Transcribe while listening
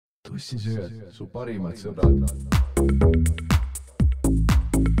Tussisööjad, su parimad sõbrad.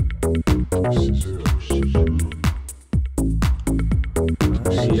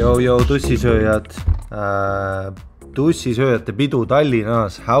 Jou, tussisööjad. Tussisööjate pidu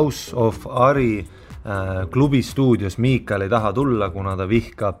Tallinnas House of Ari klubi stuudios. Miikal ei taha tulla, kuna ta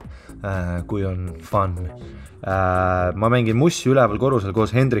vihkab, kui on fun. Ma mängin mussi üleval korrusel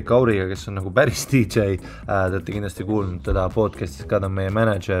koos Hendrik Auriga, kes on nagu päris DJ. Te olete kindlasti kuulnud teda podcastis ka, ta on meie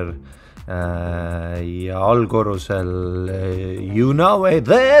manager. Ja allkorrusel you know it,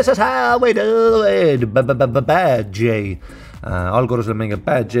 this is how we do it, Bad J. Allkorrusel mängib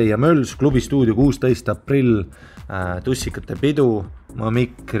Bad J ja Möls, klubi stuudio 16. aprill, tussikate pidu. Ma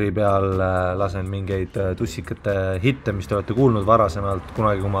mikri peal lasen mingeid tussikate hitte, mis te olete kuulnud varasemalt,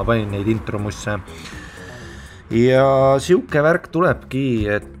 kunagi kui ma panin neid intromusse. Ja siuke värk tulebki,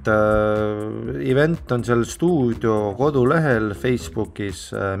 et event on seal stuudio kodulehel Facebookis,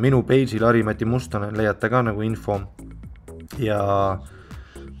 minu page'il Harimati Mustonen leiate ka nagu info. Ja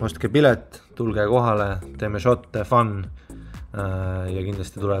ostke pilet, tulge kohale, teeme shotte, fun. Ja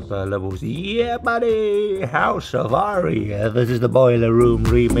kindlasti tuleb lõbus Yeah buddy, House of Ari, this is the Boiler Room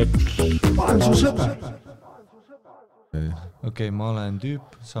remix. Ma olen su sõber. Okei, ma olen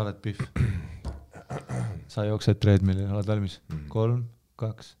tüüp, sa oled Pihv. Sa jooksed treadmillil, oled valmis? 3,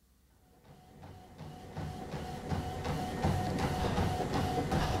 2.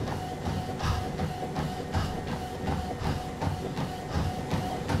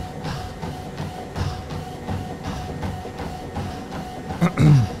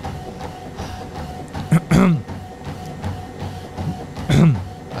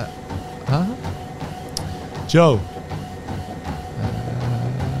 Joe.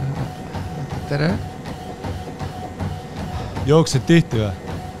 Tere. Jooksed tihti või?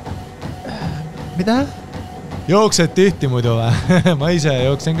 Mida? Jooksed tihti muidu või? Ma ise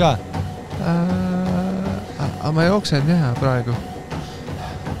jooksen ka. Ma jooksen jah praegu.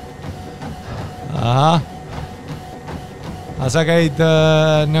 Ahah. Sa käid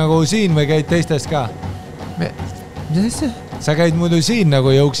nagu siin või käid teistes ka? Mis asja? Sa käid muidu siin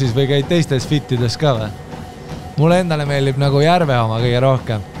nagu jooksis või käid teistes fittides ka või? Mulle endale meeldib nagu Järve oma kõige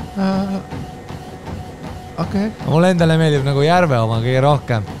rohkem. Okei. Mulle endale meeldib nagu Järve oma kõige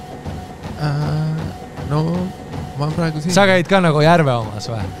rohkem. No, ma praegu siin. Sa käid ka nagu Järve omas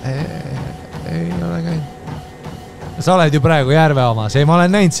või? Ei ole käinud. Sa oled ju praegu Järve omas. Ei, ma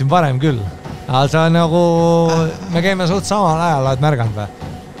olen näinud siin varem küll. Aga sa nagu, me käime suht samal ajal, oled märganud või?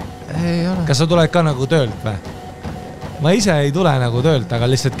 Ei ole. Kas sa tuled ka nagu töölt või? Ma ise ei tule nagu töölt, aga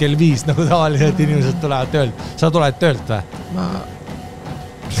lihtsalt kell 5 nagu tavaliselt inimesed tulevad töölt. Sa tuled töölt või?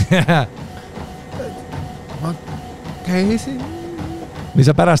 Ma käisin. Või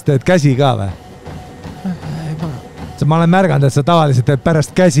sa pärast teed käsi ka või? Ei, ma olen märganud, et sa tavaliselt teed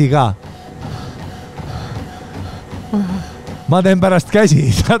pärast käsi ka. Ma teen pärast käsi,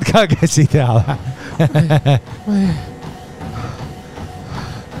 saad ka käsi teha või?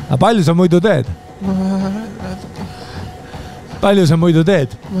 Aga palju sa muidu teed? Palju sa muidu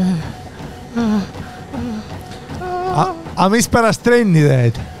teed? A mis pärast trenni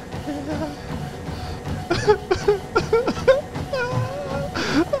teed?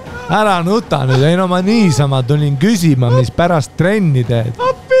 Ära nuta nüüd, ei no ma niisama tulin küsima, mis pärast trenni teed.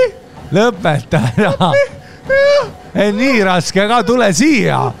 Appi! Lõpeta ära. Ei nii raske ka, tule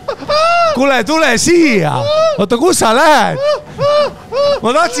siia. Kuule, tule siia. Oota, kus sa lähed?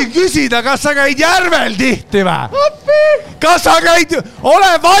 Ma tahtsin küsida, kas sa käid Järvel tihti või? Kas sa käid?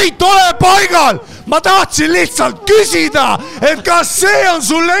 Ole vait, ole paigal! Ma tahtsin lihtsalt küsida, et kas see on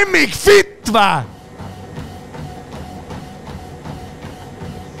su lemmik fit või?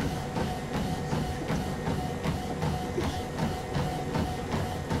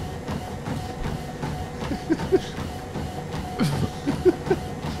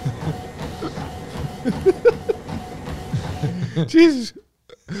 Jesus.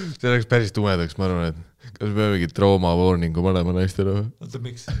 See läks päris tumedaks, ma arvan, et kas me peame mingi trauma warningu mõlema naistele või? Oota,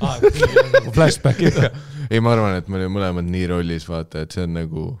 miks? Nagu flashbackid. Ei, ma arvan, et me olime mõlemad nii rollis, vaata, et see on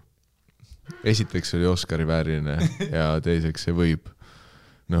nagu esiteks oli Oscari vääriline ja teiseks see võib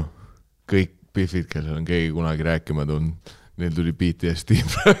kõik Pihvid, kellel on keegi kunagi rääkima tulnud, neil tuli PTSD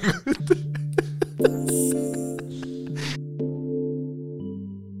praegu.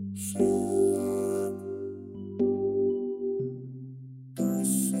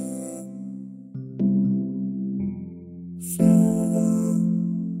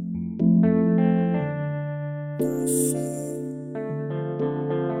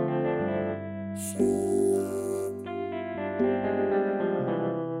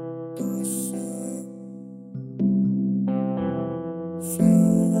 So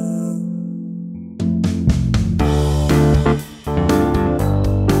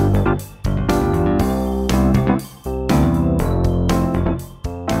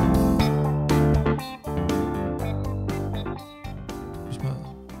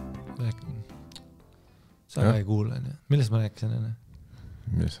sa ka ei kuule, millest ma rääkisin enne?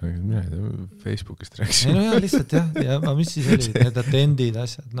 Millest rääkisin? Mina ei tea, Facebookist rääkisin. Ei no jah, lihtsalt jah, ja mis siis olid need attendid,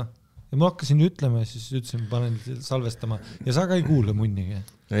 asjad, noh. Ja ma hakkasin ütlema ja siis ütlesin, panen salvestama ja sa ka ei kuule munnigi.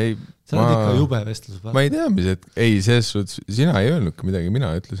 Ei, sa oled ikka jube vestlus. Ma ei tea, mis, et ei, sina ei öelnudki midagi, mina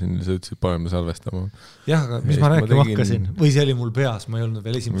ütlesin, sa ütlesid, paneme salvestama. Jah, aga mis ma rääkima hakkasin? Või see oli mul peas, ma ei olnud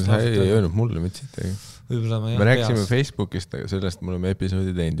veel esimest sa ei öelnud mulle mitte. Me rääksime Facebookist, aga sellest me oleme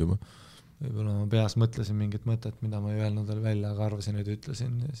episoodi teinud juba. Võib-olla ma peas mõtlesin mingit mõtet, mida ma ei öelnud veel välja, aga arvasin, et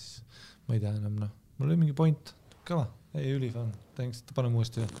ütlesin ja siis ma ei tea enam, noh. Mul oli mingi point. Kõva. Ei, ülifan. Thanks, paneme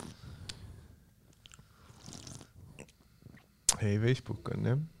uuesti. Ei, Facebook on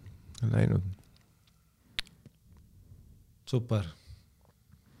jah läinud. Super.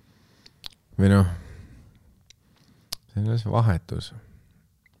 Või noh, see on see vahetus.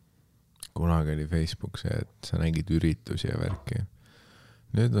 Kunagi oli Facebook see, et sa nägid üritusi ja värki.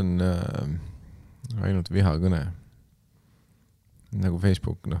 Nüüd on ainult vihakõne. Nagu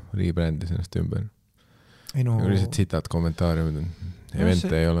Facebook, noh, rebrändis ennast ümber. Ei no... Nagu lihtsalt sitad kommentaariumid on.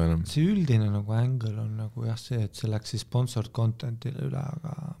 Evente ei ole enam. See üldine nagu angle on nagu jah see, et see läks siis sponsored contentile üle,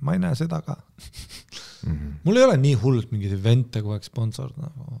 aga ma ei näe seda ka. Mul ei ole nii hullult mingid evente kui sponsord.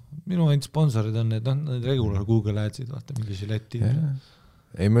 Nagu. Minu ainult sponsorid on need regular Google Adsid, vaata mingi Gilletti.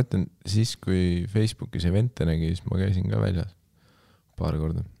 Ei, ma ütlen, siis kui Facebookis evente nägi, siis ma käisin ka väljas paar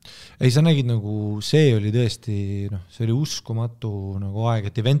korda. Ei, sa nägid nagu, see oli tõesti, noh, see oli uskumatu nagu aeg,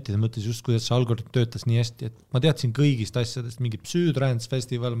 et eventide mõttes just, kuidas see algoritm töötas nii hästi, et ma teadsin kõigist asjadest, mingi Psytrance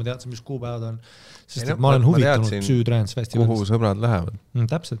festival, ma teadsin, mis kuupäevad on, sest ma olen huvitanud Psytrance festivalist. Kuhu sõbrad lähevad.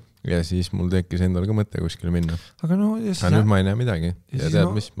 Täpselt. Ja siis mul tekkis endal ka mõte kuskile minna. Aga no, nüüd ma ei näe midagi ja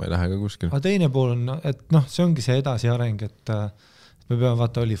tead, mis, ma ei lähe ka kuskile. Aga teine pool on, et noh, see ongi see edasi areng, et me peame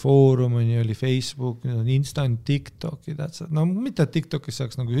vaata, oli Foorum, oli Facebook, Instant, TikTokid, no mitte, et TikTokis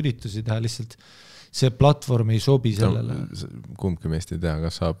saaks nagu üritusi teha, lihtsalt see platvorm ei sobi sellele. Kumbki meist ei tea,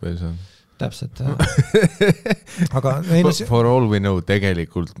 kas saab või see on? Täpselt, aga for all we know,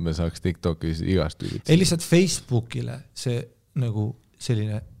 tegelikult me saaks TikTokis igast üritusi. Ei lihtsalt Facebookile see nagu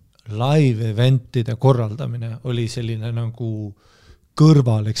selline live eventide korraldamine oli selline nagu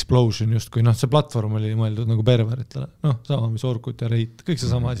kõrval explosion just, kui see platvorm oli mõeldud nagu perveritele. Sama mis Orkut ja Reit, kõik see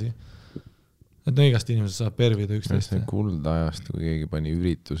sama asi. Et igast inimesed saab pervida üksteist. See kuldajast, kui keegi pani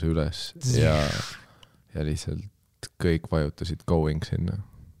ürituse üles ja lihtsalt kõik vajutasid going sinna.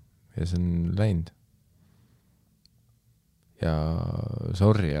 Ja see on läinud. Ja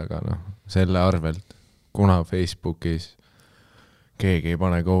sorry, aga selle arvelt, kuna Facebookis keegi ei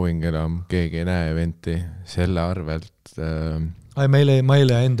pane going enam, keegi ei näe eventi, selle arvelt ma ei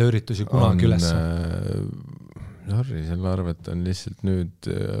ole enda üritusi kunagi üles. Sorry, selle arvet on lihtsalt nüüd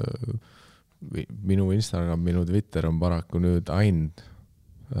minu Instagram, minu Twitter on paraku nüüd ainult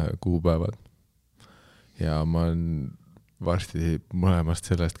kuupäevad. Ja ma olen varsti mõlemast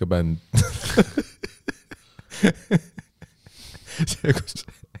sellest ka bänd. See, kus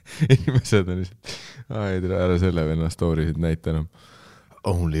inimesed on lihtsalt ära selle venna storysid näita enam.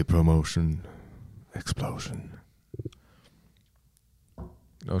 Only promotion, explosion.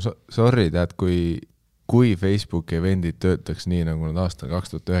 No sorry, tead, kui Facebooki eventid töötaks nii, nagu nad aastal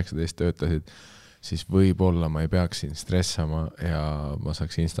 2019 töötasid, siis võib-olla ma ei peaks siin stressama ja ma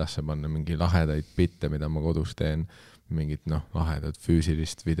saaks Instasse panna mingi lahedaid bitte, mida ma kodus teen, mingit lahedat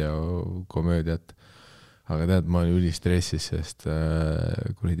füüsilist videokomöödiat. Aga tead, ma olen ülistressis, sest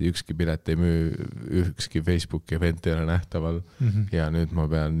ükski pilet ei müü, ükski Facebooki event ei ole nähtaval ja nüüd ma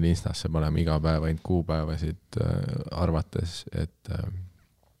pean Instasse panema iga päev ainult kuupäevasid arvates, et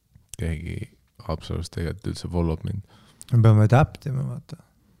keegi absoluutselt tegelikult üldse followb mind. Me peame adaptima, vaata.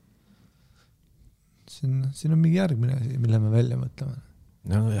 Siin on mingi järgmine asi, mille me välja mõtleme.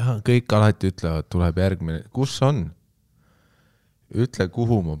 No jah, kõik alati ütlevad, tuleb järgmine. Kus on? Ütle,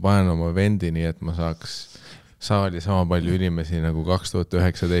 kuhu ma panen oma vendi nii, et ma saaks saali sama palju inimesi nagu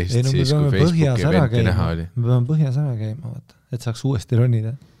 2019, siis kui Facebooki eventi näha oli. Me peame põhjas ära käima, vaata, et saaks uuesti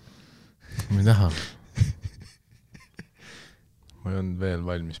ronida. Ma ei taha. Ma ei olnud veel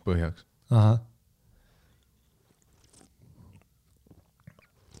valmis põhjaks. Aha.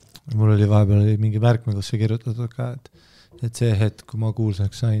 Mul oli vahepeal mingi märkme, kus see kirjutatud ka, et see hetk, kui ma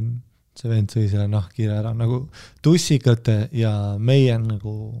kuulsaks sain, see vend sõi selle nahkkiire ära nagu tussikate ja meie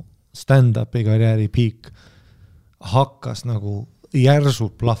nagu stand-upi karjääri piik hakkas nagu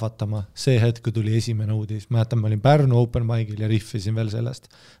järsult plahvatama see hetk, kui tuli esimene uudis. Mäletan, ma olin Pärnu open mic'il ja riffisin veel sellest,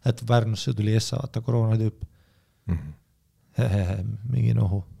 et Pärnusse tuli Essa, vaata koroonatüüp. Mingi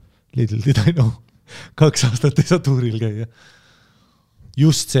nohu. Little did I know. 2 aastat ei saa tuuril käia.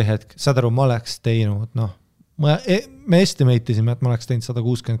 Just see hetk, saad aru, ma oleks teinud, me estimate'isime, et ma oleks teinud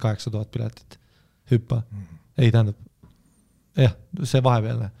 168 000 piletit hüppa. Ei tähendab, jah, see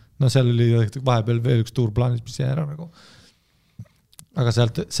vahepealne. No seal oli vahepeal veel üks tuur plaanis, mis jäi ära nagu. Aga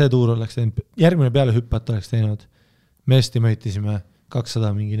sealt see tuur oleks teinud, järgmine peale hüppat oleks teinud, me estimate'isime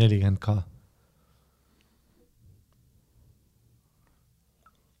 240K.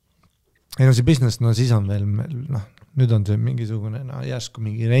 Ei no see business, no siis on veel, noh, nüüd on see mingisugune, no järsku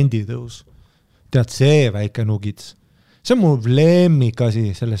mingi renditõus. Tead, see väike nugits. See on mu lemmik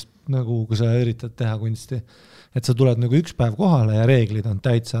asi sellest, nagu kui sa üritad teha kunsti. Et sa tuled nagu üks päev kohale ja reeglid on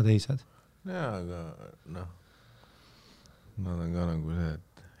täitsa teised. Jaa, aga noh, nad on ka nagu see,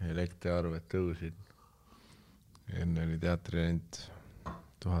 et elektriarved tõusid. Enne oli teatrirent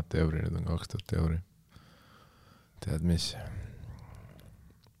 1000 euri, nüüd on 2000 euri. Tead mis?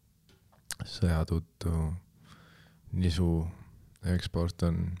 Sõjatuttu nisu eksport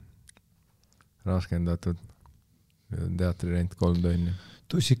on raskendatud. Nüüd on teatrirent 3 tonni.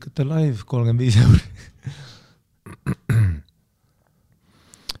 Tussikate live 35 euri.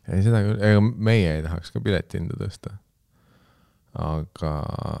 Ei seda küll, ega meie ei tahaks ka piletihinda tõsta. Aga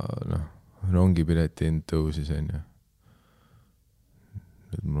noh, rongi piletihind tõusis on ju.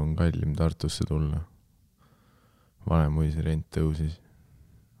 Nüüd mul on kallim Tartusse tulla. Vanemuise rent tõusis.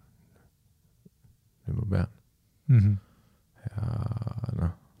 Nüüd ma pean. Ja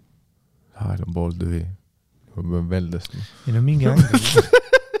noh, saal on pool tühi. Ma pean veel tõstma. Ei no mingi ängel.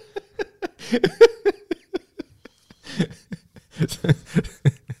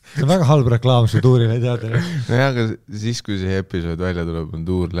 See on väga halb reklaam su tuurile, tead. No jah, aga siis, kui see episood välja tuleb, on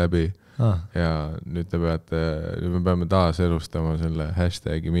tuur läbi. Ja nüüd me peame taas elustama selle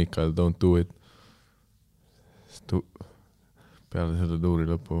hashtagi Mikael don't do it. Peale selle tuuri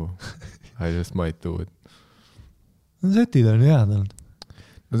lõpu I just might do it. No setid on head olnud.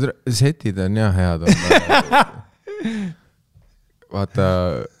 No setid on jah head olnud. Vaata,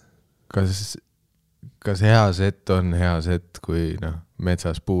 kas hea set on hea set, kui noh,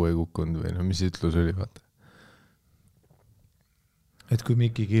 metsas puu ei kukkunud või no mis ütlus oli, vaata. Et kui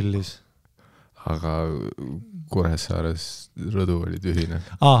Mikki killis. Aga Kuressaares rõdu oli tühine.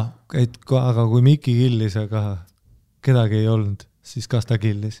 Aga kui Mikki killis, aga kedagi ei olnud, siis kas ta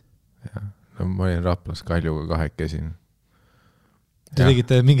killis? Ja, no ma olin Raplas Kaljuga kahekesi. Te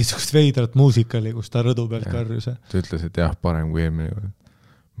tegite mingisugust veidrat muusikali, kus ta rõdu pealt karjus. Ta ütles, et jah, parem kui eelmine kord.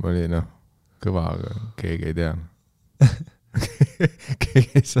 Ma olin kõva, aga keegi ei tea.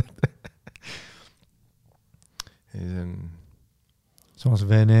 Keegi ei saa. Ei, see on... Samas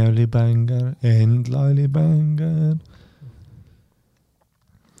Vene oli bänger, Endla oli bänger.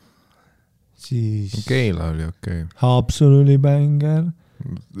 Siis... Keila oli okei. Haapsul oli bänger.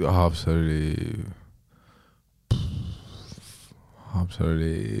 Haapsul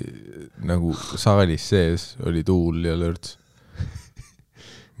oli nagu saalis sees oli tuul ja lörts.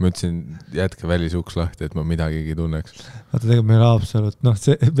 Ma ütlesin, jätke välisuks lahti, et ma midagigi tunneks. Vaata, tegelikult meil Haapsalut, noh,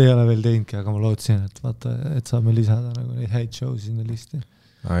 me ei ole veel teinudki, aga ma lootsin, et vaata, et saame lisada nagu neid häid show sinna listi.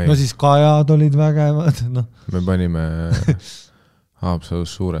 No siis Kajad olid vägevad, noh. Me panime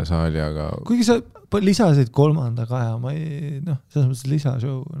Haapsalus suure saali, aga... Kuigi sa lisasid 3. Kaja, ma ei, noh, selles mõttes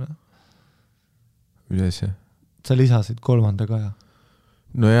lisashow, noh. Mis asja? Sa lisasid 3. Kaja.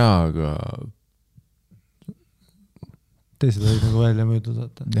 No jaa, aga... Teised olid nagu välja müüdud,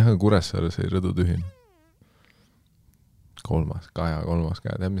 vaata. Jah, Kuressaares oli rõdu tühin. 3. Kaja.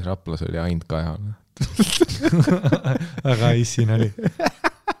 Tead, mis Raplas oli ainult Kaja. Väga issin oli.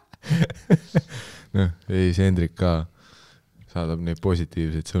 Noh, ei, see Hendrik ka saadab neid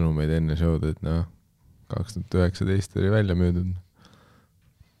positiivseid sõnumeid enne show'd, et noh, 2019 oli välja müüdud.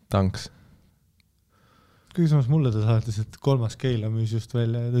 Tanks. Kõige samas mulle ta saatis, et 3. Keila müüs just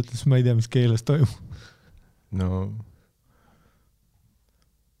välja ja ta ütles, ma ei tea, mis Keilas toimub. No...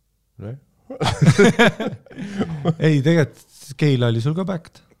 ei, tegelikult Keila oli sul ka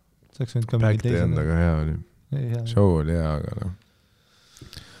backed. Backed ei olnud, aga hea oli. Show oli hea, aga noh.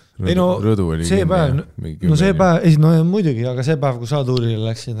 Rõdu oli see päev, no see päev, no muidugi, aga see päev, kui sa tuurile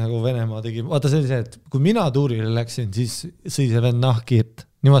läksid, nagu Venemaa tegi, vaata see oli see, et kui mina tuurile läksin, siis sõi see vend nahkirt.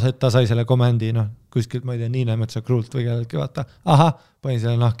 Niimoodi, et ta sai selle komendi, noh, kuskilt, ma ei tea, Niinemetsa Kruult või kellelgi, vaata, panin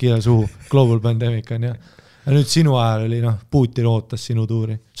selle nahkire suhu, Global Pandemic on, ja nüüd sinu ajal oli, noh, Putin ootas sinu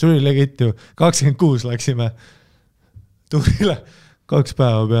tuuri. Sul oli legit ju, 26 läksime tuurile 2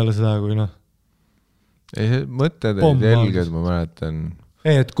 päeva peale seda, kui noh. Ei, see mõtted olid helged, ma mäletan.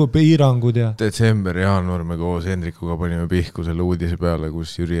 Ei, et kui piirangud ja... Detsember, jaanuar me koos Hendrikuga panime pihku selle uudise peale,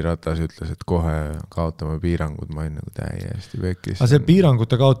 kus Jüri Ratas ütles, et kohe kaotame piirangud, ma olin nagu täiesti pekis. Aga see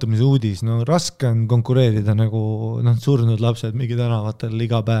piirangute kaotamise uudis, no raske on konkureerida nagu, noh, surnud lapsed mingi tänavatel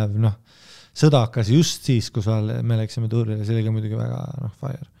iga päev, noh. sõda hakkas just siis, kus me läksime tuurile, see oli ka muidugi väga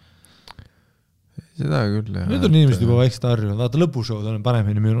fire. Seda küll, jah. Nüüd on inimesed juba vaikselt harjunud, vaata lõpushowd on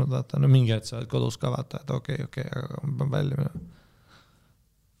paremini müünud, vaata, no mingi hetk sa oled kodus ka vaata, et okei, aga ma pean välja minema.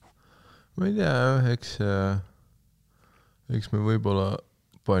 Ma ei tea, eks me võib-olla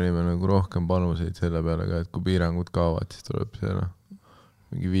panime nagu rohkem panuseid selle peale ka, et kui piirangud kaovad, siis tuleb see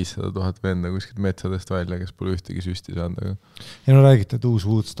mingi 500 000 venda kuskilt metsadest välja, kes pole ühtegi süsti saanud. Aga... Ja no räägite, et uus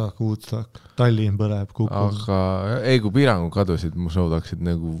Woodstock, Tallinn põleb, kukub. Aga ei, kui piirangud kadusid, mu show hakkasid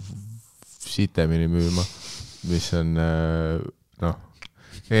nagu sitemini müüma, mis on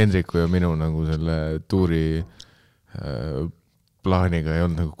Hendriku ja minu nagu selle tuuri plaaniga ei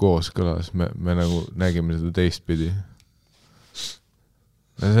olnud nagu kooskõlas, me nagu nägime seda teistpidi.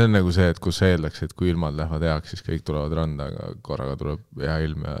 See on nagu see, et kus eeldaks, et kui ilmad lähevad heaks, siis kõik tulevad randa, aga korraga tuleb hea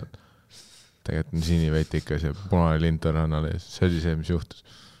ilm ja tegelikult on sinivetikas ja punane lint on rannal ees. See oli see, mis juhtus.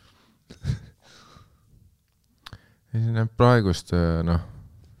 Praegust,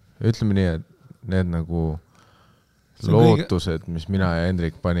 ütleme nii, et need nagu lootused, mis mina ja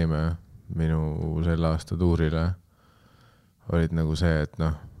Hendrik panime minu selle aasta tuurile, olid nagu see,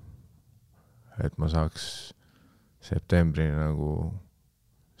 et ma saaks septembrini nagu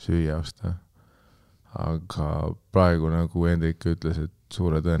süüa osta. Aga praegu nagu Hendrik ütles, et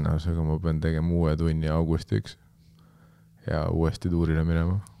suure tõenäosusega ma pean tegema uue tunni augustiks ja uuesti tuurile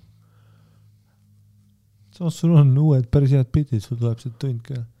minema. Samas sul on uued päris head pitid, sul tuleb see tund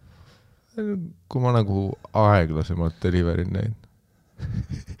ka. Kui ma nagu aeglasemalt deliverin neid.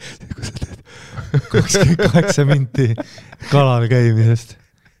 Kui sa teed 28 minti kalal käimisest.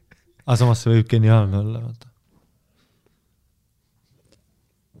 Aga samas see võib geniaalne olla. Vaata.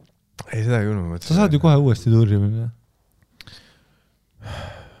 Ei, seda küll ma mõtlen. Sa saad ju kohe uuesti tuuri minna.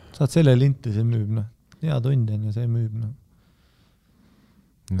 Saad selle linti, see müüb. Hea tund on ja see müüb.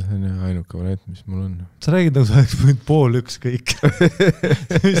 See on ainuke variant, mis mul on. Sa räägid, nagu sa oleks võinud 12:30 kõik.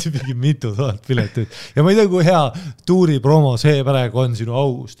 See on mingi mitu tuhat piletit. Ja ma ei tea, kui hea tuuri promo see praegu on sinu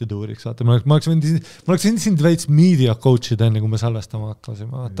augusti tuuriks. Vaata, ma oleks võinud sind veits media coach'id enne, kui me salvestama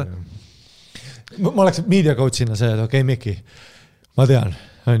hakkasime. Vaata. Ma oleks media coach'ina see, et okei, Miki, ma tean,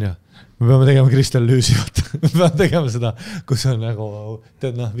 on ju. Me peame tegema Kristel Lüüsi, me peame tegema seda, kus on nagu,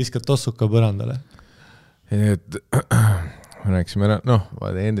 tead, viskad tossuka põrandale. Et me rääksime ära,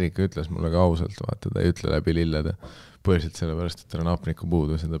 vaata, Hendrik ütles mulle ka ausalt, vaata, ta ei ütle läbi lillede. Põhiliselt sellepärast, et tal on apniku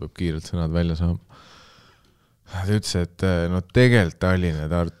puudus ja ta peab kiirelt sõnad välja saama. Ta ütles, et tegelikult Tallinn ja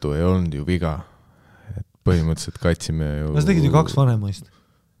Tartu ei olnud ju viga. Et põhimõtteliselt katsime ju... Sa tegid ju 2 vanemuist.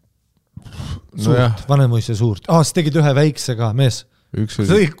 Suurt, vanemuist ja suurt. Sa tegid ühe väikse ka, mees. Sa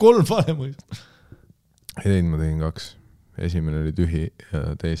tegid 3 vanemuist. Ei teinud, ma tegin 2. Esimene oli tühi ja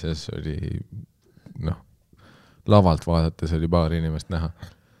teises oli, lavalt vaadates oli paar inimest näha.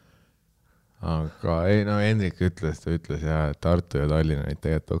 Aga ei, Hendrik ütles, et Tartu ja Tallinn olid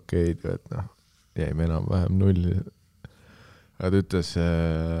tegelikult okeid, et jäime enam-vähem 0. Aga ta ütles,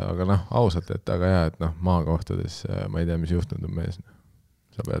 aga ausalt, et aga hea, et maakohtades ma ei tea, mis juhtunud on mees.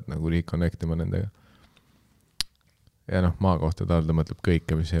 Sa pead nagu reconnectima nendega. Ja maakohta ta mõtleb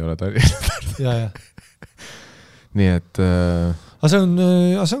kõike, mis ei ole Tallinn. Ja. Nii et... Aga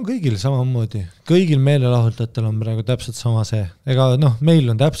see on kõigil samamoodi. Kõigil meelelahutajatele on praegu täpselt sama see. Ega meil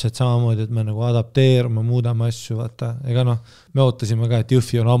on täpselt samamoodi, et me nagu adapteerume, muudame asju. Vaata. Ega me ootasime ka, et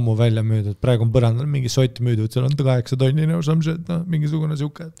Jõhvi on ammu välja müüdud. Praegu on põrandal mingi sott müüdud, seal on 8 tonni nõusamse, et mingisugune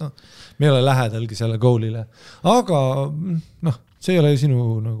siuke, et me ei ole lähedalgi selle goalile. Aga see ei ole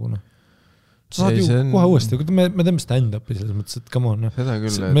sinu nagu sa saad ju kohe uuesti, me teeme stand-upi selles mõttes, et come on.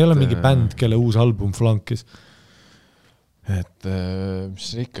 Me ei ole mingi bänd, kelle uus album flankis. Et mis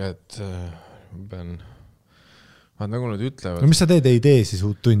ikka, et pean... Nagu nad ütlevad... No mis sa teed, ei tee siis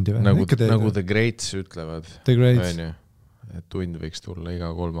uut tundi või? Nagu The Greats ütlevad. The Greats. Et tund võiks tulla iga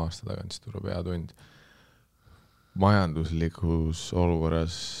 3 aasta tagant, siis tuleb hea tund. Majanduslikus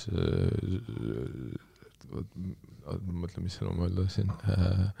olukorras... Mõtle, mis sõnum öelda siin...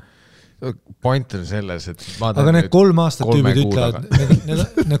 Point on selles, et aga need 3 aastat tüübid ütlevad,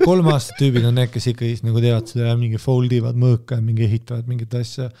 need 3 aastat tüübid on need, kes ikka nagu teavad seda mingi foldivad mõõka ja mingi ehitavad mingit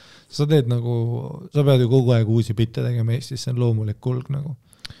asja. Sa teed nagu, sa pead ju kogu aeg uusi bitte tegema Eestis, see on loomulik kulg nagu.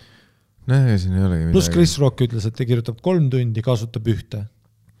 Siin ei olegi midagi. Plus Chris Rock ütles, et ta kirjutab 3 tundi, kasutab 1.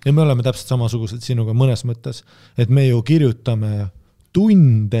 Ja me oleme täpselt samasugused sinuga mõnes mõttes, et me ju kirjutame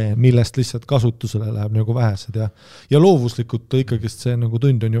tunde, millest lihtsalt kasutusele läheb nagu vähesed ja loovuslikult ikkagi see nagu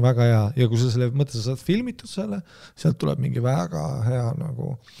tund on ju väga hea ja kui sa selle mõttes sa saad filmitud selle, sealt tuleb mingi väga hea nagu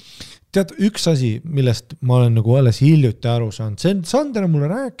tead, üks asi, millest ma olen nagu alles hiljuti aru saanud, see on Sander on mulle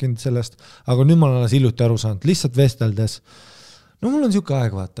rääkinud sellest, aga nüüd ma olen alles hiljuti aru saanud, lihtsalt vesteldes mul on siuke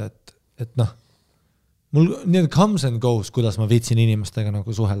aeg vaata, et noh, mul nii comes and goes, kuidas ma viitsin inimestega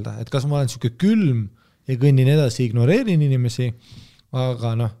nagu suhelda, et kas ma olen siuke külm ja kõnnin edasi, ignoreerin inimesi,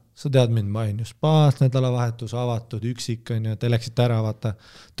 aga noh, sa tead mind, ma olen ju spaas, nädalavahetus, avatud, üksik, on ju, te läksite ära, vaata,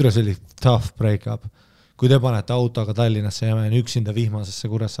 tule see oli tough break-up. Kui te panete autoga Tallinnasse ja ma jään üksinda vihmasesse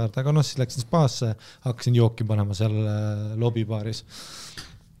Kuressaarde, aga noh, siis läksin spaasse, hakkasin jooki panema seal lobibaaris.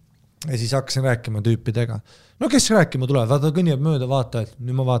 Ja siis hakkasin rääkima tüüpidega. No kes rääkima tulevad, vaata kõnnib mööda, vaata, et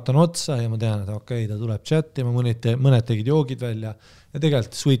nüüd ma vaatan otsa ja ma tean, et okei, ta tuleb chati, ma mõned tegid joogid välja ja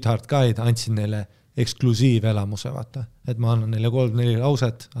tegelikult Sweetheart Guide andsin neile eksklusiivelamuse, vaata, et ma annan neile 3-4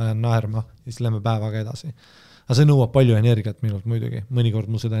 lauset, ajan naerma ja siis lähme päevaga edasi. Aga see nõuab palju energiat minult muidugi, mõnikord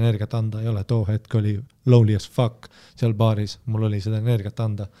mul seda energiat anda ei ole, too hetk oli lonely as fuck seal baaris, mul oli seda energiat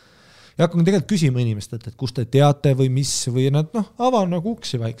anda. Ja hakkan tegelikult küsima inimestelt, et kust te teate või mis, või nad avan nagu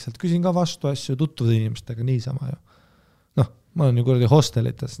uksi vaikselt, küsin ka vastu asju, tutvuda inimestega niisama ju. Ma olen ju kuradi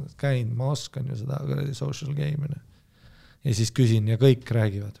hostelites käin, ma oskan ju seda kuradi social game'ina. Ja siis küsin ja kõik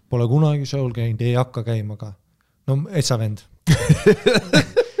räägivad, pole kunagi social käinud, ei hakka käima ka. No, Essa vend.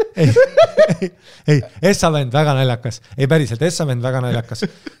 ei, Essa vend väga naljakas. Ei päriselt, Essa vend väga naljakas.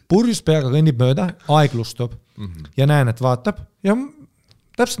 Purjus peaga kõnnib mööda, aeglustub ja näen, et vaatab ja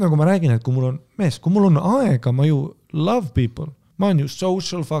täpselt nagu ma räägin, et kui mul on aega, ma ju love people. Ma olen ju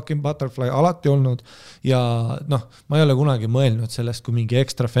social fucking butterfly alati olnud ja ma ei ole kunagi mõelnud sellest kui mingi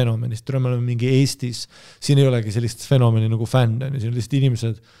ekstra fenomenist. Me oleme mingi Eestis, siin ei olegi sellist fenomeni nagu fänn, siin on lihtsalt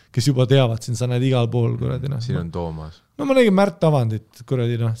inimesed, kes juba teavad, siin sa näed igal pool kuradi. Siin on Toomas. Ma nägin Märt Avandit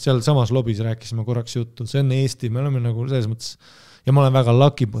kuradi, seal samas lobis rääkisime korraks juttu, see on Eesti, me oleme nagu selles mõttes ja ma olen väga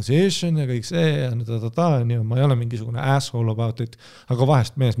lucky position ja kõik see ja ma ei ole mingisugune asshole about it, aga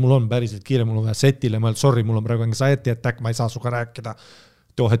vahest mees, mul on päriselt kiire, mul on vaja setile, sorry, mul on praegu anxiety attack, ma ei saa suga rääkida.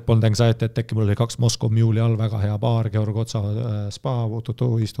 Too hetk polnud anxiety attack, mul oli 2 Moskva Mjuuli all, väga hea baar, Georg Otsa spa,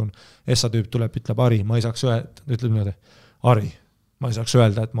 istun. Essa tüüp tuleb, ütleb Ari, ma ei saaks öelda, ütleb niimoodi, Ari, ma ei saaks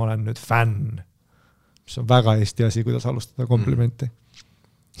öelda, et ma olen nüüd fänn. Mis on väga Eesti asi, kuidas alustada komplimenti.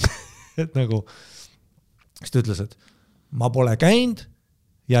 Et nagu, siis ta ütles, et ma pole käinud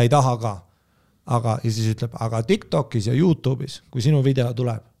ja ei taha ka. Aga, ja siis ütleb, aga TikTokis ja YouTube'is, kui sinu video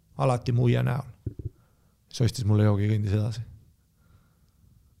tuleb, alati muie näol. See ostis mulle joogi kõndis edasi.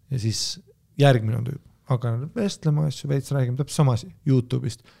 Ja siis järgmine on tüüp. Hakkan vestlema asju, veits räägime täpselt sama asi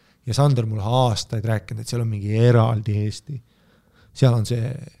YouTube'ist. Ja Sander mulle aastaid rääkinud, et seal on mingi eraldi Eesti. Seal on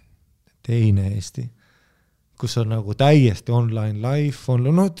see teine Eesti, kus on nagu täiesti online life,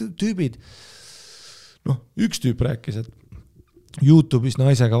 tüübid. Üks tüüp rääkis, et YouTube'is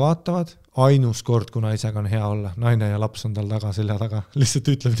naisega vaatavad, ainus kord, kui naisega on hea olla, naine ja laps on tal taga, selja taga, lihtsalt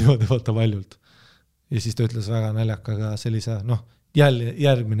ütleb niimoodi, vaata valjult. Ja siis ta ütles väga näljakaga sellise,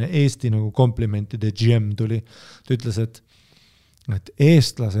 järgmine Eesti nagu komplimentide gem tuli. Ta ütles, et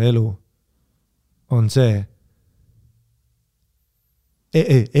eestlase elu on see,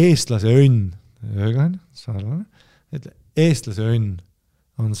 eestlase õnn, et eestlase õnn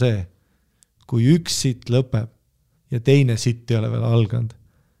on see, kui üks sitt lõpeb ja teine sitt ei ole veel alganud,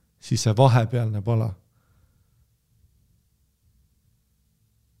 siis see vahepealne pala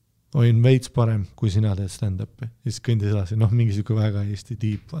on veits parem, kui sina teed stand-upi. Siis kõndis edasi, mingi siuke väga Eesti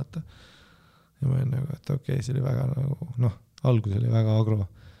tiip, vaata. Ja ma olen nagu, et okei, see oli väga nagu, algus oli väga agro,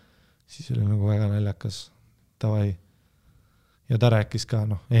 siis oli nagu väga naljakas tavai. Ja ta rääkis ka,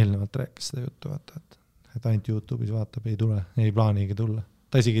 eelnevalt rääkis seda juttu, vaata, et ainult YouTube'is vaatab, ei tule, ei plaanigi tulla.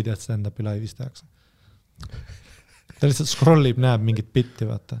 Ta isegi tead stand-upi laivis tehakse. Ta lihtsalt scrollib, näeb mingit bitti,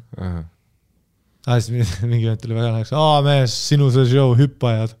 vaata. Siis mingi vend tuli väga näeks, mees, sinu see show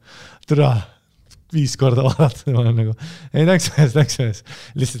hüppajad, tere, 5 korda vaadata. Ma olen nagu, ei, täks mees.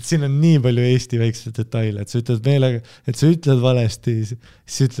 Lihtsalt siin on nii palju Eesti väikseid detaile, et sa ütled meelega, et sa ütled valesti,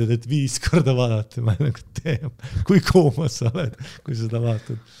 siis ütled, et 5 korda vaadata. Ma olen nagu, teem, kui koomas sa oled, kui seda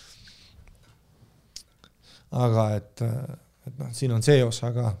vaatad. Aga et siin on see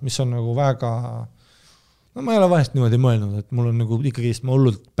osa ka, mis on nagu väga, ma ei ole vahest niimoodi mõelnud, et mul on nagu ikkagi, ma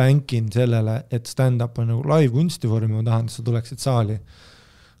hullult bänkin sellele, et stand-up on nagu live kunstivormi, ma tahan, et sa tuleksid saali.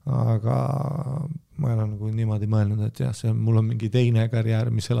 Aga ma ei ole nagu niimoodi mõelnud, et jah, mul on mingi teine karjäär,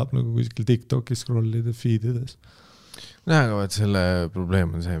 mis elab nagu kuskil TikTokis scrollide feedides. Aga vaat selle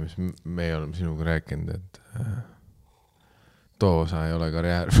probleem on see, mis me oleme sinuga rääkinud, et too osa ei ole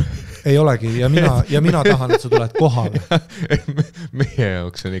karjäär. Ei olegi ja mina tahan, et sa tuled kohale. Meie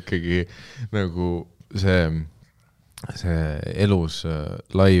jaoks on ikkagi nagu see elus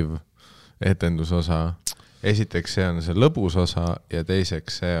live etendusosa. Esiteks see on see lõbus osa ja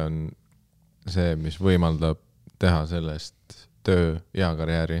teiseks see on see, mis võimaldab teha sellest töö ja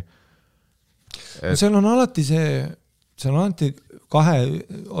karjääri. Seal on alati see see on alati kahe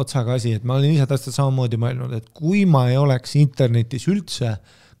otsaga asi, et ma olen ise täpselt samamoodi mõelnud, et kui ma ei oleks internetis üldse,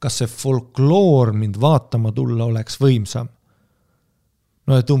 kas see folkloor mind vaatama tulla oleks võimsam?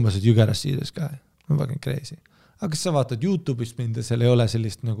 No et umbes, et you gotta see this guy. No fucking crazy. Aga kas sa vaatad YouTube'ist mind ja seal ei ole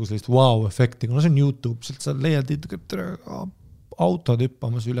sellist wow-efekti, kuna see on YouTube, sealt sa leiad autod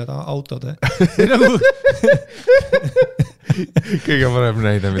hüppamas üle autode. Kõige parem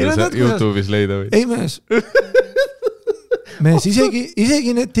näide, mida sa YouTube'is leida või? Ei mees,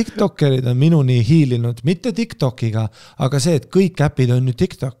 isegi need TikTokerid on minuni hiilinud, mitte TikTokiga, aga see, et kõik äpid on ju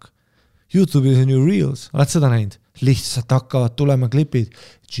TikTok. YouTube'is on ju Reels, oled seda näinud? Lihtsalt hakkavad tulema klipid.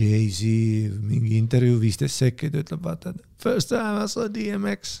 Jay-Z, mingi intervjuu 15 sekid, ütleb, vaata, first time I saw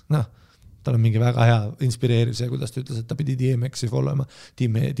DMX. Noh, tal on mingi väga hea inspireeriv see, kuidas ta ütles, et ta pidi DMX-i followima.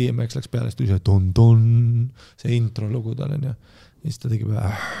 DMX läks peale, siis ton-ton, see intro lugu tal on ju. Ja siis ta tegi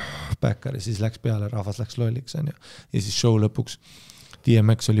backari, siis läks peale, rahvas läks lolliks on ju. Ja siis show lõpuks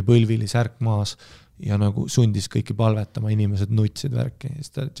DMX oli põlvili särk maas ja nagu sundis kõiki palvetama, inimesed nutsid värki. Ja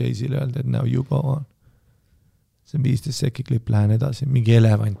siis ta Jay-Z'ile öeldi, et now you go on. See on 15 seki klipp, lähen edasi. Mingi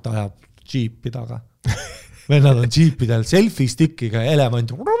elevant ajab džiipi taga. Vennad on džiipidel selfie stickiga ja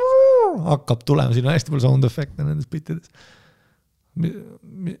elevant hakkab tulema. Siin on hästi palju sound effecte nendes bittides.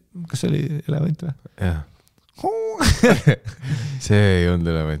 Kas see oli elevant või? Jah. See ei olnud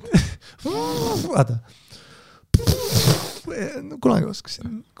elevant. Vaata. Kunagi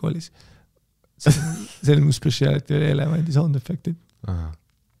oskasin koolis. See oli mu speciality oli elevandi sound effectid.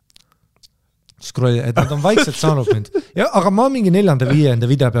 Scroll, et nad on vaikselt saanud mind. Ja, aga ma mingi 4.5.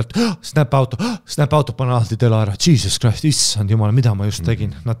 video pealt snap auto panen alati tele ära. Jesus Christ, issand jumal, mida ma just tegin.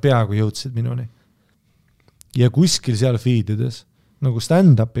 Nad peaaegu jõudsid minuni. Ja kuskil seal feedides nagu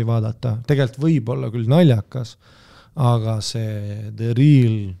stand-upi vaadata, tegelikult võib olla küll naljakas, aga see The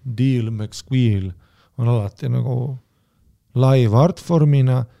Real Deal McSqueal on alati nagu live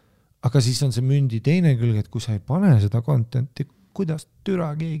artformina, aga siis on see mündi teine külg, et kui sa ei pane seda contenti, kuidas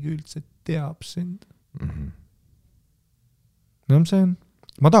türa keegi üldse teab sind. No see on.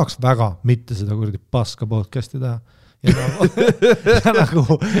 Ma tahaks väga mitte seda kuradi paska podcasti teha. Ja nagu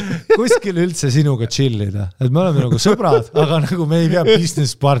kuskil üldse sinuga chillida. Et me oleme nagu sõbrad, aga nagu me ei pea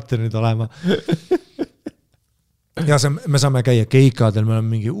business partnerid olema. Ja see, me saame käia keikadel, me oleme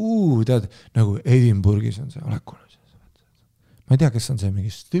mingi, tead, nagu Edinburghis on see olekul. Ma ei tea, kes on see mingi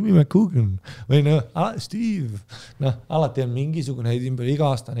Stevie McCougan või Steve. Alati on mingisugune Edinburgh, iga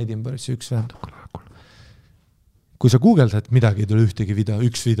aasta on Edinburghis üks vend. Kui sa googeldad midagi, ei tule ühtegi video,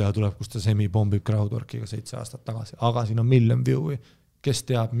 üks video tuleb, kus ta semi-bombib Crowdworkiga 7 aastat tagasi, aga siin on million view'i, kes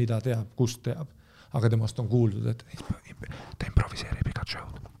teab, mida teab, kust teab. Aga temast on kuuldud, et ta improviseerib igat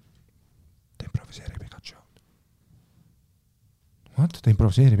show'd. Vaata, ta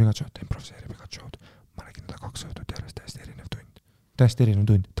improviseerib igat show'd. Ma nägin teda 2 õhtut järjest täiesti erinev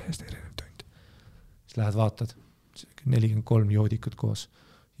tund. Siis lähed vaatad, 43 joodikud koos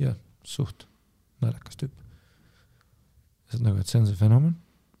ja suht naljakas tüüp. Nagu, et see on see fenomen.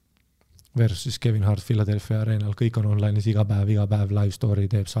 Versus Kevin Hart Philadelphia Arenal, kõik on online'is iga päev live story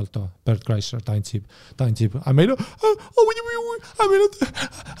teeb salto, Bert Kreischer tantsib. I made a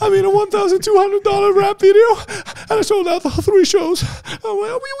 $1,200 rap video and I sold out 3 shows.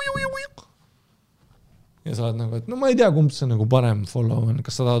 Ja sa oled nagu, et no ma ei tea, kumb see nagu parem follow on,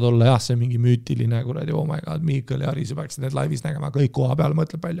 kas sa tahad olla see mingi müütiline kuradi, oh my god, Miikal ja Aris peaksid need laivis nägema, kõik koha peal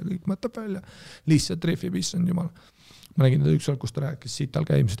mõtleb välja, lihtsalt trifib, issand jumal. Ma nägin teda ükskord, kus ta rääkis sital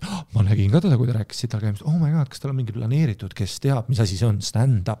käimisest, ma nägin ka teda, kui ta rääkis sital käimisest, oh my god, kas tal on mingi planeeritud, kes teab, mis asi see on,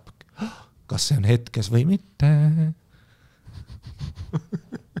 stand-up, kas see on hetkes või mitte?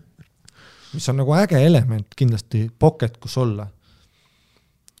 Mis on nagu äge element, kindlasti pocket, kus olla.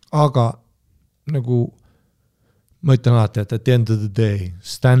 Aga nagu ma ütlen alati, et at the end of the day,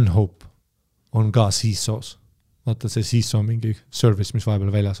 Stanhope on ka CISOs. Vaata see CISO mingi service, mis vahepeal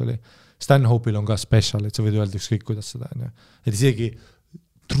väljas oli. Stanhope'il on ka special, et sa võid öelda ükskõik, kuidas seda on. Et isegi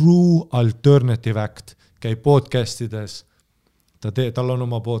true alternative act käib podcastides, tal on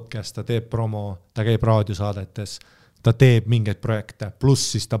oma podcast, ta teeb promo, ta käib raadiosaadetes, ta teeb mingeid projekte,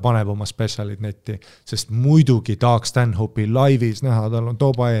 pluss siis ta paneb oma specialid netti, sest muidugi tahaks Stanhope'i laivis näha, tal on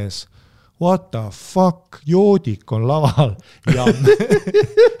toba ees. What the fuck, joodik on laval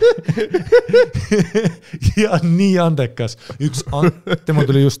ja nii andekas. Tema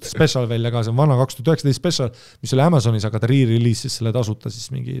tuli just special välja ka, see on vana 2019 special, mis oli Amazonis, aga ta re-release'is selle tasuta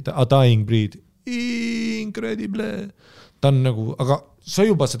siis mingi A Dying Breed. Incredible. Ta on nagu, aga sa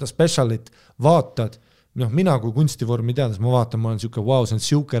juba seda specialit vaatad, mina kui kunstivormi teades, ma vaatan, ma olen siuke, wow, see on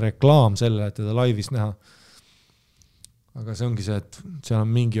siuke reklaam selle, et teda laivis näha. aga see ongi see, et seal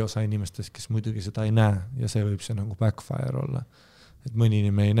on mingi osa inimestest, kes muidugi seda ei näe ja see võib see nagu backfire olla. Et mõni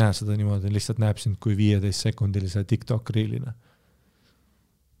inimene ei näe seda niimoodi, lihtsalt näeb sind kui 15-sekundilise TikTok reelina.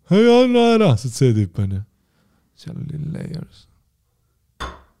 Ei anna ära, see tüüp on ju. Seal oli layers.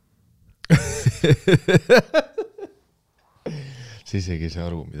 Sa isegi ei saa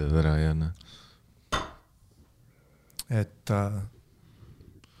aru, mida ta ära ei anna. Et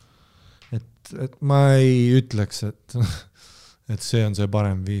ma ei ütleks, et see on see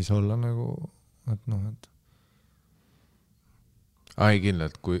parem viis olla nagu, et noh, et ai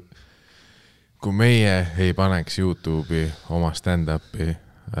kindlalt, kui meie ei paneks YouTube'i oma stand-up'i,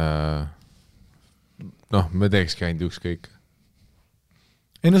 me teekski ainult ükskõik.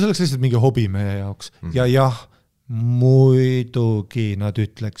 Ei no see oleks lihtsalt mingi hobi meie jaoks ja jah, muidugi nad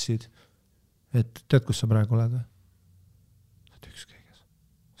ütleksid, et tead, kus sa praegu oled või? Sa oled ükskõiges.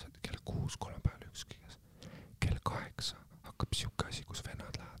 Sa oled kell 6 kolmapäeval ükskõiges. Kell 8 hakkab siuke asi, kus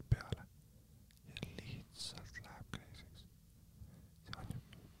vennad lähevad peale ja lihtsalt läheb kreiseks.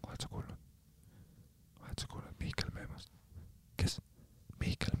 Oled sa kuulnud Miikel Meemast? Kes?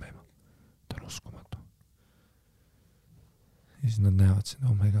 Miikel Meema. Ta on uskumatu. Ja siis nad näevad sind,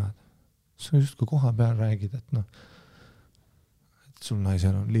 oh my god. Sa just kui koha peal räägid, et noh, et sul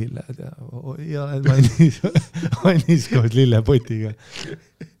naisel on lilled ja oled vannis koos lillepotiga.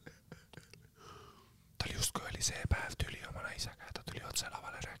 Tal just kui oli see päev tüli oma naisega ja ta tuli otse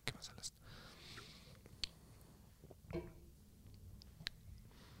lavale rääkima sellest.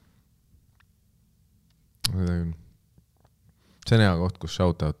 See on hea koht, kus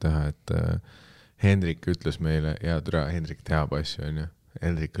shoutout teha, et Hendrik ütles meile, ja türa, Hendrik teab asju, on ju.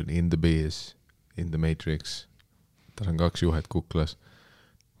 Hendrik on in the biz, in the matrix. Tal on 2 juhet kuklas.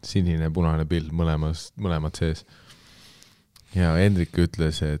 Sinine ja punane pild mõlemad sees. Ja Hendrik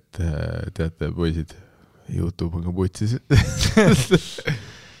ütles, et teate, poisid, YouTube on ka putsis.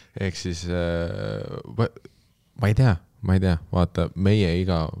 Ehk siis, ma ei tea. Vaata, meie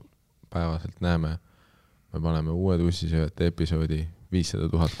iga päevaselt näeme, me paneme uue tussisööjate episoodi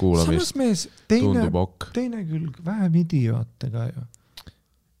 500 000 kuulamist. Samas mees, teine külg vähem idioote ka ju.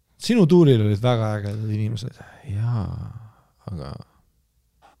 Sinu tuuril olid väga ägedad inimesed. Jaa, aga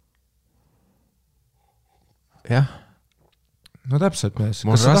jah. No täpselt mees.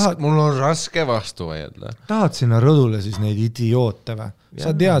 Mul on raske vastu vaielda. Tahad sinna rõdule siis neid idioote või?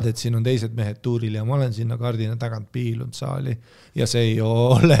 Sa tead, et siin on teised mehed tuuril ja ma olen sinna kardina tagant piilunud saali ja see ei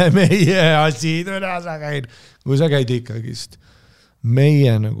ole meie asi, kui sa käid ikkagist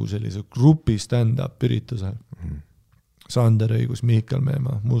meie nagu sellise grupi stand-up üritusel. Sander Õigus, Miikel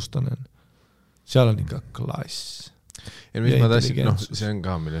Meema, Mustonen. Seal on ikka klass. Ja mis ma tahtsin, see on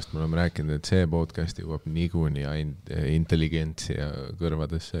ka, millest me oleme rääkinud, et see podcast jõuab niikuinii intelligentsi ja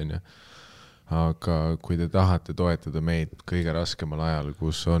kõrvadesse, on ju. Aga kui te tahate toetada meid kõige raskemal ajal,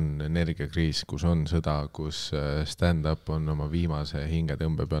 kus on energiakriis, kus on sõda, kus stand-up on oma viimase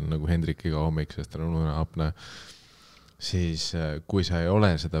hingetõmbe peal, nagu Hendrik iga hommik, sest ta on unune apne, siis kui sa ei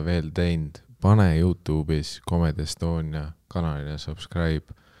ole seda veel teinud, pane YouTube'is Comedy Estonia kanalile subscribe,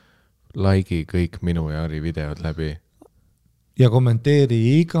 like'i kõik minu ja Ari videod läbi. Ja kommenteeri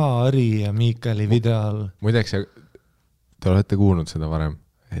iga Ari ja Miikeli videol. Muideks, te olete kuulnud seda varem,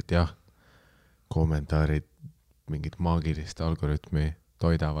 et jah, kommentaarid mingit maagilist algoritmi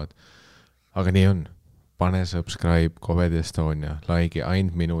toidavad. Aga nii on. Pane subscribe Comedy Estonia, like'i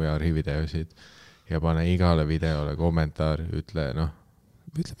ainult minu ja Ari videosid ja pane igale videole kommentaar, ütle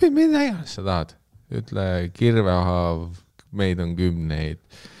mida iganes sa tahad. Ütle kirveahav, meid on 10,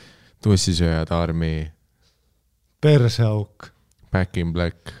 tussisööjad armi, perseauk, Back in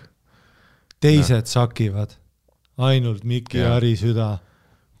Black. Teised sakivad, ainult Miki ja Ari süda.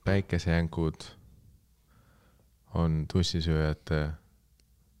 Päikesejänkud on tussisööjate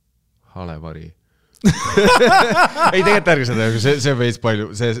halevari. Ei, tegelikult ärge seda, see veits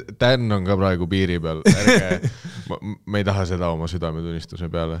palju, see Dan on ka praegu piiri peal, me ei taha seda oma südametunnistuse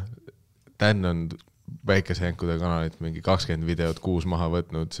peale. Dan on Päikesejänkude kanalit mingi 20 videot 6 maha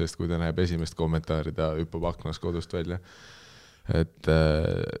võtnud, sest kui ta näeb esimest kommentaari, ta hüppab aknas kodust välja. Et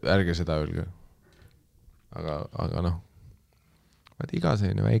ärge seda öelge. Aga noh, iga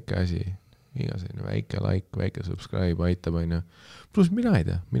selline väike asi, iga selline väike like, väike subscribe aitab, on ju. Plus mina ei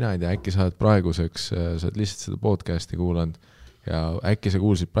tea, äkki sa oled praeguseks, sa oled lihtsalt seda podcasti kuulanud ja äkki sa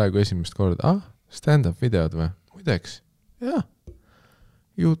kuulsid praegu esimest korda, stand-up videod või? Muideks, jah.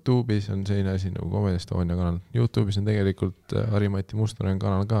 YouTube'is on selline asi nagu Comedy Estonia kanal. YouTube'is on tegelikult Harimati Mustonen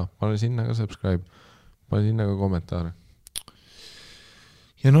kanal ka. Pane sinna ka subscribe, pane sinna ka kommentaare.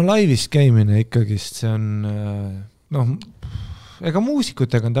 Ja no laivis käimine ikkagist, see on, ega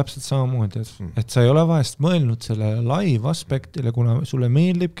muusikutega on täpselt samamoodi, et sa ei ole vahest mõelnud selle live aspektile, kuna sulle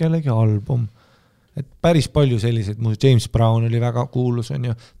meeldib kellegi album. Et päris palju selliseid, James Brown oli väga kuulus, on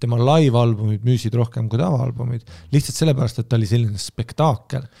ju, tema live-albumid müüsid rohkem kui tava-albumid, lihtsalt sellepärast, et ta oli selline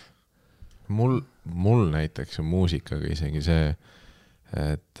spektaakel. Mul näiteks on muusikaga isegi see,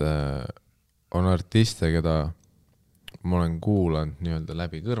 et on artiste, keda ma olen kuulanud nii-öelda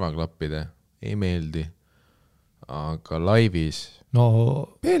läbi kõrvaklappide, ei meeldi, aga laivis... No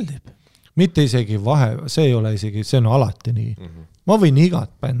meeldib. Mitte isegi vahe, see ei ole isegi, see on alati nii. Ma võin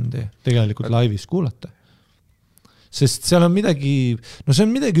igat bändi tegelikult laivis kuulata. Sest seal on midagi, no see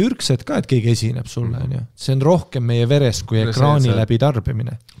on midagi ürkset ka, et keegi esineb sulle. See on rohkem meie veres kui ekraani läbi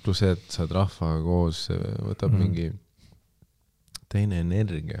tarbimine. Plus see, et saad rahvaga koos, võtab mingi teine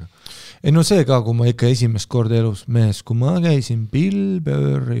energia. Ei no see ka, kui ma ikka esimest korda elus mees, kui ma käisin Bill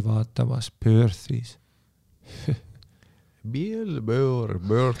Burri vaatamas Perthis. Bill Burr,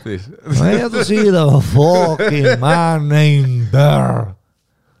 Birthis. I had to see the fucking man named Burr.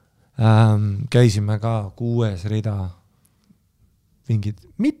 Käisime ka 6 rida. Mingid,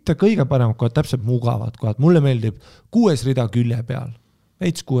 mitte kõige paremad kohad, täpselt mugavad kohad. Mulle meeldib 6 rida külje peal.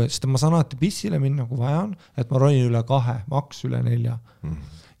 Veits 6, sest ma saan alati pissile minna, kui vaja on, et ma ronin üle 2, maks üle 4.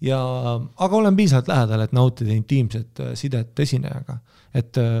 Aga olen piisavalt lähedal, et nautida intiimset sidet esinejaga.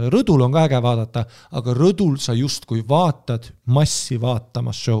 Et rõdul on ka äge vaadata, aga rõdul sa just kui vaatad massi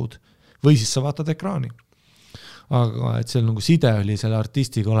vaatamas show'd või siis sa vaatad ekraani. Aga et seal nagu side oli selle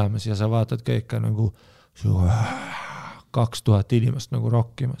artistiga olemas ja sa vaatad ka ikka nagu 2000 inimest nagu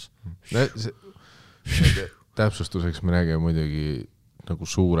rockimas. Täpsustuseks me räägime muidugi nagu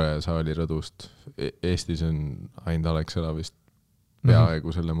suure saali rõdust. Eestis on ainult Alexela vist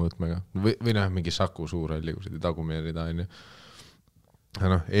peaaegu selle mõõtmega. Või noh, mingi Saku suur oli, kui see tagumine rida on ju.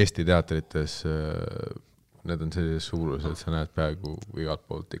 Eesti teatrites need on sellised suurused, sa näed peaaegu igalt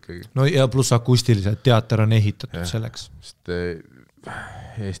poolt ikkagi. No ja pluss akustiliselt teater on ehitatud selleks. Sest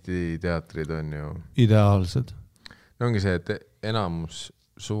Eesti teatrid on ju ideaalsed. No ongi see, et enamus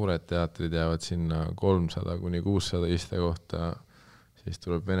suured teatrid jäävad sinna 300 kuni 600 iste kohta, siis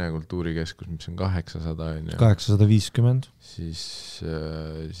tuleb Vene Kultuurikeskus, mis on 800 on ju. 850. Siis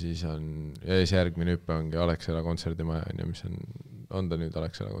on, ja siis järgmine hüppe ongi Alexela kontserdimaja on ju, mis on ta nüüd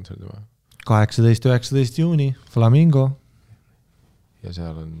Alexela kontserdimaja? 18-19 juuni, Flamingo. Ja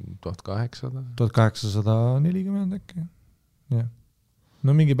seal on 1800? 1840 äkki. Ja.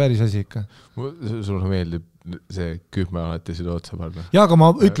 No mingi päris asi ikka. Sulle meeldib see kühme alati seda otsa panna. Ja, aga ma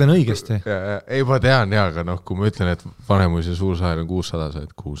ütlen õigesti. Ei, ma tean, aga kui ma ütlen, et Vanemuise suursaal on 600, sa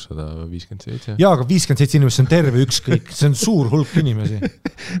oled 657. Ja, aga 57 inimest, see on terve ükskõik. See on suur hulk inimesi.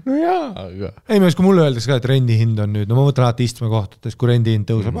 No jaa, aga... Ei, kui mulle öeldes ka, et rendihind on nüüd, no ma võtan alati istme kohtades, kui rendihind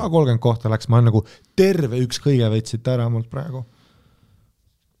tõuseb, 30 kohta läks, ma olen nagu terve ükskõige võtsid ära mult praegu.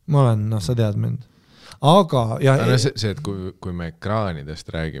 Ma olen, sa tead mind. Aga... See, et kui me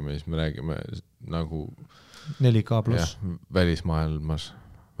ekraanidest räägime, siis me räägime nagu 4K plus. Välismaal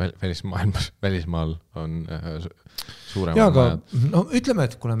on suuremad majad. No ütleme,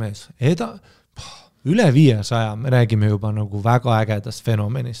 et kuule mees, üle 500 me räägime juba nagu väga ägedast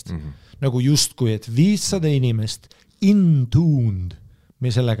fenomenist. Nagu justkui, et 500 inimest in-tuned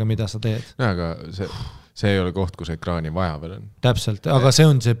sellega, mida sa teed. No aga see ei ole koht, kus ekraani vaja veel on. Täpselt, aga see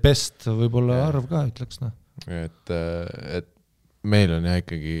on see best võib-olla arv ka, ütleks. Et meil on ja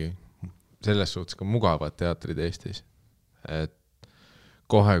ikkagi selles suhtes ka mugavad teatrid Eestis. Et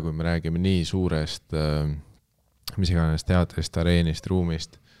kohe, kui me räägime nii suurest, mis iganes teatrist, areenist,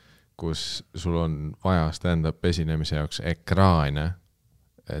 ruumist, kus sul on vaja stand-up esinemise jaoks ekraane,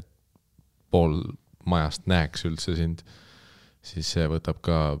 et pool majast näeks üldse sind, siis see võtab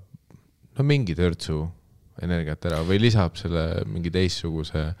ka mingi törtsu energiat ära või lisab selle mingi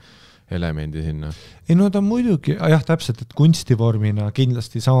teissuguse elemendi sinna. Ei no ta muidugi, jah täpselt, et kunstivormina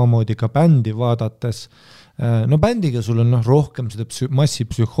kindlasti samamoodi ka bändi vaadates, no bändiga sul on rohkem seda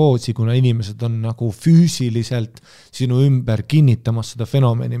massipsühhoosi, kuna inimesed on nagu füüsiliselt sinu ümber kinnitamas seda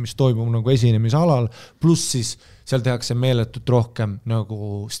fenomeni, mis toimub nagu esinemisalal, pluss siis seal tehakse meeletut rohkem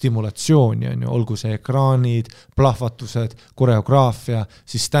nagu stimulatsiooni, olgu see ekraanid, plahvatused, koreograafia,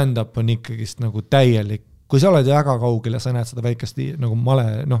 siis stand-up on ikkagist nagu täielik. Kui sa oled väga kaugel ja sa näed seda väikest nagu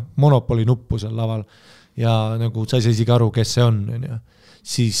monopoli nuppu seal laval ja nagu sa ei saa isegi aru, kes see on,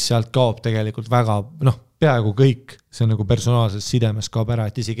 siis sealt kaob tegelikult väga, peaaegu kõik, see nagu personaalses sidemes kaob ära,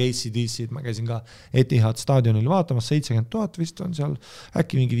 et isegi ACDC-d, ma käisin ka Etihad staadionil vaatamas, 70 000 vist on seal,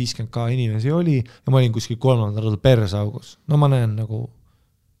 äkki mingi 50K inimesi oli ja ma olin kuskil 3. rõdul persaugus. No ma näen nagu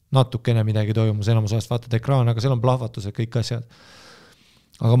natukene midagi toimus, enamus ajast vaatad ekraan, aga seal on plahvatused, kõik asjad.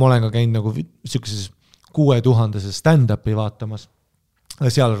 Aga ma olen ka käinud nagu siukeses 6000 stand-up'i vaatamas.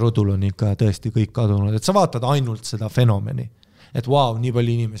 Seal rõdul on ikka tõesti kõik kadunud, et sa vaatad ainult seda fenomeni, et vau, nii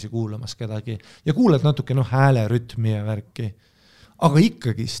palju inimesi kuulamas kedagi ja kuuled natuke hääle rütmi ja värki. Aga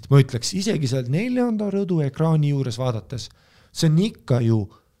ikkagist, ma ütleks, isegi seal 4. rõdu ekraani juures vaadates, see on ikka ju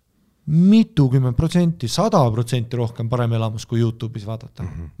mitukümmend protsenti, 100% rohkem parem elamus kui YouTube'is vaadata.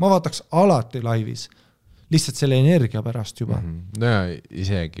 Ma vaataks alati laivis, lihtsalt selle energia pärast juba. No ja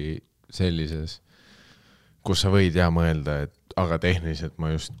isegi sellises, kus sa võid mõelda, et aga tehniliselt ma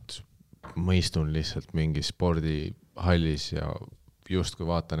just mõistun lihtsalt mingi spordihallis ja just kui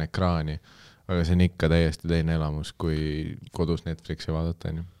vaatan ekraani, aga see on ikka täiesti teine elamus, kui kodus Netflixi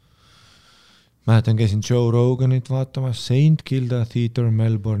vaadata. Mäletan, käisin Joe Roganit vaatamas St. Kilda Theatre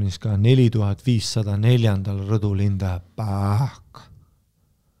Melbourne'is ka 4504. rõdul indab.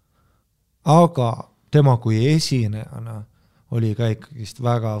 Aga tema kui esinejana oli ka ikkagist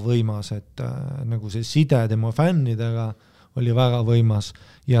väga võimas, et nagu see side tema fännidega oli väga võimas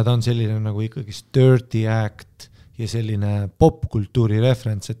ja ta on selline nagu ikkagist dirty act ja selline popkultuuri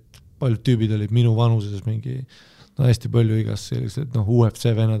referents, et paljud tüübid olid minu vanuses mingi, hästi palju igas sellised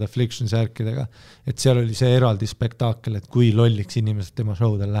UFC venad affliction särkidega, et seal oli see eraldi spektakel, et kui lolliks inimesed tema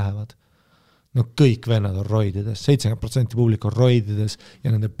showdel lähevad. Kõik vennad on roidides, 70% publik on roidides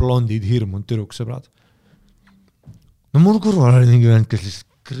ja nende blondid hirmunud türuksõbrad. Mul kõrval oli mingi vend, kes lihtsalt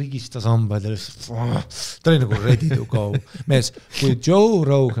krigistas hambaid ja ta oli nagu ready to go. Mees, kui Joe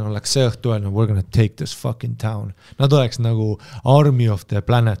Rogan oleks see õhtu öelnud, we're gonna take this fucking town, nad oleks nagu Army of the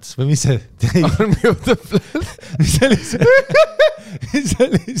Planets või mis see? Army of the Planets? Mis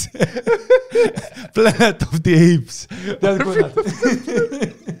oli see? Planet of the Apes. Tead, kui nad...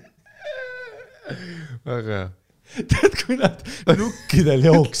 Väga. Tead, kui nad nukkidel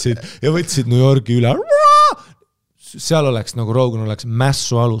jooksid ja võtsid New Yorki üle... seal oleks nagu Rogan oleks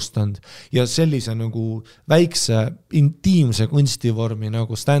mässu alustanud ja sellise nagu väikse intiimse kunstivormi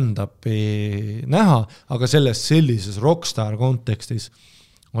nagu stand-upi näha, aga sellises rockstar kontekstis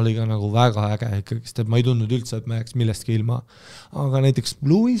oli ka nagu väga äge ikkagist, et ma ei tundnud üldse, et ma jääks millestki ilma. Aga näiteks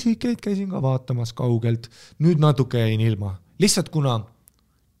Louis C.K.'d käisin ka vaatamas kaugelt, nüüd natuke jäin ilma. Lihtsalt kuna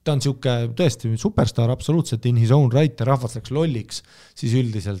ta on siuke tõesti superstar absoluutselt in his own right ja rahvas läks lolliks, siis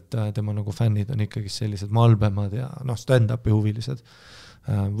üldiselt tema nagu fännid on ikkagi sellised malbemad ja stand-upi huvilised.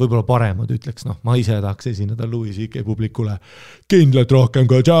 Võib-olla paremad ütleks, ma ise tahaks esineda Louis C.K. publikule kindlalt rohkem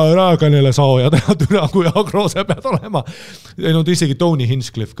kui Joe Roganile sooja teha türa, kui agro see pead olema. Isegi Tony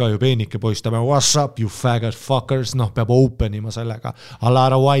Hinchcliffe ka ju peenike poist, what's up you faggot fuckers, peab openima sellega. A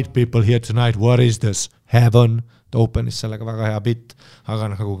lot of white people here tonight, what is this? Heaven? Ta openis sellega väga hea bitt, aga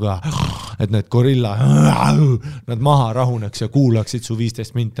nagu ka, et need gorilla, nad maha rahuneks ja kuulaksid su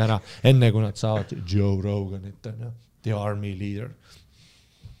 15 minti ära, enne kui nad saavad Joe Roganit, the army leader.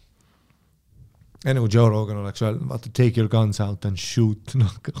 Enne kui Joe Rogan oleks öelnud, vaata, take your guns out and shoot,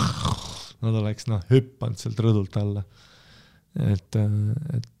 nad oleks hüppanud sealt rõdult alla. Et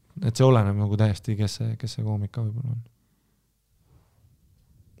see oleneb nagu täiesti, kes see koomika võib-olla on.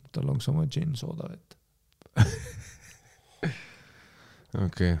 Tal on sama gin sooda vett.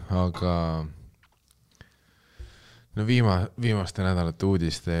 Okei, aga viimaste nädalate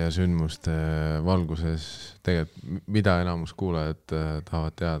uudiste ja sündmuste valguses tegelikult, mida enamus kuulajad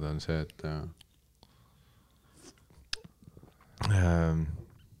tahavad teada, on see, et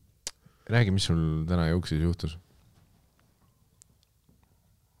räägi, mis sul täna Jõuksis juhtus?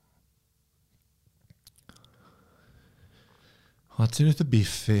 Vaatsin ühte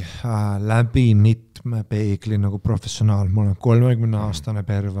biffi läbi mitme peegli nagu professionaal. Ma olen 30-aastane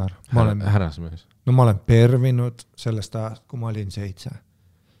perver. Härrasmees. Ma olen pervinud sellest ajast, kui ma olin 7.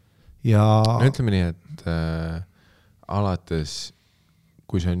 Ja... ütleme nii, et alates,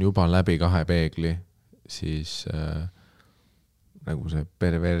 kui see on juba läbi 2 peegli, siis nagu see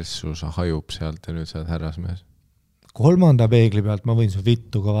perverssus hajub sealt ja nüüd sa oled härrasmees. 3. peegli pealt ma võin su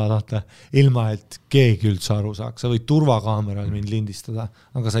vittu ka vaadata, ilma et keegi üldse aru saaks. Sa võid turvakaameral mind lindistada,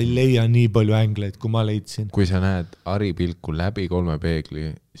 aga sa ei leia nii palju ängleid, kui ma leidsin. Kui sa näed Ari pilku läbi 3 peegli,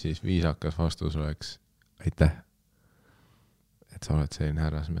 siis viisakas vastus oleks aitäh, et sa oled selline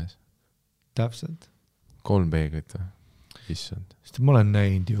härrasmees. Täpselt. 3 peeglit või? Issand. Sest ma olen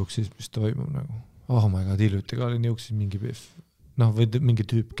näinud Jõuksis, mis toimub nagu. Oh my god, hiljuti ka olin Jõuksis mingi biff. Või mingi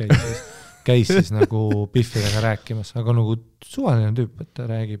tüüp käis siis nagu biffidega rääkimas, aga nagu suvaline tüüp, et ta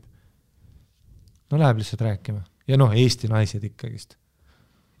räägib. Läheb lihtsalt rääkima. Ja Eesti naised ikkagist.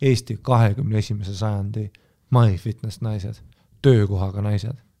 Eesti 21. sajandi my fitness naised, töökohaga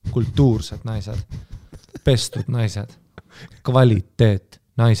naised, kultuursed naised, pestud naised, kvaliteet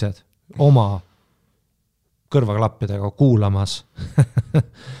naised, oma kõrvaklappidega kuulamas.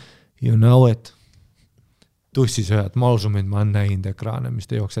 You know it. tussisööjad, ma usun, et ma olen näinud ekraane, mis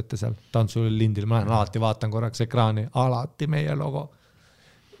te jooksete seal tantsulindil, ma lähen alati vaatan korraks ekraani, alati meie logo.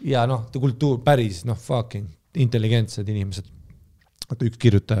 Ja noh, kultuur päris, fucking intelligentsed inimesed.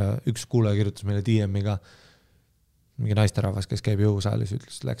 Üks kuulaja kirjutas meile DM-iga, mingi naisterahvas, kes käib jõusaalis,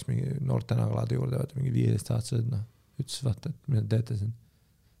 ütles, läks mingi noorte naglade juurde, vaata mingi 15-aastased, ütles, vaata, et mida teete siin.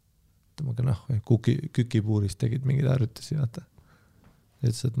 Tõmmaga kükipuurist tegid mingid harjutusi, vaata.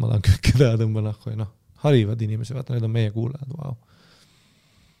 Ütles, et ma tahan kükkida ja tõmba nahku ja harivad inimesi, vaata, need on meie kuulajad, vau.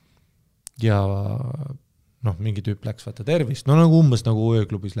 Ja mingi tüüp läks, vaata, tervist, nagu umbes nagu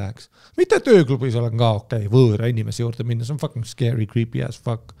ööklubis läheks. Mitte et ööklubis olen ka okei, võõra inimese juurde minna, see on fucking scary, creepy as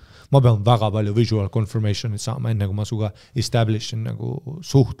fuck. Ma pean väga palju visual confirmation'it saama, enne kui ma suga establishin nagu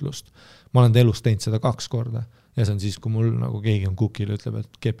suhtlust. Ma olen elus teinud seda 2 korda ja see on siis, kui mul nagu keegi on kukil, ütleb,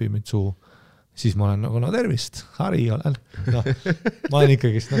 et kepi mind suu, siis ma olen nagu, tervist, hari olen. Ma olen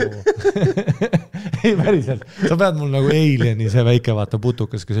ikkagist nagu, ei päriselt, sa pead mul nagu alieni see väike vaata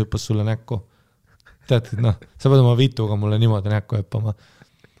putukas, kes hüppas sulle näkku. Tead, sa pead oma vituga mulle niimoodi näkku hüppama,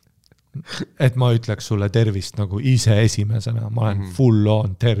 et ma ütleks sulle tervist nagu ise esimesena. Ma olen full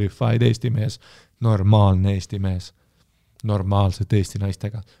on terrified Eesti mees, normaalne Eesti mees, normaalselt Eesti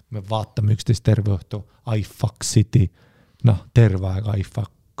naistega. Me vaatame üksteist terve õhtu, I fuck city, terve aeg I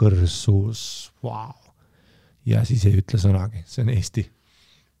fuck kõrsus, wow. Ja siis ei ütle sõnagi, see on Eesti.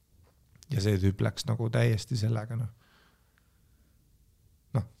 Ja see tüüp läks nagu täiesti sellega,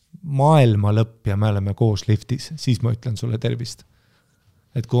 maailma lõpp ja me oleme koos liftis, siis ma ütlen sulle tervist.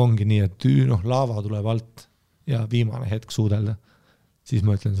 Et kui ongi nii, et laava tuleb alt ja viimane hetk suudelda, siis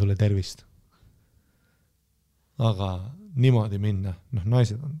ma ütlen sulle tervist. Aga niimoodi minna,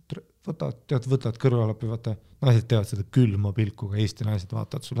 naised on, võtavad kõrvalapi, vaata, naised teevad seda külma pilkuga, Eesti naised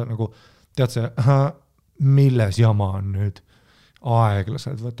vaatavad sulle nagu, tead see, milles jama on nüüd,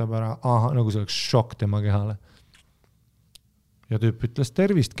 aeglaselt võtab ära, nagu see oleks šokk tema kehale. Ja tüüp ütles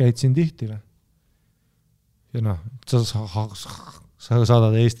tervist, käid siin tihti või? Ja sa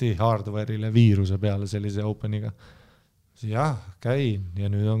saadad Eesti hardware'ile viiruse peale sellise openiga. Jah, käin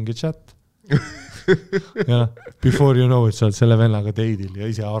ja nüüd ongi chat. Ja before you know it, sa oled selle vennaga teidil ja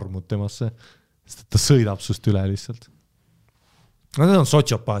ise armud temasse, sest ta sõidab sust üle lihtsalt. Need on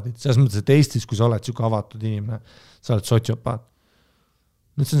sotsiopaadid, selles mõttes, et Eestis, kui sa oled siuke avatud inimene, sa oled sotsiopaat.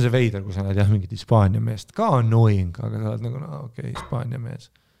 Nüüd see on see veider, kui sa näed mingit Hispaania meest, ka annoying, aga sa oled nagu, okei, Hispaania mees.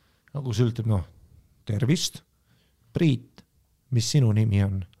 Nagu see ütleb, tervist, Priit, mis sinu nimi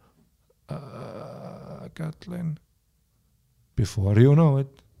on? Kathleen. Before you know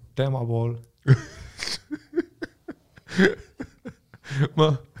it, tema pool.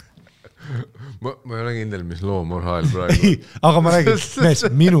 Ma ei ole kindel, mis loo morhaal praegu. Aga ma räägin, mees,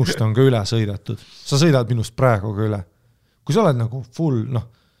 minust on ka üle sõidatud. Sa sõidad minust praegu ka üle. Kui sa oled nagu full,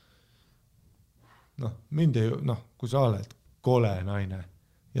 mind ei, kui sa oled kole naine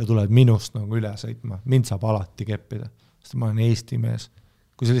ja tuled minust nagu üle sõitma, mind saab alati keppida, sest ma olen Eesti mees.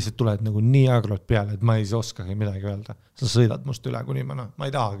 Kui sa lihtsalt tuled nagu nii agrot peale, et ma ei oskagi midagi öelda, sa sõidad must üle, kuni ma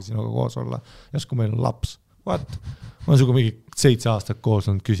ei tahagi sinuga koos olla. Ja kui meil on laps, what? Ma olen suga mingi 7 aastat koos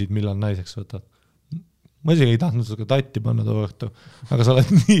olnud, küsid, millal naiseks võtad. Ma isegi ei tahtnud suga tatti panna too õhtu, aga sa oled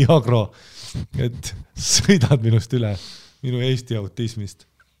nii agro, et sõidad minust üle minu Eesti autismist.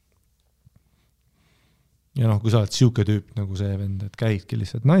 Ja kui sa oled siuke tüüp nagu see vend, et käidki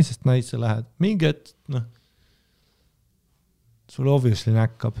lihtsalt naisest naisse lähed, mingi et, sul obviously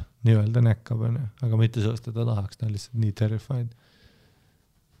näkkab, nii-öelda näkkab, aga mitte sellest, et ta tahaks, ta on lihtsalt nii terrified.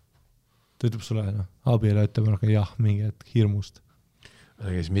 Ta ütleb sulle, abielu ütleb, aga jah, mingi et hirmust. Ta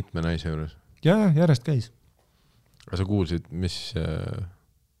käis mitme naise juures? Ja, järjest käis. Aga sa kuulsid, mis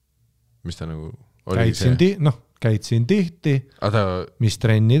ta nagu oli käid siin tihti, ta mis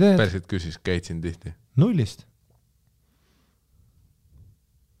trenni teed? Päriselt küsis, käid siin tihti? Nullist.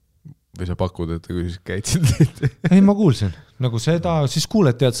 Või sa pakud, et ta küsis, käid siin tihti? Ei, ma kuulsin. Nagu seda, siis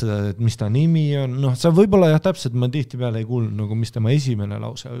kuuled tead seda, et mis ta nimi on. Sa võib-olla täpselt, ma tihti peale ei kuulnud, nagu mis tema esimene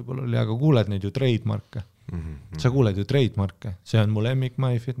lause võib-olla oli, aga kuuled neid ju trademarke. Sa kuuled ju trademarke. See on mu lemmik,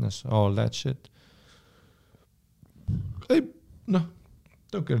 My Fitness, all that shit. Ei,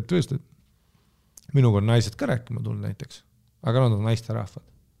 tõukene tõesti, et minuga on naised ka rääkima tulnud näiteks, aga nad on naiste rahvad.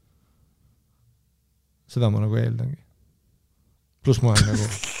 Seda ma nagu eeldangi. Plus ma olen nagu...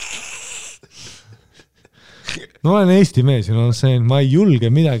 Ma olen Eesti mees ja ma ei julge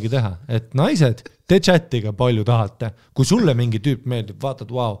midagi teha, et naised, te chatiga palju tahate. Kui sulle mingi tüüp meeldib,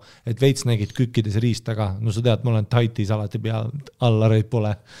 vaatad, wow, et veits nägid kükkides riista ka. No sa tead, ma olen taitis alati peal, allareid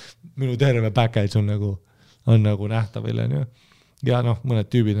pole. Minu terve package on nagu nähtavil. Ja mõned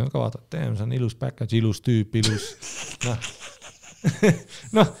tüübid on ka vaatad, see on ilus package, ilus tüüp, ilus.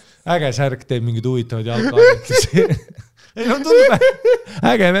 äge särk teeb mingid huvitavad jalgkaaritusi. Ei no tundub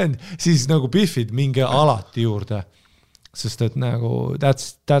äge vend. Siis nagu Biffid minge alati juurde. Sest et nagu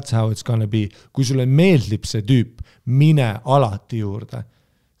that's how it's gonna be. Kui sulle meeldib see tüüp, mine alati juurde.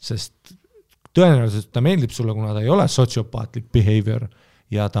 Sest tõenäoliselt ta meeldib sulle, kuna ta ei ole sotsiopaatlik behavior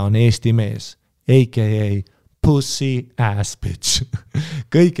ja ta on Eesti mees, a.k.a. pussy ass bitch.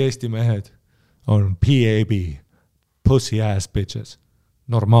 Kõik Eesti mehed on PAB, pussy ass bitches.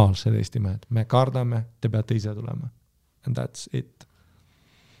 Normaalsed Eesti mehed. Me kardame, te peate ise tulema. And that's it.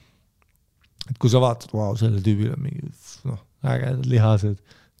 Et kui sa vaatad, wow, selle tüübil on mingi ägedad lihased,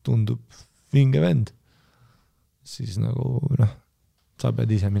 tundub vinge vend, siis nagu sa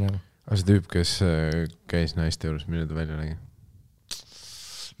pead ise minema. Aga see tüüp, kes käis naiste juures, mille ta välja nägi?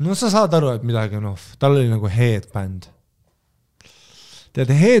 No sa saad aru, et midagi on off. Tal oli nagu headband. Tead,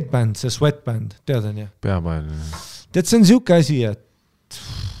 headband, see sweatband, tead on jah? Peapael. Tead, see on siuke asi, et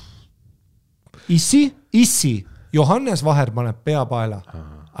issi, Johannes Vaher paneb peapaela.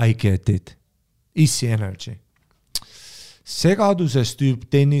 I get it. Issi energy. Segaduses tüüp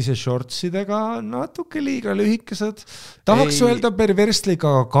tennise shortsidega natuke liiga lühikesed. Tahaks öelda perverslik,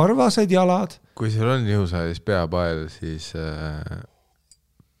 aga karvased jalad. Kui sul on jõusaalis peapael, siis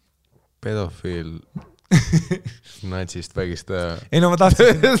pedofiil natsist vägistaja. Ei no ma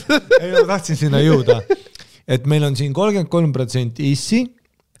tahtsin sinna jõuda. Et meil on siin 33% issi,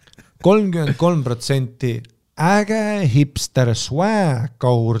 33% äge hipster swag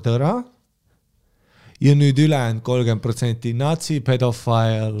kaurdõra ja nüüd ülejäänud 30% natsi,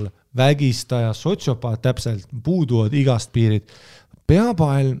 pedofiil, vägistaja, sotsiopaat, täpselt puuduvad igast piirid.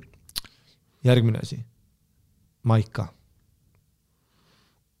 Peapael, järgmine asi, Maika.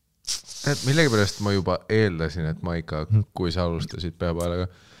 Et millegipärast ma juba eeldasin, et Maika, kui sa alustasid peapaelega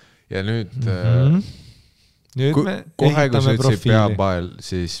ja nüüd kohe, kui sa ütlesid peapael,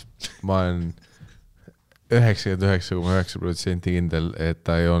 siis ma olen 99,9% kindel, et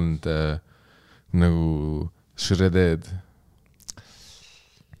ta ei olnud nagu shredded.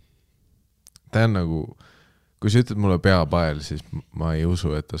 Ta on nagu, kui sa ütled mulle peapael, siis ma ei usu,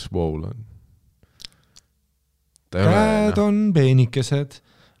 et ta swool on. Käed on peenikesed.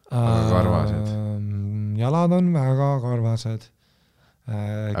 Aga karvased. Jalad on väga karvased.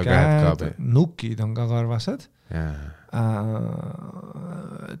 Käed, nukid on ka karvased.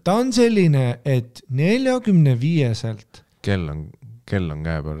 Ta on selline, et 45-selt kell on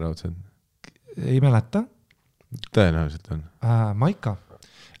käe peal raudselt. Ei mäleta. Tõenäoliselt on. Maika.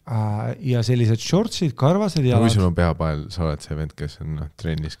 Ja sellised shortsid, karvased jalad. Kui sul on peapael, sa oled see vend, kes on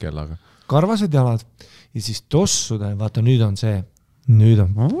trennis kellaga. Karvased jalad. Ja siis tossude, vaata nüüd on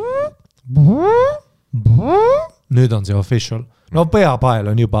see official. No peapael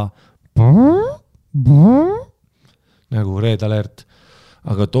on juba nagu red alert.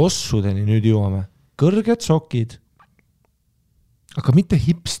 Aga tossudeni nüüd jõuame. Kõrged sokid. Aga mitte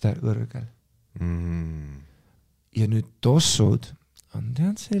hipster kõrgel. Ja nüüd tossud on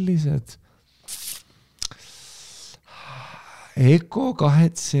tead sellised Eko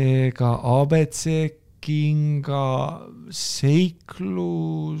 2C-ga, ABC kinga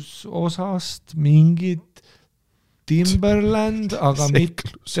seiklus osast mingid Timberland, aga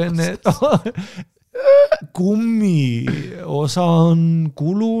mitte need kummi osa on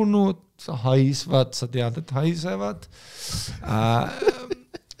kulunud, haisvad, sa tead, et haisevad.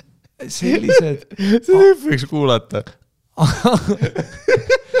 Sellised... See võiks kuulata.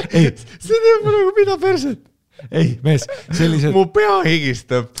 Ei, see teeb nagu mida perset. Ei, mees, sellised... Mu pea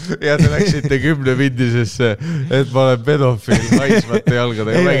higistab ja te läksite 10-vindisesse, et ma olen pedofiil haisvate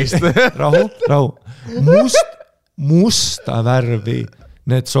jalgadega vägistaja. Rahu. Musta värvi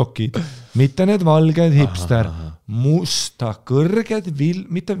need sokid, mitte need valged hipster. Musta, kõrged,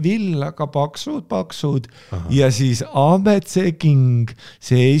 mitte vill, aga paksud. Ja siis ABC King,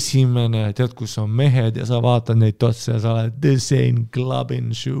 see esimene, tead, kus on mehed ja sa vaatad neid tosse ja sa oled the same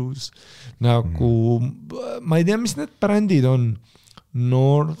clubbing shoes. Nagu, ma ei tea, mis need brändid on.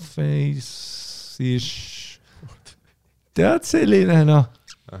 North Face-ish. Tead selline, noh.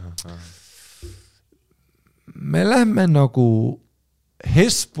 Me lähme nagu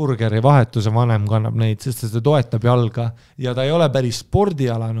Hesburgeri vahetuse vanem kannab neid, sest ta toetab jalga ja ta ei ole päris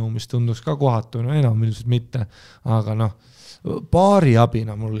spordialanu, mis tunduks ka kohatu, no enam ilmselt mitte. Aga noh, paari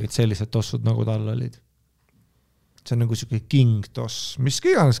abina mul olid sellised tossud, nagu tal olid. See on nagu siuke king toss, mis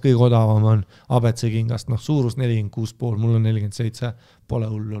iganes kõige odavam on ABC kingast, noh suurus 46,5, mul on 47, pole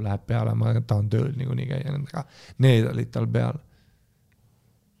hullu, läheb peale, ma tahan tööl nii käia nendega. Need olid tal peal.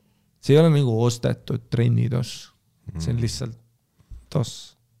 See ei ole nagu ostetud trennitoss, see on lihtsalt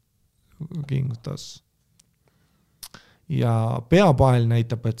toss, king toss. ja peapael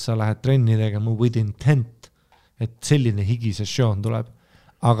näitab, et sa lähed trenni tegema with intent, et selline higisessioon tuleb,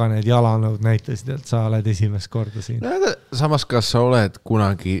 aga need jalanõud näitasid, et sa oled esimest korda siin. No, aga samas, kas sa oled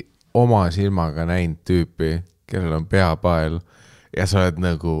kunagi oma silmaga näinud tüüpi, kellel on peapael ja sa oled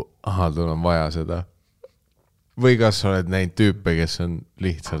nagu, tul on vaja seda? Või kas sa oled näinud tüüpe, kes on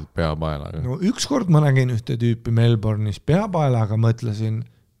lihtsalt peapaelaga? No ükskord ma nägin ühte tüüpi Melbourne'is peapaelaga, mõtlesin,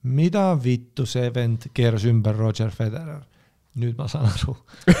 mida vittu see vend keeras ümber Roger Federer. Nüüd ma saan aru.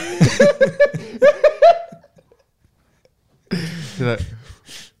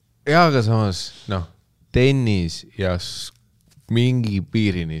 Ja aga samas, tennis ja mingi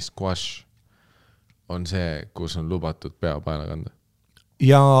piirini squash on see, kus on lubatud peapaela kanda.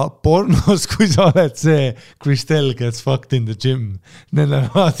 Ja pornos, kui sa oled see Christelle gets fucked in the gym, neil on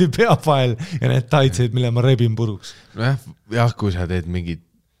alati peapael ja need taitseid, mille ma rebin puruks. Jah, kui sa teed mingit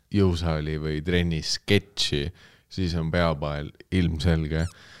jõusaali või trenni sketši, siis on peapael ilmselge,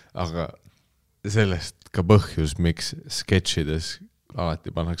 aga sellest ka põhjus, miks sketšides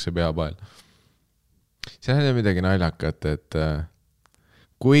alati pannakse peapael. See on midagi naljakat, et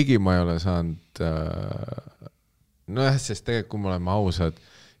kuigi ma ei ole saanud, sest tegelikult kui me oleme ausad,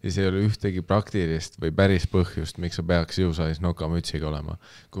 siis ei ole ühtegi praktilist või päris põhjust, miks sa peaks jõusaalis nokamütsiga olema.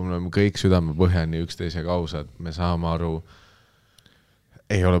 Kui me oleme kõik südame põhjani üksteisega ausad, me saame aru,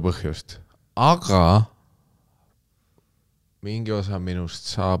 ei ole põhjust. Aga mingi osa minust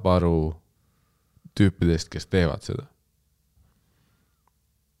saab aru tüüpidest, kes teevad seda.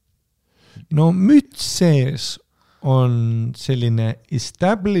 No müts sees on selline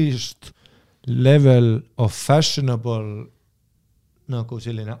established level of fashionable nagu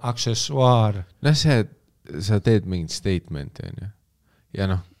selline aksessuaar. See, sa teed mingit statementi, on ju.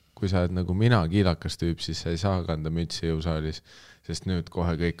 Ja kui sa oled nagu mina kiilakas tüüp, siis sa ei saa kanda mütsi jõusaalis, sest nüüd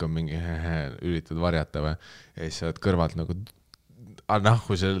kohe kõik on mingi üritad varjata või. Ja siis sa oled kõrvalt nagu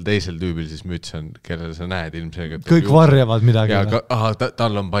kui sellel teisel tüübil siis müts on, kellele sa näed ilmselgelt. Kõik varjavad midagi. Ja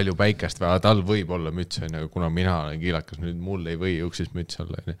tal on palju päikest või tal võib olla müts, on, kuna mina olen kiilakas, nüüd mul ei või üksis müts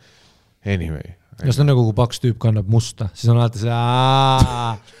olla. Anyway. Ja see on nagu, kui paks tüüp kannab musta, siis on alati see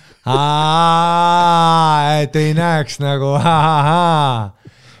et ei näeks nagu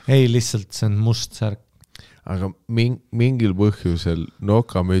ei, lihtsalt see on must särk. Aga mingil põhjusel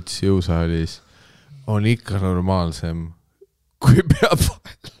nokamüts jõusaalis on ikka normaalsem kui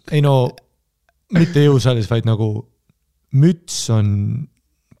peapael. Ei no, mitte jõusaalis, vaid nagu müts on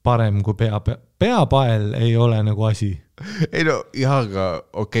parem kui peapael ei ole nagu asi. Ei no, aga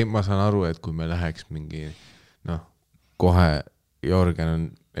okei, ma saan aru, et kui me läheks mingi, kohe Jorgen on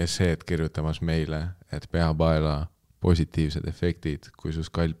esseed kirjutamas meile, et peapaela positiivsed efektid, kui su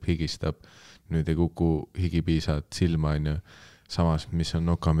skalp higistab, nüüd ei kuku higipiisad silma, on ju. Samas, mis on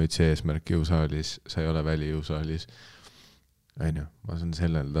nokamütsi eesmärk jõusaalis, sa ei ole väli jõusaalis. On ju, ma saan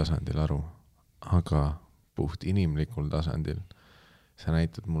sellel tasandil aru, aga puht inimlikul tasandil. Sa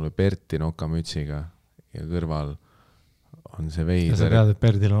näitad mulle Berti nokamütsiga ja kõrval on see veider. Ja sa tead, et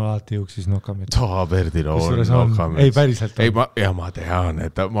Berdil on alati juuksis nokamüts. Berdil on nokamüts. Ei, päriselt on. Ma tean,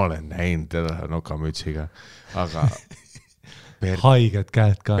 et ma olen näinud teda nokamütsiga, aga haiged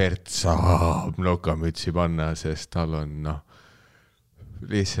käed ka. Bert saab nokamütsi panna, sest tal on,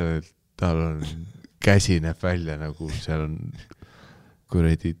 lihtsalt tal on käsi näeb välja, nagu seal on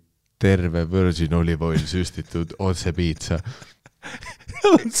kuradi terve virgin olive oil süstitud otse piitsa.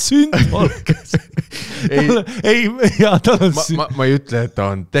 Tal on sündvalkes. Ma ei ütle, et ta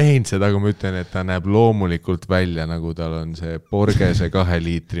on teinud seda, aga ma ütlen, et ta näeb loomulikult välja, nagu tal on see Borgese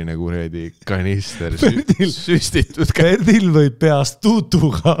 2-liitrine kuradi kanister süstitud. Berdil võib peast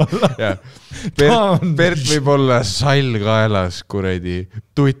tutuga olla. Bert võib olla sall kaelas kuradi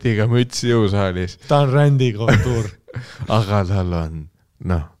tutiga müts jõusaalis. Ta on rändikontuur. Aga tal on,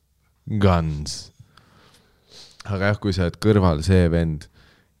 guns. Aga kui sa oled kõrval see vend,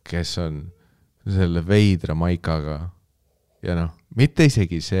 kes on selle veidra maikaga ja mitte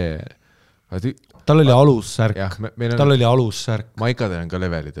isegi see. Tal oli alussärk. Tal oli alussärk. Maikadel on ka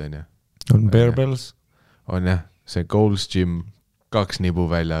levelid, on ju? On Bearbells. On jah, see Gold's Gym, 2 nibu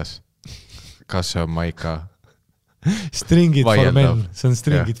väljas. Kas see on maika? Stringid for men, see on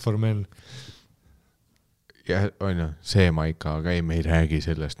stringid for men. Ja on ju, see maika, aga ei, me ei räägi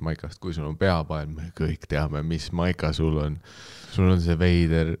sellest maikast, kui sul on peapael, me kõik teame, mis maika sul on. Sul on see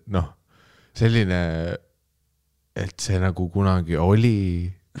veider, selline, et see nagu kunagi oli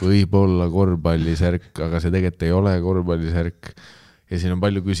võib-olla korvpallisärk, aga see tegelikult ei ole korvpallisärk. Ja siin on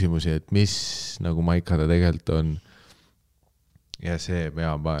palju küsimusi, et mis nagu maika ta tegelikult on. Ja see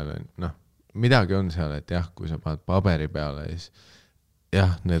peapael on, midagi on seal, et jah, kui sa paned paberi peale, siis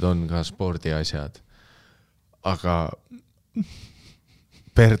jah, need on ka spordiasjad. aga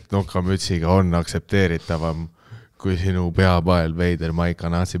Bert Nukamütsiga on aktsepteeritavam kui sinu peapael veider Maika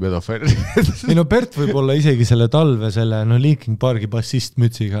natsi pedofiil. Ei no Bert võib olla isegi selle talve selle Linkin Parki bassist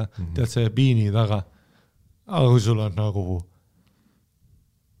mütsiga, tead see biini taga. Aga kui sul on nagu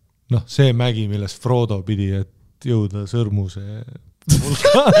see mägi, milles Frodo pidi, et jõuda sõrmuse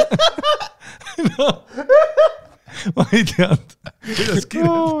ma ei tead, kuidas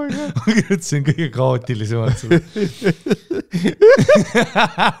ma kirjutasin kõige kaootilisemalt sulle.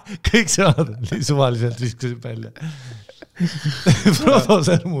 Kõik sõnad suvaliselt viskasid välja. Frodo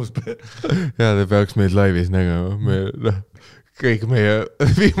sõrmus. Ja te peaks meid laivis nägema. Kõik meie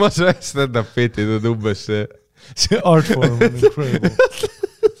viimase stand-up bitid on umbes see art form on incredible.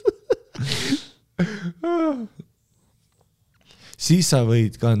 Siis sa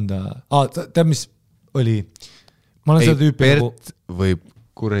võid kanda tead mis oli ma olen seda tüüpi Bert võib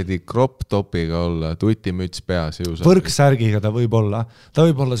kuredi crop topiga olla tutimüts peas võrksärgiga ta võib olla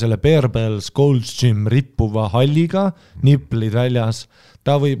selle Bearbells Gold's Gym rippuva halliga niplid väljas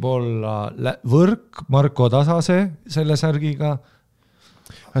ta võib olla võrk Marko Tasase selle särgiga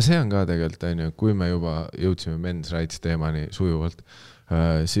aga see on ka tegelikult kui me juba jõudsime men's rights teemani sujuvalt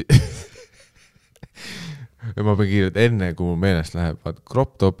ma pean kiirelt enne kui mu meelest läheb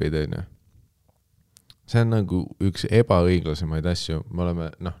crop topid see on nagu üks ebaõiglasemaid asju me oleme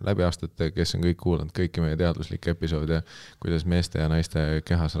läbi aastate kes on kõik kuulanud kõiki meie teaduslikke episoode kuidas meeste ja naiste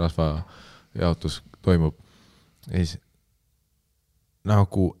kehas rasva jaotus toimub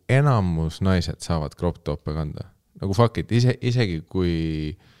nagu enamus naised saavad crop toppe kanda nagu fuck it isegi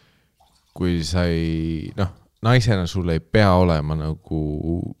kui sa ei naisena sul ei pea olema nagu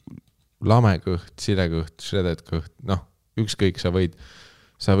lame kõht, sile kõht, shredded kõht, ükskõik sa võid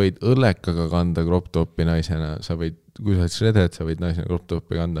õllekaga kanda crop topi naisena, kui sa oled shredded, sa võid naisena crop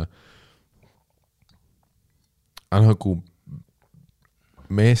topi kanda. Aga nagu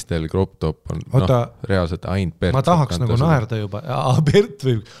meestel crop top on reaalselt ainult Bert. Ma tahaks nagu naerda juba, Bert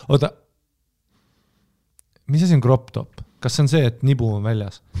võib, mis asi on crop top? Kas see on see, et nibu on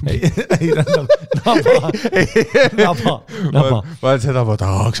väljas? Ei, naba. Ma olen seda, ma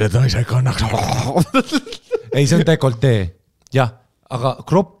tahaks, et naise kannaks. Ei, see on dekoltee. Jah, aga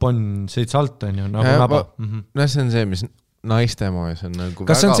kropp on seits alt on ju, nagu naba. See on see, mis naiste moes on nagu kas väga populaarne.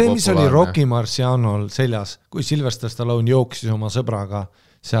 Kas see on see, mis oli Rocky Marcianol seljas, kui Sylvester Stallone jooksis oma sõbraga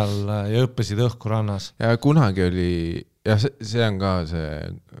seal ja õppesid õhku rannas? Ja kunagi oli... Ja see on ka see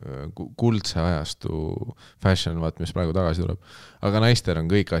kuldse ajastu fashion, mis praegu tagasi tuleb. Aga naistel on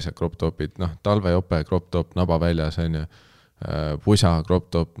kõik asjad crop topid, talvejope, crop top, naba väljas, pusa,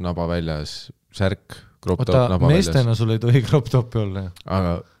 crop top, naba väljas, särk, crop top, naba väljas. Meestena sul ei tohi crop topi olla.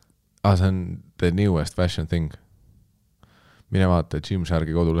 Aga see on the newest fashion thing. Mine vaata,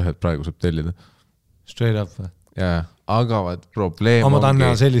 Gymsharki kodulehed praegu saab tellida. Straight up või? Jaa, aga probleem ongi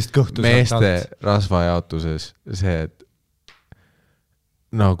meeste rasvajaotuses see, et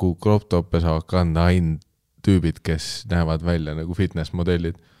nagu crop toppe saavad kanda ainult tüübid, kes näevad välja nagu fitness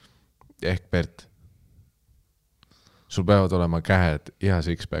modellid. Ehk Bert. Sul peavad olema käed ja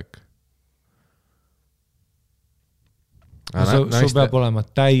six-pack. Sul peab olema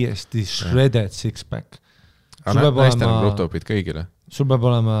täiesti shredded six-pack. Naistel on crop topid kõigile. Sul peab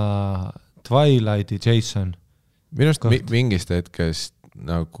olema Twilighti Jason. Minust mingist hetkest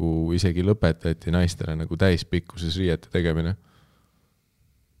nagu isegi lõpetati naistele nagu täispikkuses riiete tegemine.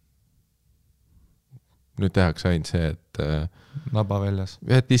 Nüüd tehakse ainult see, et naba väljas.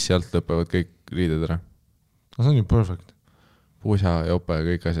 Ja tissi alt lõpevad kõik riided ära. See on ju perfect. Pusa, jope ja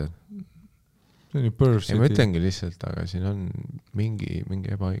kõik asjad. See on ju perfect. Ma ütlengi lihtsalt, aga siin on mingi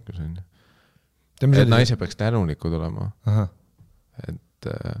ebaõiglus. Et naise peaks tänulikud olema. Aha.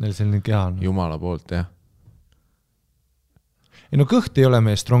 Et neil selline keha on. Jumala poolt, jah. Ei no kõht ei ole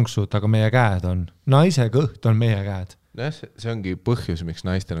meie strongsuit, aga meie käed on. Naise kõht on meie käed. See ongi põhjus, miks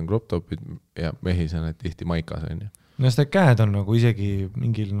naistel on crop topid ja mehis on tihti maikas. No seda käed on nagu isegi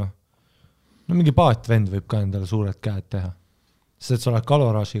mingil, mingi paatvend võib ka endale suured käed teha. Sest et sa oled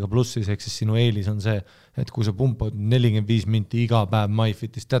kaloraažiga plussis, ehk siis sinu eelis on see, et kui sa pumpad 45 minti iga päev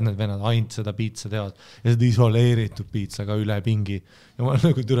MyFitis, tead need vennad ainult seda piitsa teevad ja seda isoleeritud piitsa ka üle pingi. Ja ma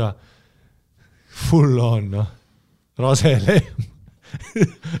olen nagu türa full on, rasele.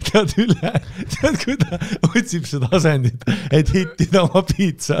 Tead kui ta otsib seda asendit, et hittida oma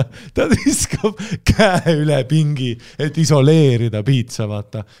piitsa, ta viskab käe üle pingi, et isoleerida piitsa,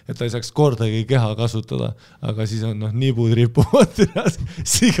 vaata, et ta ei saaks kordagi keha kasutada, aga siis on nibud ripuvad,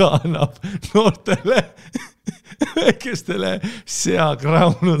 siga annab noortele väikestele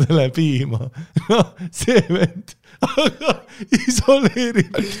seakraunudele piima. See vend, aga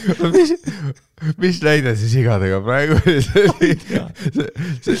isoleerib. mis näide see sigadega praegu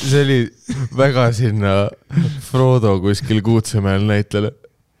see oli väga sinna Frodo kuskil Kuutsemäel näitele.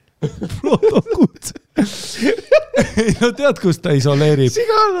 Frodo Kuutse. No tead, kus ta isoleerib?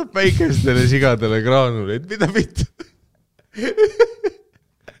 Siga annab väikestele sigadele graanuleid, mida mitte.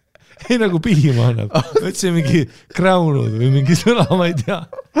 Ei nagu piima annab. Võtsi mingi kraunud või mingi sõna, ma ei tea.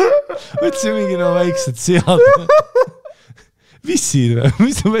 Võtsi mingi no väiksed sead. Vissid või?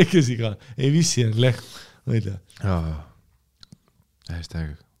 Mis on väike siga? Ei, vissi on lehm. Võida. Hashtag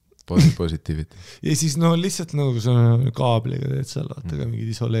positivity. Ja siis no lihtsalt nagu sa kaabliga teed seal, vaata ka mingid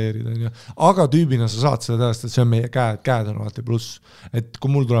isoleerid. Aga tüübina sa saad seda tõest, et see on meie käed on vaata pluss. Et kui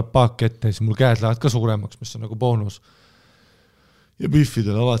mul tuleb paak ette, siis mul käed lähevad ka suuremaks, mis on nagu boonus. Ja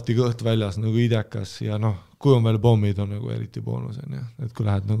biffidel alati kõht väljas nagu idekas ja noh, kui on veel pommid, on nagu eriti boonus. Et kui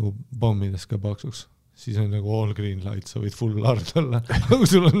lähed nagu pommides ka paksuks, siis on nagu all green light, sa võid full hard olla. Kui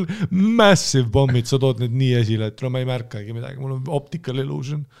sul on massive pommid, sa tood need nii esile, et no ma ei märkagi midagi, mul on optical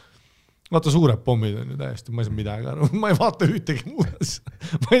illusion. Vaata suured pommid on ju täiesti, ma ei saa midagi aru, ma ei vaata ühtegi muudes.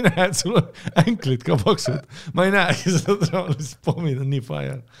 Ma ei näe, et sul on änklid ka paksud. Ma ei näegi seda traolist, pommid on nii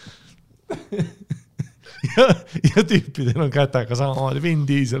fire. Ja tüüpidel on kätega samamoodi Vin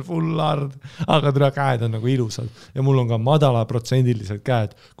Diesel, full hard, aga tere käed on nagu ilusad ja mul on ka madalaprotsendilised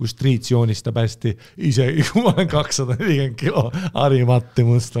käed, kui Streets joonistab hästi, isegi kui ma olen 240 kilo harimatti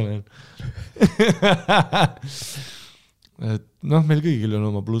must olen. Et noh, meil kõigil on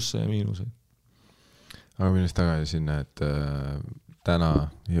oma plusse ja miinuseid. Aga millest tagasi sinna, et täna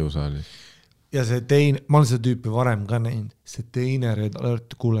jõusaalis ja see teine, ma olen seda tüüpi varem ka näinud, see teine Red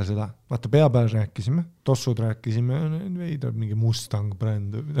Alert, kuule seda, vaata pea peal rääkisime, tossud rääkisime, veidab mingi Mustang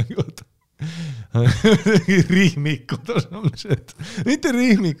bränd või midagi, vaata. Riimikud on see, mitte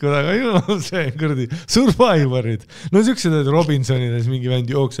riimikud, aga ju see kurdi survivorid. No siuksed, et Robinsonides mingi vänd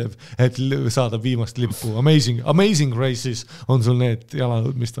jookseb, et saada viimast lippu. Amazing Races on sul need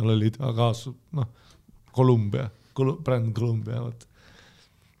jalanud, mis tal olid, aga noh, Columbia, bränd Columbia, vaata.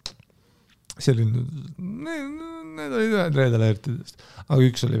 See oli, need olid ühed Red Alertidest, aga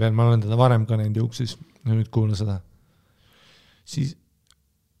üks oli veel, ma olen teda varem ka näinud juuksis ja nüüd kuulen seda. Siis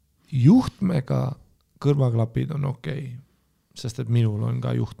juhtmega kõrvaklapid on okei, sest et minul on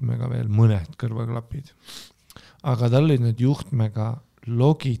ka juhtmega veel mõned kõrvaklapid. Aga tal olid need juhtmega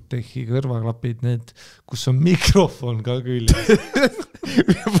Logitechi kõrvaklapid, need, kus on mikrofon ka küljes.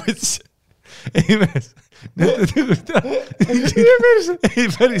 Ei mees, ei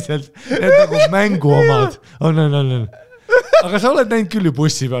päriselt, need nagu mängu omad on. Aga sa oled näinud küll ju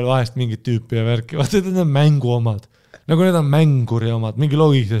bussi peal vahest mingit tüüpi ja värki, vaata, need on mängu omad, nagu need on mänguri omad, mingi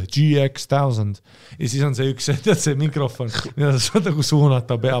Logitech GX1000 ja siis on see üks, tead see mikrofon, mida sa saad nagu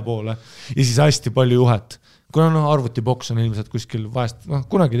suunata pea poole ja siis hästi palju juhet. Kuna no, arvutiboks on ilmselt kuskil vahest, noh,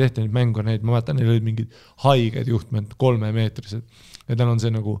 kunagi tehti neid mängu neid, ma vaatan, neil olid mingid haiged juhtmed, 3-meetrised ja tal on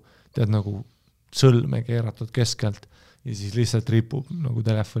see nagu tead nagu sõlme keeratud keskelt ja siis lihtsalt ripub nagu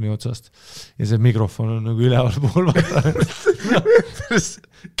telefoni otsast ja see mikrofon on nagu üleval pool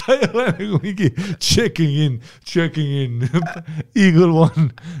ta ei ole nagu mingi checking in Eagle One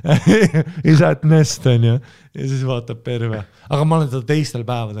is at nest on ja siis vaatab perve, aga ma olen seda teistel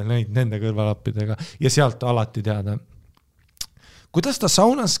päevadel näinud nende kõrvalappidega ja sealt alati teada kuidas ta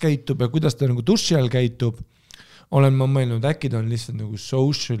saunas käitub ja kuidas ta nagu duši all käitub. Olen ma mõelnud, äkki ta on lihtsalt nagu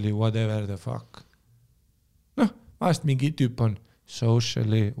socially whatever the fuck. Noh, vahest mingi tüüp on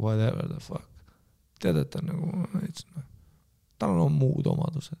socially whatever the fuck. Tead, et ta nagu, tal on muud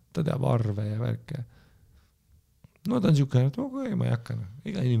omadused, ta teab arve ja värke. No ta on siuke, et okei, ma ei hakka,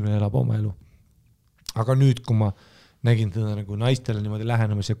 iga inimene elab oma elu. Aga nüüd, kui ma nägin teda nagu naistele niimoodi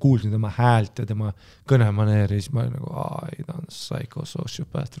lähenemas ja kuulsin tema häält ja tema kõnemaneeri, siis ma olin nagu, ta on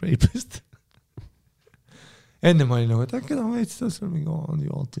psychosociopath rapist. Enne ma olin nagu, et äkki ta võitsida seal mingi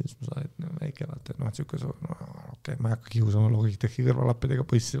autism said, väike vaata, et siuke okei, ma ei hakka kiusama Logitechi kõrvalappidega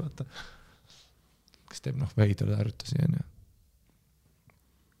põssi, vaata. Kes teeb veidra tärütasi, on ju.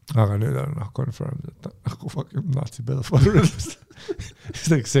 Aga nüüd on confirmed, et nagu fucking natsi pedofiil.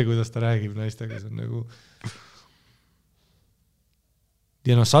 See, kuidas ta räägib naistega, see on nagu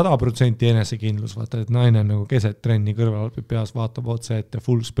ja 100% enesekindlus, vaata, et naine on nagu keset trenni kõrvalappi peas, vaatab otse ette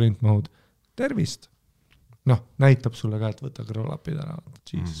full sprint mode. Tervist! Noh, näitab sulle ka, et võta kõrvalapid ära.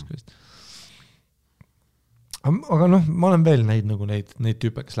 Jesus Christ. Aga noh, ma olen veel näinud nagu neid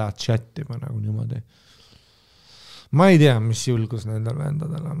tüüpe, kes lähevad chatima nagu niimoodi. Ma ei tea, mis julgus nendel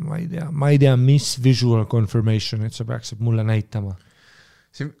vendadel on. Ma ei tea, mis visual confirmation, et sa peaksid mulle näitama.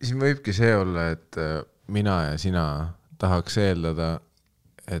 Siin võibki see olla, et mina ja sina tahaks eeldada,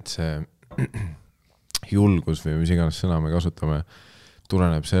 et see julgus või mis iganes sõna me kasutame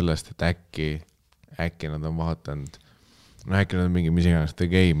tuleneb sellest, et äkki äkki nad on vaatanud, no äkki nad on mingi mis iganes The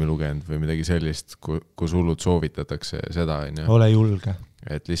Game'i lugenud või midagi sellist, kus hullud soovitatakse seda, ole julge.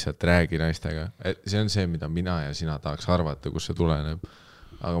 Et lihtsalt räägi naistega. Et see on see, mida mina ja sina tahaks arvata, kus see tuleneb.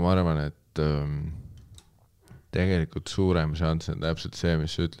 Aga ma arvan, et tegelikult suurem šans on täpselt see,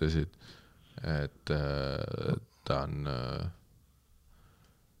 mis sa ütlesid, et ta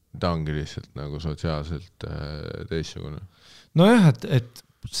ongi lihtsalt nagu sotsiaalselt teistsugune. Nojah, et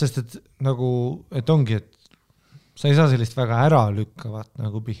sest et nagu, et ongi, et sa ei saa sellist väga ära lükkavat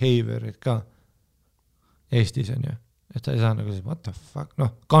nagu behaviorit ka Eestis on ju, et sa ei saa nagu what the fuck,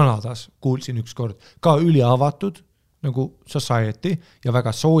 noh, Kanadas kuulsin ükskord ka üliavatud nagu society ja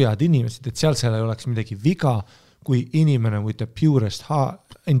väga soojad inimesed, et seal ei oleks midagi viga, kui inimene with the purest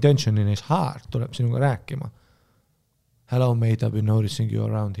intention in his heart tuleb sinuga rääkima. Hello mate, I've been noticing you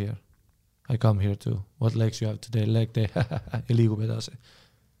around here. I come here too. What legs you have today? Leg day. Ja liigub edasi.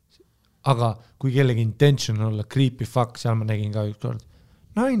 Aga kui kellegi intention on olla creepy fuck, seal ma nägin ka ükskord.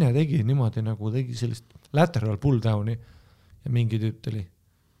 Naine tegi niimoodi nagu tegi sellist lateral pull downi ja mingi tüüp tuli.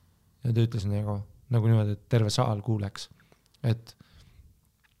 Ja ta ütles nagu niimoodi, et terve saal kuuleks. Et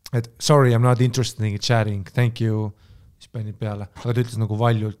sorry, I'm not interested in chatting, thank you. Siis pänid peale. Aga ta ütles nagu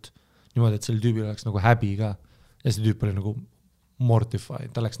valjult niimoodi, et selle tüübil oleks nagu häbi ka. Ja see tüüp oli nagu mortified.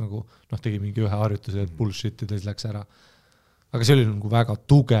 Ta läks nagu, tegi mingi ühe harjutuse, et bullshit ja ta siis läks ära. Aga see oli nagu väga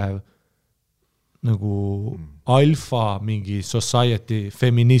tugev nagu alfa mingi society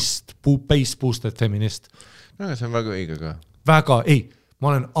feminist, base boosted feminist. No, see on väga õige ka. Väga, ei,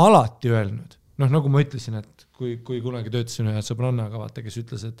 ma olen alati öelnud, nagu ma ütlesin, et kui kunagi töötasin ühe sõbrannaga, vaata, kes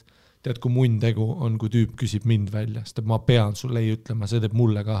ütles, et tead, kui munn tegu on, kui tüüp küsib mind välja, sest ma pean sulle ei ütlema, see teeb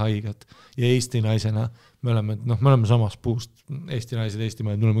mulle ka haiget. Ja Eesti naisena me oleme samas puust, Eesti naised, Eesti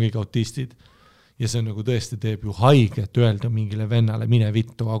mehed, me oleme kõik autistid. Ja see nagu tõesti teeb ju haiget öelda mingile vennale, mine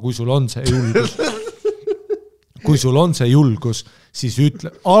vittu, aga kui sul on see julgus, siis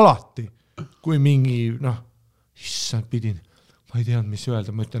ütle alati, kui mingi, issand pidin, ma ei teadnud, mis öelda,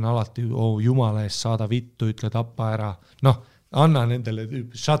 ma ütlen alati, jumala eest saada vittu, ütle tappa ära, anna nendele,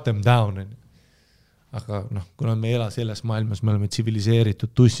 shut them down. Aga kuna me ei ela selles maailmas, me oleme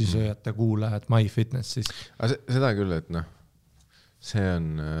tsiviliseeritud tussisööjate kuulajad, My Fitness, siis... Seda küll, et see on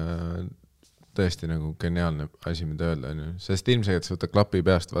tõesti nagu geniaalne asi, mida öelda, sest ilmselt sa võtta klapi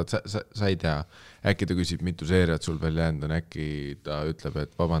peast, vaat sa ei tea, äkki ta küsib, mitu seeriat sul veel jäänud on, äkki ta ütleb,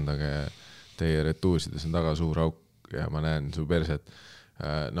 et vabandage, teie retuusides on taga suur auk ja ma näen su perset,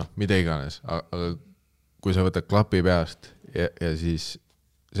 mida iganes, aga kui sa võtad klapi peast ja siis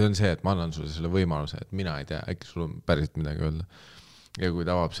see on see, et ma annan sulle selle võimaluse, et mina ei tea, äkki sul on päriselt midagi öelda. Ja kui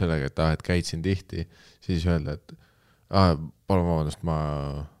ta avab sellega, et käid siin tihti, siis öelda, et palun vabandust, ma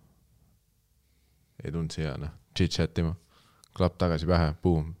ei tund siia, chit-chatima, klapp tagasi pähe,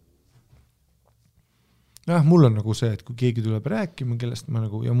 boom. Mul on nagu see, et kui keegi tuleb rääkima, kellest ma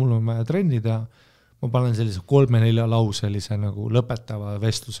nagu, ja mul on vaja trennida, ma panen sellise 3-4 lauselise nagu lõpetava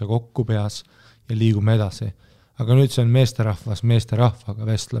vestluse kokku peas ja liigume edasi. Aga nüüd see on meesterahvaga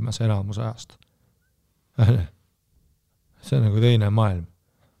vestlemas enamus ajast. See on nagu teine maailm.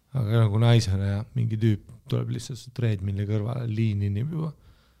 Aga nagu naisena ja mingi tüüp tuleb lihtsalt treadmilli kõrvale, liini juba.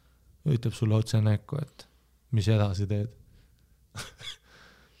 Ütleb sulle otse näkku, et mis edasi teed.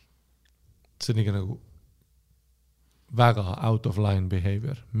 See on ikka nagu väga out of line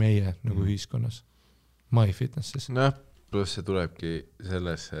behavior meie nagu ühiskonnas. My Fitnesses. Pluss see tulebki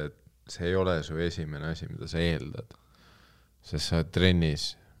sellesse, et see ei ole su esimene asi, mida sa eeldad. Sest sa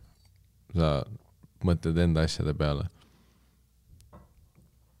trennis, sa mõtled enda asjade peale.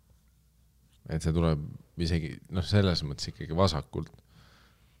 Et see tuleb isegi, selles mõttes ikkagi vasakult.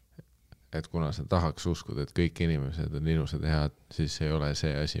 Et kuna sa tahaks uskuda, et kõik inimesed on ilusad ja head, siis ei ole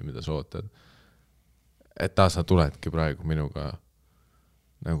see asi, mida sa ootad. Et sa tuledki praegu minuga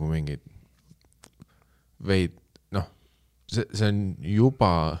nagu mingid veid, see on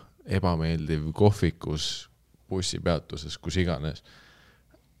juba ebameeldiv kohvikus, bussipeatuses, kus iganes.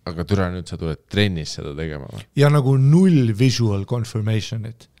 Aga türa nüüd sa tuled trennis seda tegema. Ja nagu null visual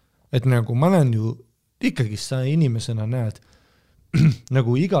confirmationit. Et nagu ma näen ju, ikkagi sa inimesena näed,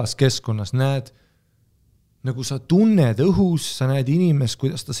 nagu igas keskkonnas näed, nagu sa tunned õhus, sa näed inimest,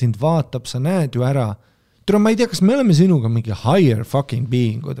 kuidas ta sind vaatab, sa näed ju ära. Tule, ma ei tea, kas me oleme sinuga mingi higher fucking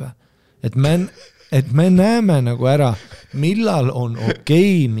beingud või? Et me näeme nagu ära, millal on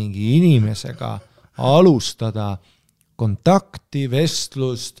okei mingi inimesega alustada kontakti,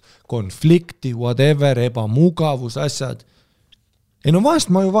 vestlust, konflikti, whatever, ebamugavus, asjad. ei no vahest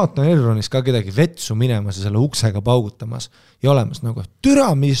ma ju vaatan Elronis ka kedagi vetsu minemas ja selle uksega paugutamas ja olemas nagu,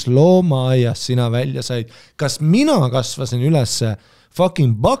 türa, mis loomaaias sina välja said. Kas mina kasvasin üles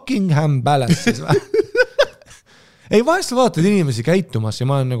fucking Buckingham Palace'is või? ei, vahest vaatad inimesi käitumas ja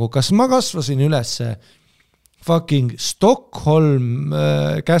ma olen nagu, kas ma kasvasin üles fucking Stockholm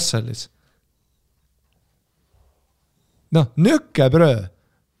Castle'is? Noh, nökkebröö.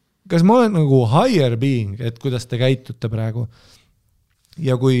 Kas ma olen nagu higher being, et kuidas te käitute praegu?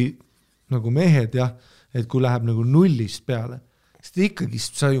 Ja kui nagu mehed, jah, et kui läheb nagu nullist peale, siis ikkagi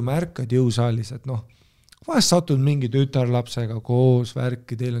sa ju märkad jõusaalis, et noh, vahest satud mingi tütarlapsega koos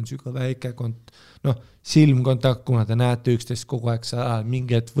värki, teil on süga väike silmkontakt, kuna te näete üksteist kogu aeg ajal,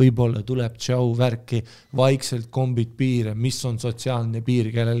 mingi et võib-olla tuleb tšau värki, vaikselt kombid piire, mis on sotsiaalne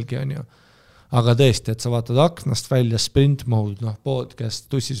piir kellelgi on ju. Aga tõesti, et sa vaatad aknast välja sprint mode, podcast,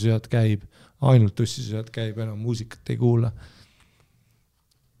 tussisööjad käib, ainult tussisööjad käib, enam muusikat ei kuula.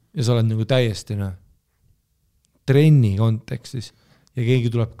 Ja sa oled nagu täiesti trenni kontekstis ja keegi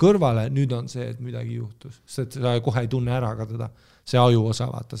tuleb kõrvale, nüüd on see, et midagi juhtus. Sest sa kohe ei tunne ära ka teda. See aju osa,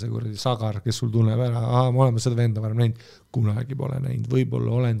 vaata see kuradi sagar, kes sul tunneb ära, ma oleme seda venda varem näinud, kunagi pole näinud,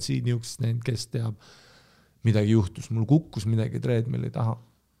 võib-olla olen siin juhust näinud, kes teab, midagi juhtus, mul kukkus midagi treadmilli taha.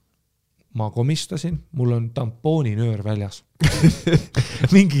 Ma komistasin, mul on tampooninöör väljas.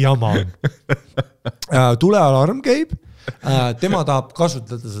 Mingi jama on. Tulealarm käib, tema tahab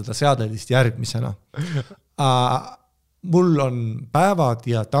kasutada seda seadelist järgmisena. Mul on päevad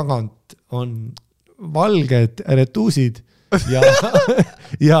ja tagant on valged retuusid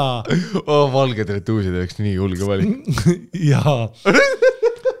ja valged retuusid oleks nii hulge valik.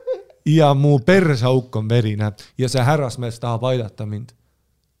 ja mu persauk on verine ja see härrasmees tahab aidata mind.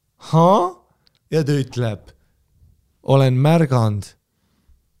 Ja ta ütleb, olen märganud,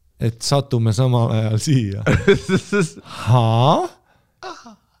 et satume samal ajal siia.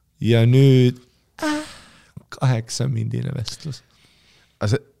 Ja nüüd 8-mindine vestlus.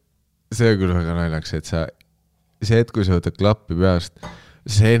 See on küll väga naljaks, et kui sa võtad klappi peast,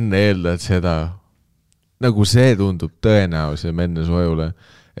 sa enne eeldad seda, nagu see tundub tõenäosem enne su ajule,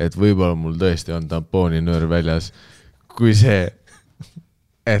 et võib-olla mul tõesti on tampooninöör väljas, kui see,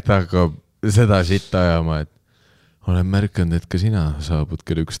 et hakkab seda sitta ajama, et olen märkanud, et ka sina saabud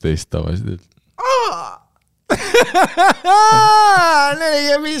kell 11 tavaliselt.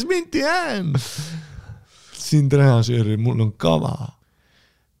 4-5 minti jään. Siin treenasööri, mul on kava.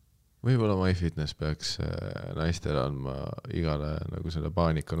 Võib-olla MyFitness peaks naistele andma igale nagu selle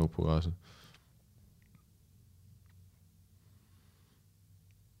paanika nupu kaasa.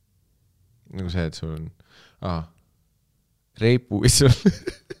 Nagu see, et sul on reipu whistle.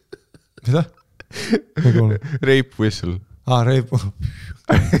 Mida? Reipu whistle. Reipu.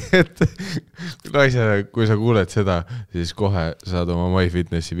 Et naisele, kui sa kuuled seda, siis kohe saad oma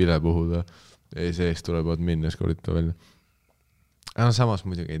MyFitnessi vile puhuda. Ja seest tulevad minna skorita välja. Samas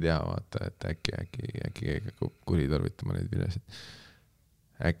muidugi ei tea, vaata, et äkki keegi kuritarvitama neid vilesid.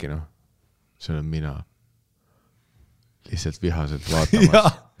 Äkki see on mina. Lihtsalt vihaselt vaatamas. Ja,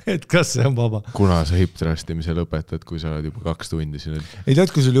 et kas see on vaba? Kuna sa hiptrastimise lõpetad, kui sa oled juba 2 tundi siin. Ei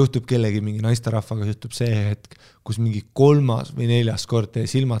tead, kui sul juhtub kellegi mingi naisterahvaga, juhtub see hetk, kus mingi 3. või 4. kord teie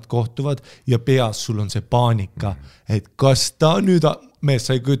silmad kohtuvad ja peas sul on see paanika, et kas ta nüüd, mees,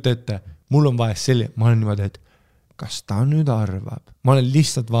 sa ei kujuta ette, mul on vaja selline, ma olen niimoodi, et kas ta nüüd arvab? Ma olen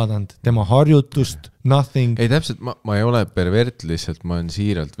lihtsalt vaadanud tema harjutust, nothing. Ei täpselt, ma ei ole pervert lihtsalt, ma olen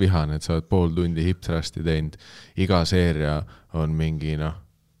siiralt vihane, et sa oled pool tundi hip-thrasti teinud. Iga seeria on mingi,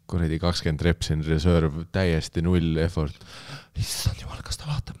 kuradi 20 reps in reserve, täiesti 0 effort. Issand jumal, kas ta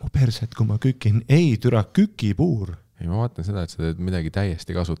vaatab mu perset, kui ma kükin? Ei, türa kükipuur. Ei, ma vaatan seda, et sa teed midagi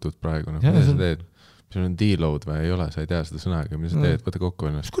täiesti kasutut praegu. Mida sa teed? Sul on deload või ei ole, sa ei tea seda sõnaga, mida sa teed, võta kokku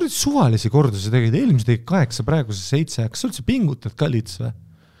ennast. Mis kuradi suvalisi kordusi tegid? Eelmise tegid 8, praegu see 7. Kas sa üldse pingutad ka lits või?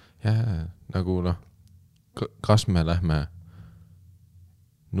 Nagu kas me lähme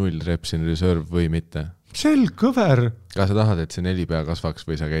 0 reps in reserve või mitte? Sel kõver. Kas sa tahad, et see 4 pea kasvaks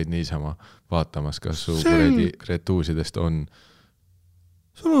või sa käid niisama vaatamas, kas su kuradi retuusidest on?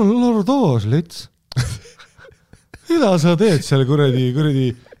 Sul on lordoos lits. Mida sa teed selle kuradi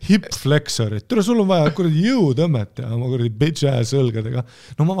hip flexorit? Tere, sul on vaja kuradi jõutõmmet ja oma kuradi bitch ass õlgadega.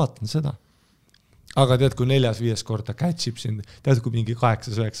 No ma vaatan seda. Aga tead, kui 4-5 kord ta catchib sind, tead, kui mingi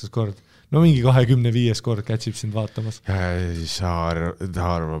 8-9 kord, no mingi 25 kord catchib sind vaatamas. Ja siis ta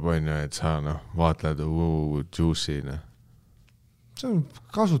arvab, et sa vaatled juicy. See on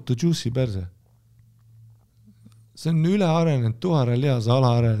kasutu juicy perse. See on ülearenenud tuharelihas,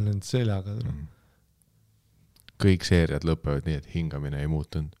 alaarenenud seljaga. Kõik seeriad lõpevad nii, et hingamine ei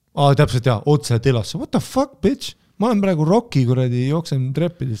muutunud. Täpselt jah, otse tilasse. What the fuck, bitch? ma olen praegu Rocki kuradi, jooksen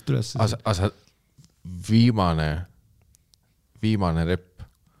treppidest üles. Asa viimane rep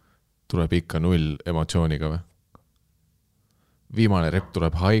tuleb ikka 0 emotsiooniga või? Viimane rep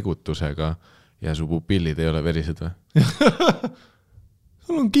tuleb haigutusega ja su pupillid ei ole verised või?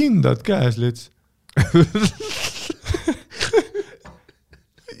 sul on kindad käes, Lits.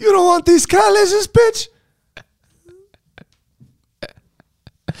 You don't want these calluses, bitch!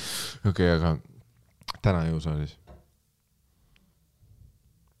 Okei, aga täna jõusaalis.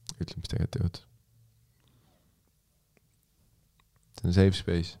 Ütle, mis tegelikult jõud. See on safe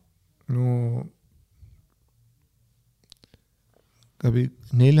space. No läbi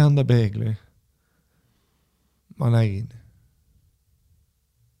 4. peegli ma nägin.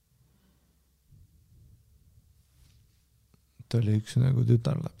 Ta oli üks nagu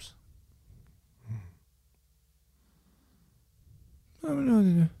tütarlaps. Ma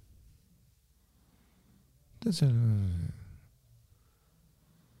niimoodi. Tead seal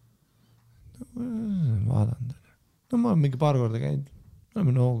vaadanud. No ma olen mingi paar korda käinud. Me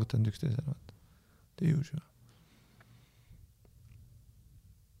oleme noogutanud üksteisele, vaata. The usual.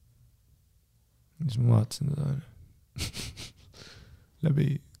 Siis ma vaatasin teda läbi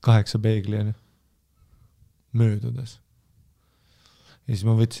 8 peegli möödudes. Ja siis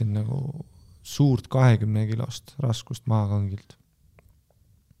ma võtsin nagu suurt 20 kilost raskust maakangilt.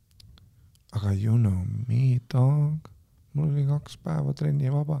 Aga you know me, dog. Mul oli 2 päeva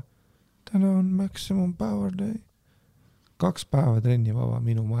trenni vaba. Täna on maximum power day. 2 päeva trenni vaba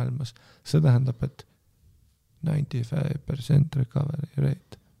minu maailmas. See tähendab, et 95% recovery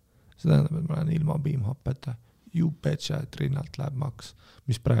rate. See tähendab, et ma olen ilma piimhappeta. You betcha, et rinnalt läheb maks.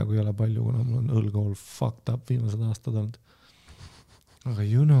 Mis praegu ei ole palju, kuna mul on õlgool fucked up viimased aastad olnud. Aga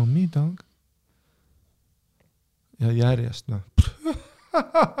you know me, dog. Ja järjest,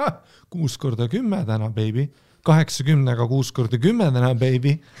 6x10 täna, baby. 80-ga 6x10 täna,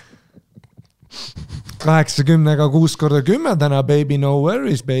 baby. 80-ga 6x10 täna, baby. No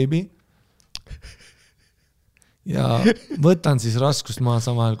worries, baby. Ja võtan siis raskust maha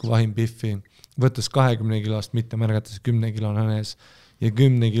samal kui vahin piffi. Võttes 20 kilost, mitte märgates 10 kilone ees. Ja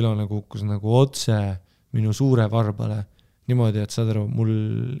 10 kilone kukkus nagu otse minu suure varbale. Niimoodi, et saad aru, mul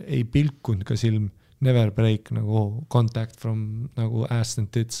ei pilkunud ka silm. Never break nagu contact from nagu ass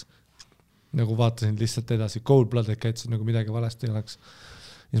and tits. Nagu vaatasin lihtsalt edasi. Cold-blooded käitsid nagu midagi valesti ei oleks.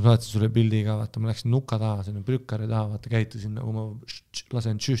 Ja siis ma vaatasin sulle pildi ka, vaata, ma läksin nuka taha, sinna prükkari taha, vaata, käitusin nagu ma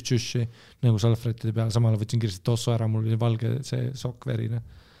lasen tšüš-tšüši nagu salfretide peale, samale võtsin kirjast tossu ära, mul oli valge see sokk verine.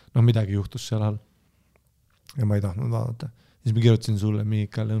 Midagi juhtus seal all. Ja ma ei tahtnud vaadata. Ja siis ma kirjutasin sulle,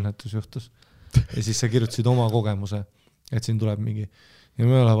 Miikael, õnnetus juhtus. Ja siis sa kirjutasid oma kogemuse, et siin tuleb mingi. Ja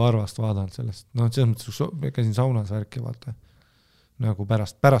ma ei ole varvast vaadanud sellest. Selles mõttes käisin saunas värki, vaata. Nagu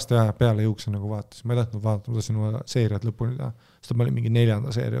pärast ja peale juukse nagu vaatasin. Ma ei tahtnud vaadata, ma tahtsin oma seeriad lõpuni teha. Sest ma olin mingi 4.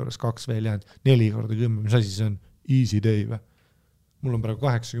 seeria juures 2 veel jäänud. 4x10, mis asi see on? Easy day või? Mul on praegu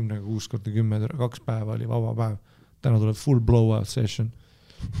 80, 6x10, 2 päeva oli vaba päev. Täna tuleb full blowout session.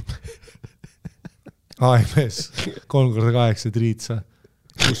 AMS, 3x8 triitsa,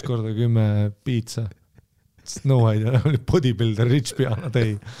 6x10 piitsa. No idea, oli bodybuilder rich peana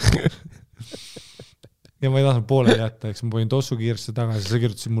tei. Ja ma ei tahtnud poole jätta, eks ma võin tossu kiiresse tagasi, sa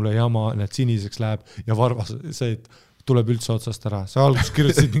kirjutasid mulle jama, need siniseks läheb ja varvas see, et tuleb üldse otsast ära. Sa algus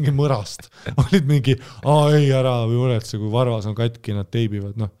kirjutasid mingi mõrast. Olid mingi, ei ära või muretse, kui varvas on katki, nad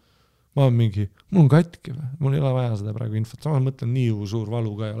teibivad. Ma olen mingi, mul on katki või? Mul ei ole vaja seda praegu infot. Samas mõtlen, nii suur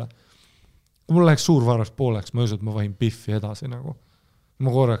valu ka ei ole. Mul läheks suur varvas pooleks, ma ütlesin, et ma vahin piffi edasi nagu.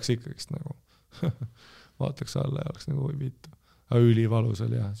 Ma korraks ikkagist nagu vaataks alla ja oleks nagu viitu. Aga ülivalus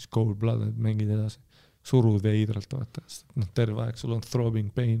oli ja siis cold-blooded mängid edasi. Surud veidralt vaata, terve aeg sul on throbbing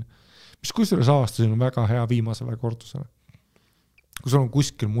pain, mis kusjuures avastasin on väga hea viimasele kortusele. Kui sul on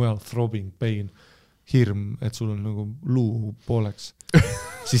kuskil mujal throbbing pain, hirm, et sul on nagu luu pooleks,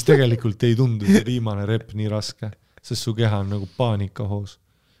 siis tegelikult ei tundu see viimane rep nii raske, sest su keha on nagu paanikahoos.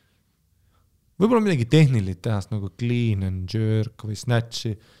 Võib-olla midagi tehnilit tehast nagu clean and jerk või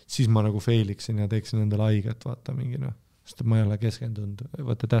snatchi, siis ma nagu failiksin ja teeksin endale haiget, vaata mingi sest ma ei ole keskendunud,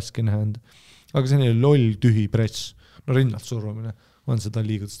 vaata task in hand. Aga see on loll tühi press, rinnalt surumine. Ma olen seda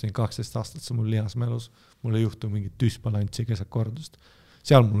liigutust 12 aastat, see mul lihas mälus. Mul ei juhtu mingit tüsbalanssi keset kordust.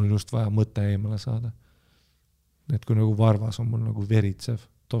 Seal mul on just vaja mõte eemale saada. Et kui nagu varvas on mul nagu veritsev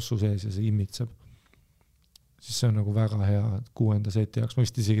tossu sees ja see imitseb, siis see on nagu väga hea 6. seti jaoks. Ma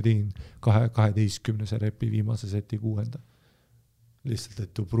vist isegi tegin 12 repi viimase seti 6. Lihtsalt,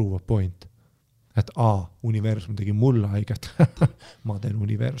 et to prove a point. Et universum tegi mulle haiget. Ma teen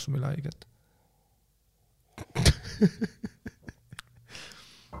universumile haiget.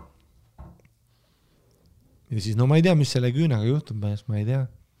 ja siis no ma ei tea, mis selle küünega juhtub, ma ei tea.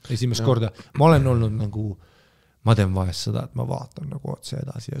 Esimest korda ma olen olnud nagu, ma teen vahest seda, et ma vaatan nagu otse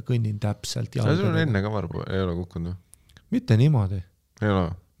edasi ja kõnnin täpselt. Sul on enne ka varbu, ei ole kukkunud? Mitte niimoodi. Ei ole?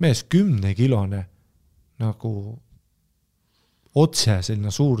 Mees 10-kilone nagu otse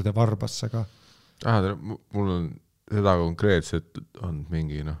selline suurde varbasse ka. Mul on seda konkreetselt on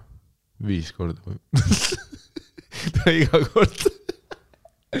mingi 5 korda või iga kord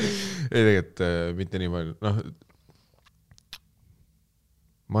ei tegelikult mitte nii palju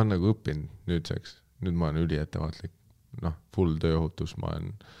ma olen nagu õppinud nüüd ma olen üliettevaatlik full tööohutus ma olen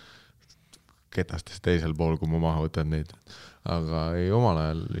ketastes teisel pool kui ma maha võtan neid aga ei omal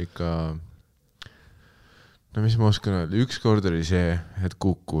ajal ikka mis ma oskan öelda üks kord oli see et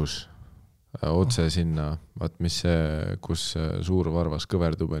kukkus otse sinna vaat mis see kus suur varvas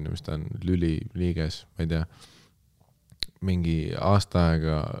kõverdub on mis ta on lüliliiges ma ei tea mingi aasta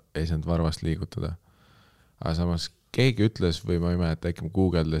aega ei saanud varvast liigutada aga samas keegi ütles või ma ei mäleta äkki ma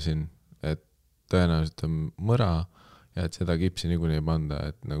guugeldasin et tõenäoliselt on mõra ja et seda kipsi niikuinii ei panda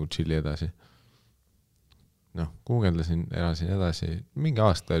et nagu chilli edasi guugeldasin elasin edasi mingi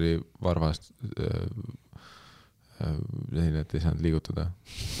aasta oli varvast et ei saanud liigutada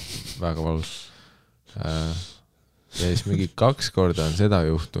väga valus ja siis mingi 2 korda on seda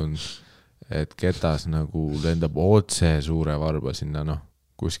juhtunud et ketas nagu lendab otse suure varba sinna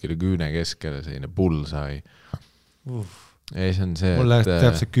kuskile küüne keskele selline bullseye ja siis on see mul läks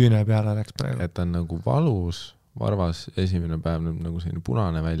täpselt küüne peale läks praegu et on nagu valus varvas esimene päev nagu selline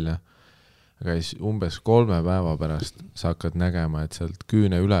punane välja aga siis umbes 3 päeva pärast sa hakkad nägema, et sealt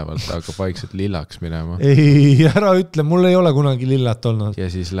küüne ülevalt hakkab vaikselt lillaks minema. Ei, ära ütle, mul ei ole kunagi lillat olnud. Ja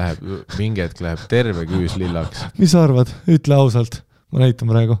siis läheb, mingi hetk läheb terve küüs lillaks. Mis sa arvad? Ütle ausalt. Ma näitan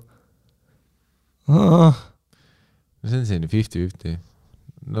praegu. See on selline 50-50.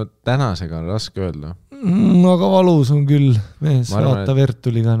 No tänasega on raske öelda. Aga valus on küll. Mees, vaata verd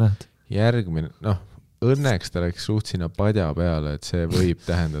tuli ka näed. Järgmine, õnneks ta läks suht sinna padja peale, et see võib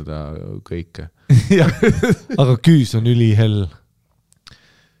tähendada kõike. Aga küüs on ülihell.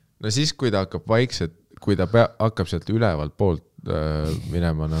 No siis, kui ta hakkab vaikselt, kui ta hakkab sealt ülevalt poolt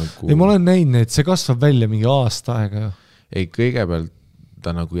minema nagu... Ei, ma olen näinud neid, see kasvab välja mingi aasta aega. Ei, kõigepealt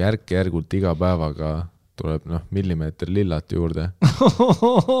ta nagu järk-järgult iga päevaga tuleb millimeeter lillat juurde.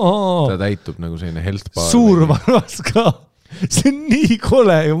 Ta täitub nagu selline health bar. Suur varvas ka. See on nii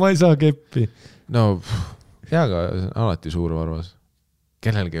kole ju, ma ei saa keppi. No, aga alati suur varvas.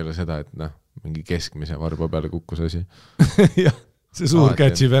 Kellelgi ei ole seda, et mingi keskmise varba peale kukkus asi. Jah, see suur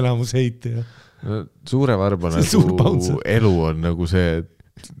kätsib enamus heiti. No, suure varba nagu elu on nagu see,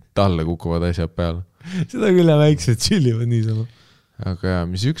 et talle kukuvad asjad peale. Seda küll väiksed chillivad niisama. Aga ja,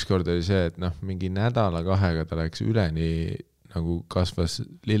 mis ükskord oli see, et mingi nädala-kahega ta läks üleni nagu kasvas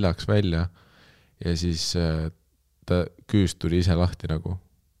lillaks välja ja siis ta küüst tuli ise lahti nagu.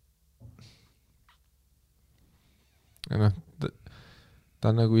 Ja ta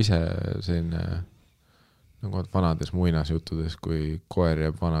on nagu ise selline nagu vanades muinasjuttudes, kui koer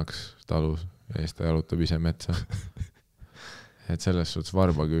jääb vanaks talus ja siis ta jalutab ise metsa. Et selles suhtes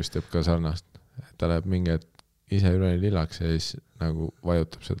varbaküüst jääb ka sarnast. Et ta läheb mingi ise üleni lillaks ja siis nagu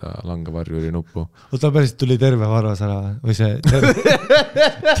vajutab seda langevarjuri nuppu. Ta päris tuli terve varvas ära või see terve.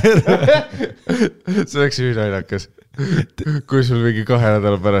 See oleks ühinailakas. Kui sul mingi 2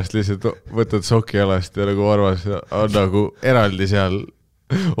 nädala pärast lihtsalt võtad soki jalast ja nagu varvas on nagu eraldi seal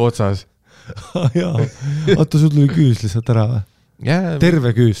otsas. Jaa, oota, sul tuli küüs lihtsalt ära või?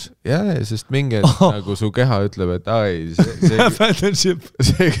 Terve küüs? Jaa, sest mingi nagu su keha ütleb, et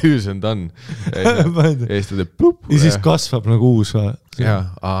see küüs on done. Ja siis ta teeb plup. Ja siis kasvab nagu uus või?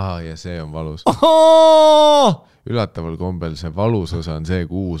 Jaa, ja see on valus. Üllataval kombel see valus osa on see,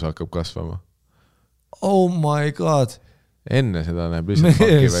 kui uus hakkab kasvama. Oh my god. Enne seda näeb lihtsalt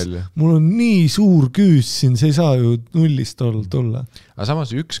paki välja. Mul on nii suur küüs siin, see ei saa ju nullist tulla. Aga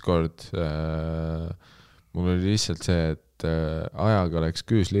samas ükskord mul oli lihtsalt see, et ajaga läks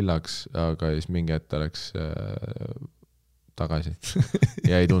küüs lillaks, aga siis mingi hetk läks tagasi.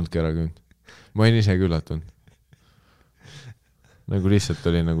 Ja ei tundki ära küünd. Ma olin ise küllatunud. Nagu lihtsalt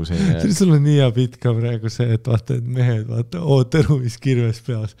oli nagu selline... Sul on nii hea pitt ka praegu see, et vaata, et mehed, vaata, tervis kirves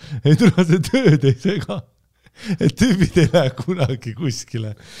peas. Ei tule see tööd ei sega. Et tüübid ei lähe kunagi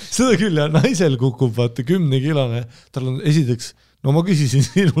kuskile. Seda küll ja naisel kukub, vaata, 10-kilone. Tal on esiteks, no ma küsisin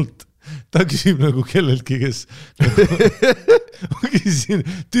sinult, ta küsib nagu kelleltki, kes... Ma küsisin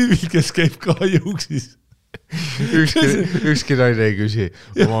tüübil, kes käib ka juuksis. Ükski naine ei küsi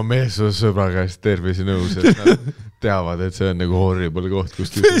oma meessõbra käest tervise nõus, et nad teavad, et see on nagu horrible koht,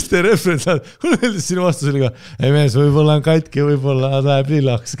 kus tüüb. Meeste referentsaad, mul öeldes sinu vastus oli ka, ei mees, võib-olla on katki, võib-olla läheb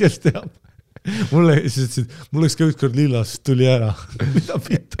lillaks, kes teab. mulle oleks ka ükskord lillas tuli ära. Mida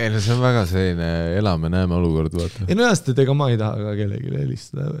pitu? Ei, no see on väga selline elame-näeme olukord, vaata. Ei no jäst, et ega ma ei taha ka kellegi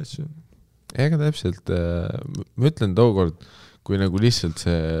helistada. Ega täpselt, ma ütlen tookord, kui nagu lihtsalt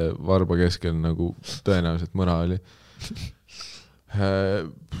see varba keskel nagu tõenäoliselt mõra oli.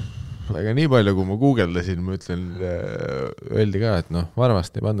 Ega nii palju, kui ma guugeldasin, ma ütlen, öeldi ka, et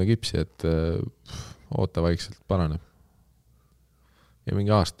varvast ei panna kipsi, et oota vaikselt paraneb. Ja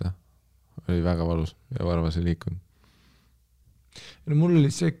mingi aasta oli väga valus ja varvas ei liikunud. No mul oli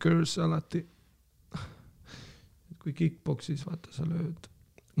see curse alati, kui kickboxis vaata sa lööd.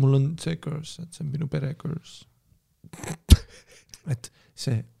 Mul on see curse, et see on minu pere curse. Et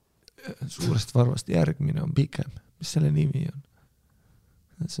see suurest varvast järgmine on pikem. Mis selle nimi on?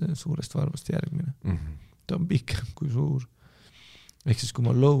 See suurest varvast järgmine. Ta on pikem kui suur. Ehk siis kui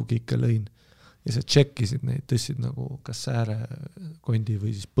ma low kicka lõin ja sa tšekkisid neid, tõstsid nagu kas sääre kondi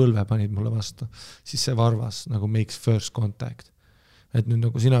või siis põlve panid mulle vastu, siis see varvas nagu makes first contact. Et nüüd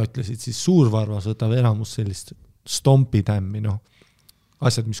nagu sina ütlesid, siis suur varvas võtab enamus sellist stompitämmi,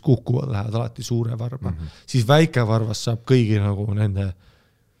 asjad, mis kukuvad, lähevad alati suure varba. Siis väike varvas saab kõigi nagu nende,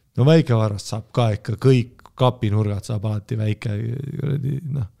 väike varvast saab ka ikka kõik kapinurgad saab alati väike,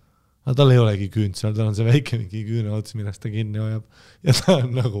 aga tal ei olegi küünd seal, tal on see väike mingi küüne ots, millest ta kinni hoiab ja ta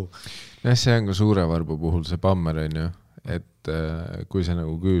on nagu... Ja see on ka suure varba puhul see pammer on ju, et kui see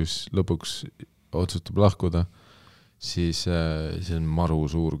nagu küüs lõpuks otsustab lahkuda, siis see on maru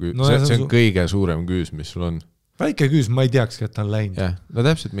suur küüs. No, see on kõige suurem küüs, mis sul on. Väike küüs, ma ei teakski, et ta on läinud. Ja, no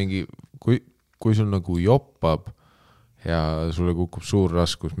täpselt mingi, kui sul nagu joppab ja sulle kukub suur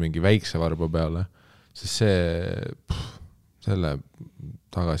raskus mingi väikse varba peale, siis selle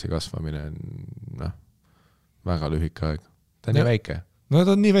tagasi kasvamine on väga lühike aeg. Ta on nii väike. No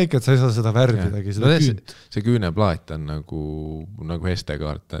ta on nii väike, et sa ei saa seda värvidagi. See küüneplaat on nagu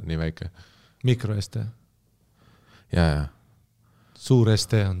ST-kaart, ta on nii väike. Mikro ST? Ja. Suur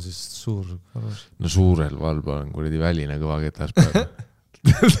ST on siis suur varvas? No suurel valba on kuradi väline kõva ketas peale.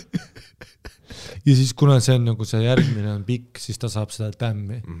 Ja siis kuna see on nagu see järgmine on pikk, siis ta saab seda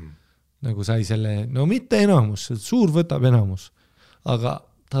tämmi. Nagu sai selle, no mitte enamus, suur võtab enamus, aga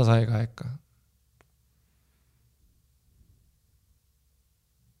ta sai ka ikka.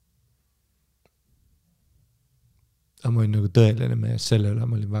 Aga ma olin nagu tõeline mees, selle üle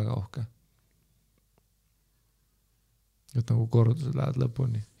ma olin väga ohke. Et nagu kordused lähevad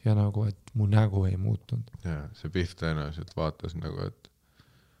lõpuni ja nagu, et mu nägu ei muutunud. Ja, see Pihv tõenäoliselt vaatas nagu, et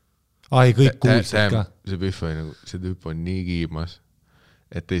ai, kõik kuulsid ka. See Pihv oli nagu, see tüüp on nii kiimas,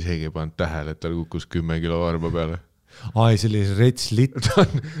 et ta isegi ei pannud tähele, et tal kukkus 10 kilo varba peale. Ai, see oli rets litt.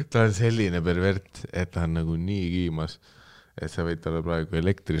 Ta on selline pervert, et ta on nagu nii kiimas, et sa võid talle praegu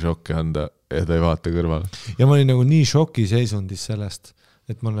elektrišokki anda ja ta ei vaata kõrval. Ja ma olin nagu nii šoki seisundis sellest,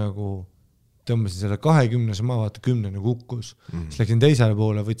 et ma nagu tõmbasin selle 20, ma vaata 10 kukkus. Siis läksin teisele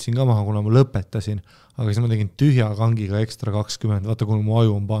poole, võtsin ka maha, kuna ma lõpetasin, aga siis ma tegin tühja kangiga ekstra 20, vaata kuna mu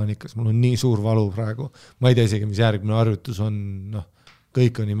aju on paanikas, mul on nii suur valu praegu. Ma ei tea isegi, mis järgmine harjutus on,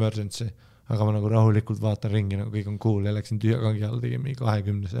 kõik on emergency, aga ma nagu rahulikult vaatan ringi, nagu kõik on cool ja läksin tühja kangi all, tegin mingi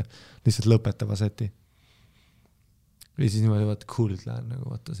 20, lihtsalt lõpetava seti. Ja siis niimoodi vaata coolilt lähen, nagu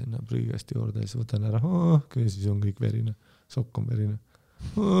vaata sinna prügikasti juurde ja siis võtan ära, ja siis on kõik verine, sokk on verine.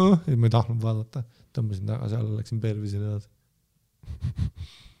 Ja ma ei tahtnud vaadata, tõmbasin tagasi alla, läksin pervisin edasi.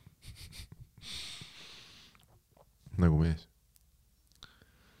 Nagu mees.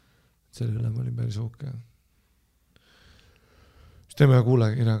 Selle üle ma olin päris okei. Siis teeme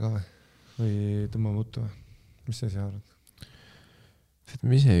kuulekirja ka või tõmba mutu või? Mis sa ise arvad?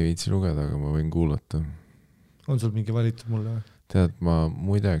 Ma ise ei viitsi lugeda, aga ma võin kuulata. On sul mingi valitud mulle või? Tead, ma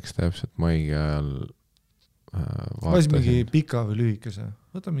muideks täpselt maigi ajal vaatasin. Mingi pika või lühikese?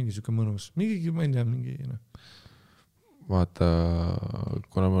 Võta mingi siuke mõnus. Mingi, ma ei tea, mingi... Vaata,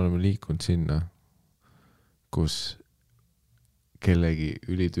 kuna me oleme liikunud sinna, kus kellegi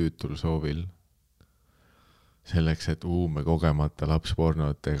ülitüütul soovil selleks, et me kogemata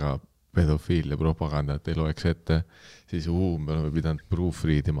lapspornot ega pedofiilia propagandat ei loeks ette, siis me oleme pidanud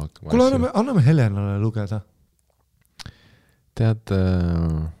proofreadima hakkama. Kuule, anname Helenale lugeda. Tead,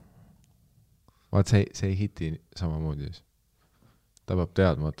 vaat see ei hiti samamoodi. Ta peab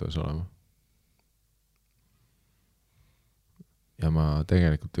teadmatus olema. Ja ma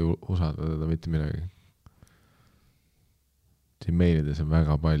tegelikult ei usalda teda mitte midagi. Siin meilides on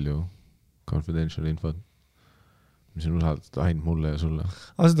väga palju confidential infot, mis on usaldatud ainult mulle ja sulle.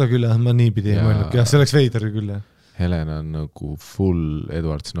 Seda küll, ma nii pidi ei mõelnud. Ja see oleks veider küll. Helena on nagu full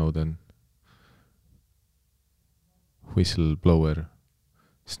Edward Snowden. Whistleblower.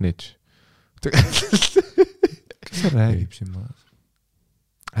 Snitch. Kas see räägib siin maas?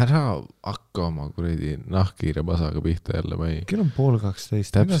 ära hakka oma kuradi nahkhiire pasaga pihta jälle, ma ei... Kell on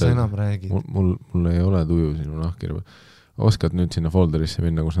 1:30, mida sa enam räägid? Mul ei ole tuju sinu nahkhiire. Oskad nüüd sinna folderisse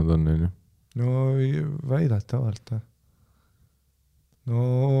minna, kus nad on, on ju? No väidatavalt. No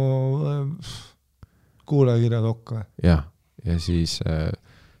kuulajakirjad okka. Ja siis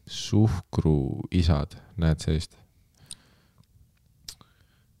suhkru isad, näed sellist?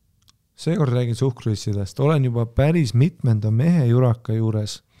 Seekord räägin suhkruissidest. Olen juba päris mitmenda mehe juraka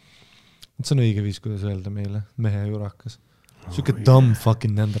juures. See on õige viis, kuidas öelda meile, mehe jurakas. Siuke dumb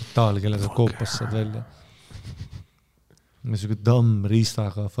fucking neandertaal, kelle sa koopas saad välja. Siuke dumb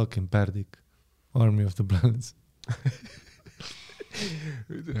riistaga fucking pärdik. Army of the Planets.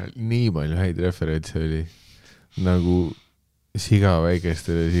 Nii palju häid referentse oli. Nagu siga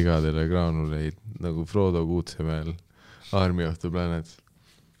väikestele sigadele graanuleid, nagu Frodo Kuutsemäel. Army of the Planets.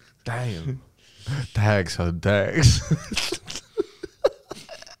 Damn. Tags on tags.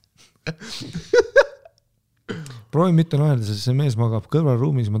 Proovin mitte naerda, sest see mees magab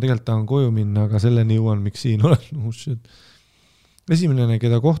kõrvalruumis, ma tegelikult tahan koju minna, aga selleni jõuan, miks siin olen. Esimene,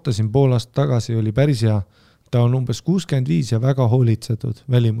 keda kohtasin pool aastat tagasi, oli päris hea. Ta on umbes 65 ja väga hoolitsetud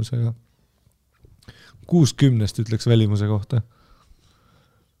välimusega. 60 ütleks välimuse kohta.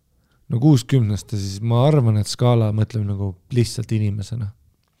 No 60 siis ma arvan, et skaala mõtleb nagu lihtsalt inimesena.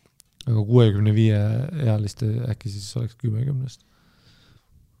 Aga 65 ealiste äkki siis oleks 10.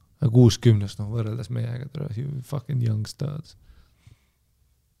 Aga 60, no võrreldes meiega, fucking young studs.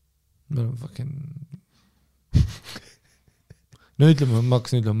 Me oleme fucking... No ütleme, ma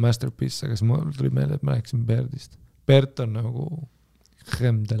hakkasin ütlema masterpiece, aga siis ma tuli meelde, et ma rääkisin Bertist. Bert on nagu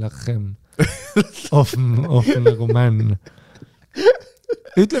crème de la crème. Of nagu man.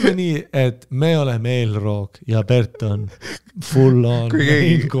 Ütleme nii, et me oleme eelroog ja Bert on full on. Kui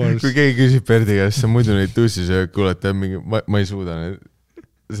keegi küsib Berti käest, sa muidu neid tussisöög kuulete, ma ei suuda neid.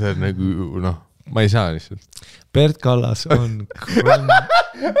 See on nagu, noh, ma ei saa lihtsalt. Bert Kallas on crème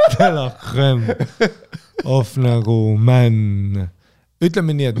de la crème of nagu man.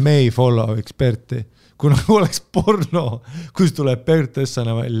 Ütleme nii, et me ei follow eksperti. Kui nagu oleks porno, kus tuleb Bert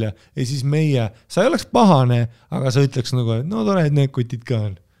Essana välja ja siis meie, sa ei oleks pahane, aga sa ütleks nagu, et no tore, et need kutid ka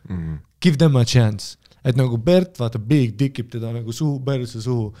on. Give them a chance. Et nagu Bert vaata big tikib teda nagu suhu, perse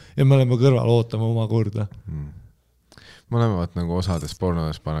suhu ja me oleme kõrval ootama oma korda. Me oleme vaat nagu osades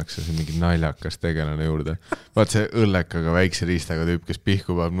pornodes pannakse see mingi naljakas tegelane juurde. Vaat see õllekaga väikse riistaga tüüp, kes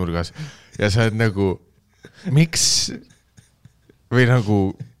pihku paab nurgas ja sa oled nagu, miks või nagu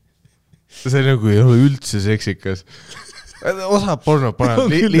see nagu ei ole üldse seksikas. Osa porno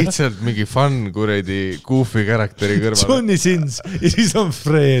paneb lihtsalt mingi fun kuredi goofy karakteri kõrval. Johnny Sins ja siis on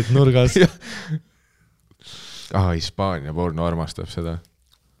Fred nurgas. Hispaania porno armastab seda.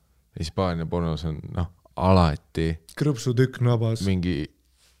 Hispaania pornos on alati krõpsutükk nabas.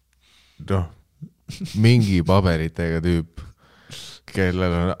 Mingi paberitega tüüp,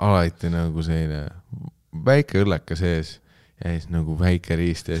 kellel on alati nagu selline väike õlleka sees ja siis nagu väike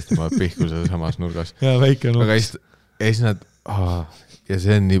riist ja siis ma pihku seda samas nurgas. Ja väike nurgas. Aga siis nad, ja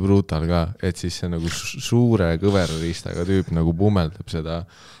see on nii brutal ka, et siis see nagu suure kõvera riistaga tüüp nagu pumeldab seda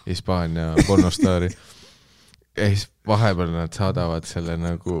Hispaania pornostaari. Ja siis vahepeal nad saadavad selle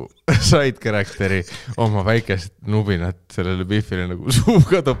nagu side karakteri oma väikest nubinat sellele Biffile nagu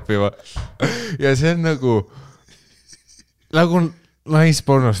suuga toppima. Ja see on nagu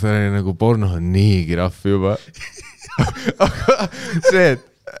naispornostari nagu porno on niigi rahv juba. Aga see,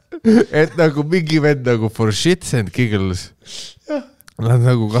 et nagu mingi vend nagu for shits and giggles nad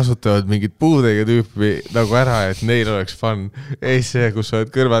nagu kasutavad mingit puudega tüüpi nagu ära, et neil oleks fun. Ei see, kus sa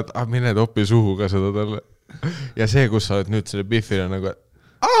oled kõrvad, mine topi suhu ka seda talle. Ja see, kus sa oled nüüd selle Biffile nagu,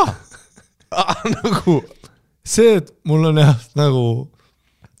 nagu see, et mul on jah nagu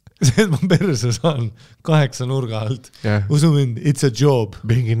see, et ma perse saan 8 nurga alt. Usu mind, it's a job.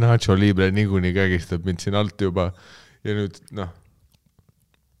 Mingi Nacho Libre niikuinii kägistab mind siin alt juba ja nüüd,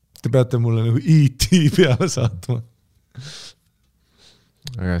 Te peate mulle nagu E.T. peale saatma.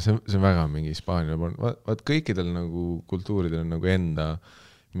 Aga see on väga mingi Hispaania porn. Vaat kõikidel nagu kultuuridel on nagu enda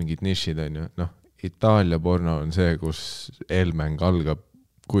mingid nišid on ju, Itaalia porno on see, kus eelmäng algab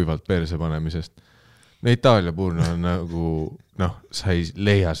kuivalt perse panemisest. No Itaalia porno on nagu, sa ei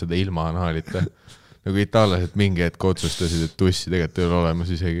leia seda ilma anaalita. Nagu itaallased mingi hetk otsustasid, et tussi tegelikult ei ole olemas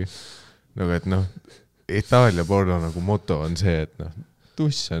isegi. Nagu et Itaalia porno nagu moto on see, et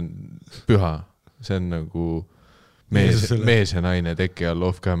tuss on püha. See on nagu mees ja naine teki all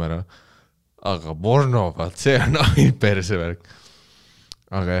off camera. Aga porno, vaat see on ainult persevärk.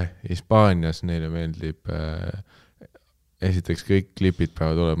 Aga Hispaanias neile meeldib esiteks kõik klipid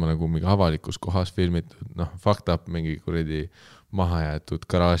peavad olema nagu mingi avalikus kohas filmitud, noh, fucked up mingi kuradi maha jäetud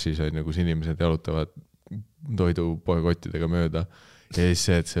garaažis on ju, kus inimesed jalutavad toidupoekottidega mööda ja siis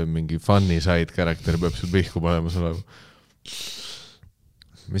see, et see mingi funny side karakter peab sul pihku panemas olema.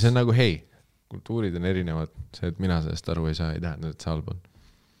 Mis on nagu hei, kultuurid on erinevad, see, et mina sellest aru ei saa, ei tähenda, et see halb on.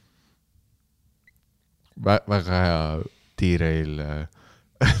 Väga hea T-Rail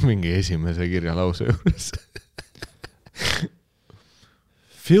mingi esimese kirja lause juures.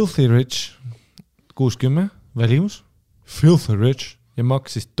 Filthy Rich 60 välimus, Filthy Rich ja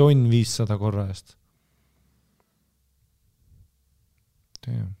maksis 500 korra eest.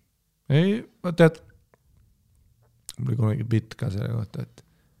 Ei, tead, mul oli kunagi bitt ka selle kohta, et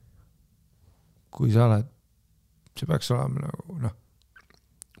kui sa oled, see peaks olema nagu, noh,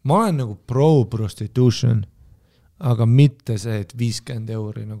 ma olen nagu pro-prostitution, aga mitte see, et 50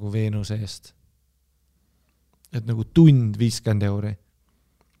 € nagu Veenuse eest. Et nagu tund 50 €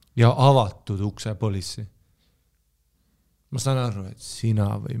 ja avatud ukse polissi. Ma saan aru, et sina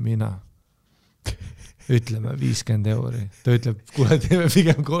või mina ütleme 50 €. Ta ütleb, kuule, teeme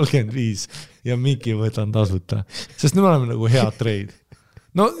pigem 35 ja Miki võtan tasuta. Sest me oleme nagu hea trade.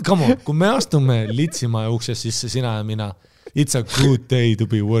 No, come on, kui me astume Litsimaja uksest sisse, sina ja mina, it's a good day to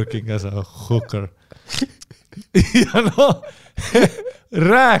be working as a hooker. Ja no,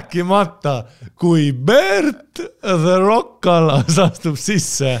 rääkimata, kui Bert The Rock Kallas astub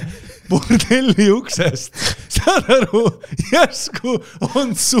sisse bordelli uksest, saad aru, järsku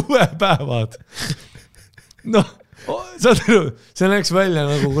on suvepäevad. No, saad aru, see läks välja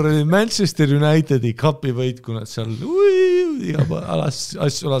nagu kuradi Manchester Unitedi kapi võit, kui nad seal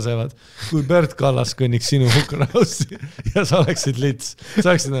asju lasevad. Kui Bert Kallas kõnniks sinu hukkerhausi ja sa oleksid lits, sa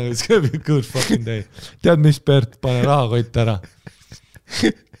oleksid nagu, it's gonna be a good fucking day. Tead, mis Bert, pane rahakott ära.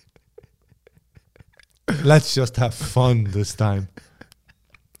 Let's just have fun this time.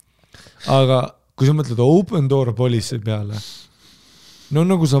 Aga kui sa mõtled Open Door Police'i peale, no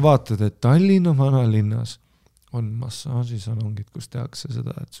nagu sa vaatad, et Tallinna vanalinnas on massaažisalongid, kus tehakse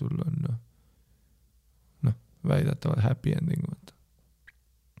seda, et sul on noh, väidetavad happy ending.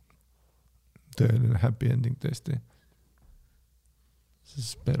 Tõeline happy ending tõesti. See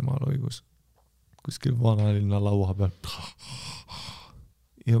spermaloigus kuskil vanalinna laua peal.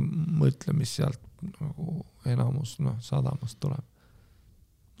 Ja mõtle, mis sealt nagu enamus sadamast tuleb.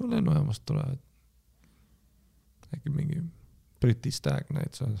 No lennujaamast tulevad. Äkki mingi Briti stag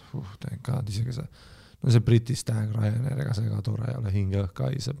näitused. Thank God, isegi see. No see Briti stag Ryanair, ega see ka tore ei ole, hinge õhka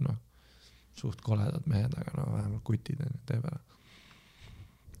haiseb, suht koledad mehed, aga vähemalt kutid teeb ära.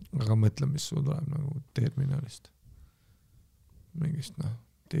 Aga mõtle, mis sul tuleb nagu terminalist. Mingist,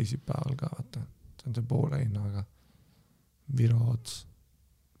 teisipäeval ka, vaata. See on see poole hinnaga. Viro ots.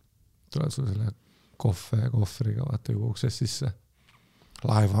 Tuleb sul selle kohvriga, vaata juba uksest sisse.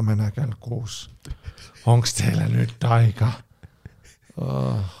 Laevamene kell 6. Onks teile nüüd taiga.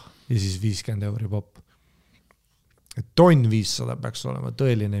 Ja siis 50 € popp. Et 500 peaks olema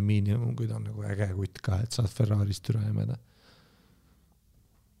tõeline miinimum, kui ta on nagu äge kutt ka, et saad Ferrarist üle jäämeda.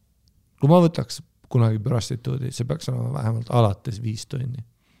 Kui ma võtaks kunagi prostituudi, see peaks olema vähemalt alates 5 tonni.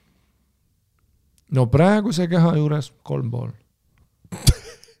 No praeguse keha juures 3,5.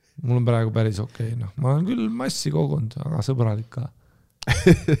 Mul on praegu päris okei. Ma olen küll massi kogunud, aga sõbralik ka.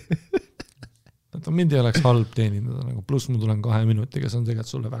 Mind ei oleks halb teenindada, pluss ma tulen 2 minutiga, see on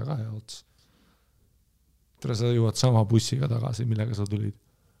tegelikult sulle väga hea ots. Tere, sa jõuad sama bussiga tagasi, millega sa tulid,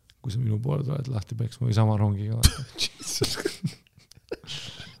 kui sa minu poole tuled lahti peksma või sama rongiga.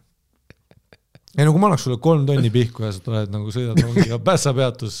 Ei, kui ma annaks sulle 3 tonni pihku ja sa tuled sõidad rongiga Pässa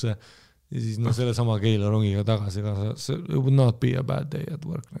peatusse ja siis selle sama Keila rongiga tagasi, it would not be a bad day at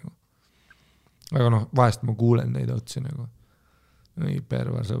work. Aga vahest ma kuulen neid otsi nii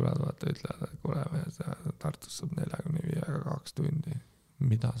perver sõbrad vaata ütlevad, et kuule, Tartus saab 45-2 tundi.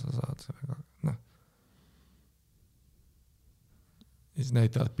 Mida sa saad sellega? Ja siis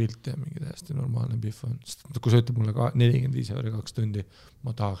näitavad pilti ja mingi täiesti normaalne pihv on. Kui sa ütleb mulle 45 € 2 tundi,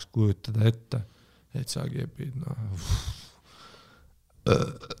 ma tahaks kujutada ette, et sa kepid,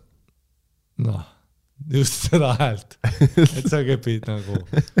 just seda häält, et sa kepid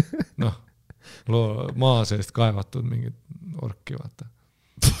maa seest kaevatud mingit orki, vaata.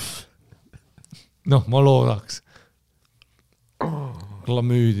 Ma loodaks.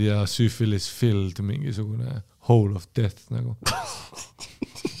 Klamüüdia, syphilis filled, mingisugune hole of death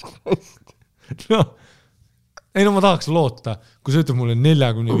Ei, ma tahaks loota. Kui sa ütled mulle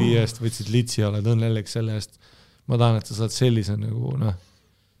 45 eest võtsid litsi, oled õnnelik selle eest. Ma tahan, et sa saad sellise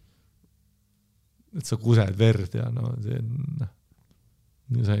et sa kused verd ja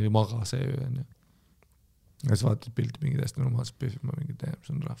sa ei maga see öö. ja siis vaatad pilti mingi täiesti normaalselt pühib, ma mingi teem,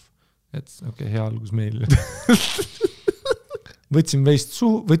 see on rahv. Et okei, hea algus meil. võtsin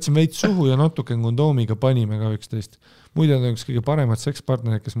veits suhu ja natuke kondoomiga panime ka 11. Muide on üks kõige paremad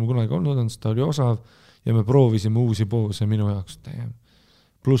sekspartnerid, kes mul kunagi olnud on, sest ta oli osav ja me proovisime uusi poose minu jaoks.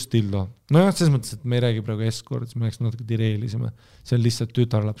 Pluss dildo. Nojah, selles mõttes, et me ei räägi praegu escort, siis me läks natuke direelisime. See on lihtsalt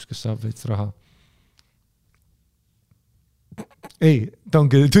tütarlaps, kes saab veits raha. Ei, ta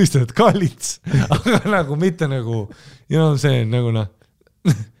ongi tüistatud kallits, aga nagu mitte nagu, see on nagu noh,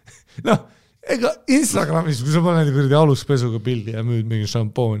 ega Instagramis, kui sa paned kuradi aluspesuga pildi ja müüd mingi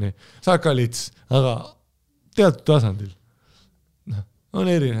šampooni, sa oled kallits, aga teatud tasandil. On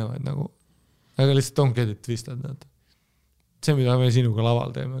erinevaid nagu, aga lihtsalt don't get it twistad. See, mida me sinuga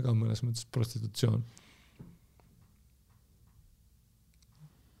laval teeme, ka mõnes mõttes prostitutsioon.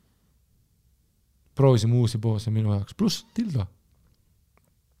 Proovisime uusi poose minu jaoks, pluss dildo.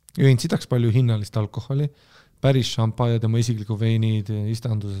 Jõin sidaks palju hinnalist alkoholi, päris šampa ja tema isikliku veinid,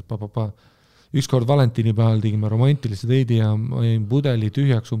 istandused, Ükskord Valentinipäeval tegime romantilise teidi ja ma jäin pudeli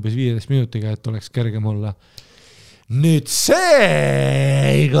tühjaks umbes 15 minutiga, et oleks kergem olla. Nüüd see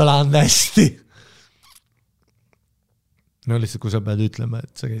ei kõlanud hästi. No lihtsalt, kui sa pead ütlema,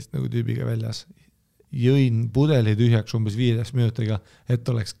 et sa käisid nagu tüübiga väljas. Jõin pudeli tühjaks umbes 15 minutiga, et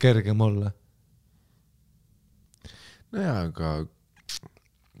oleks kergem olla. Nojah, aga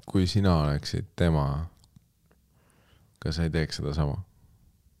kui sina oleksid tema, kas sa ei teeks seda sama?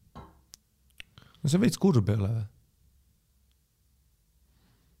 No see veits kurb ei ole või?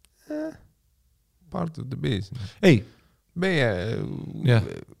 Part of the business. Ei. Meie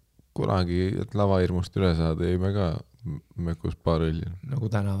kunagi, et lavahirmust üle saada, jäime ka mökus paar õlli. Nagu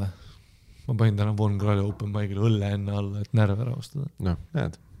täna või? Ma panin täna Von Kralli open mic'il õlle enne alla, et närve rahustada. Noh,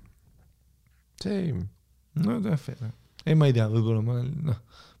 näed. Same. No tõefe. Ei, ma ei tea, võib-olla ma olen,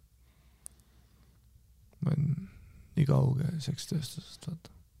 ma olen nii kauge sekstööstusest, vaata.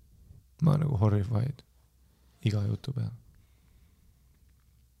 Ma olen nagu horrified iga jutu peal.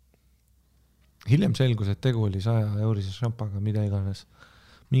 Hiljem selgus, et tegu oli 100-eurise šampaga, mida iganes.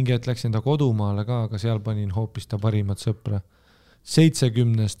 Mingi et läksin ta kodumaale ka, aga seal panin hoopis ta parimat sõpra.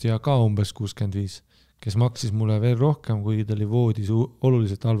 70 ja ka umbes 65, kes maksis mulle veel rohkem, kui ta oli voodis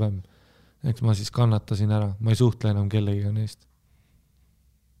oluliselt halvem. Eks ma siis kannatasin ära. Ma ei suhtle enam kellegiga neist.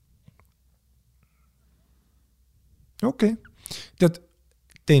 Okei. Tead,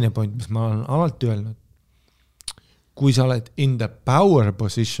 teine point, mis ma olen alati öelnud. Kui sa oled in the power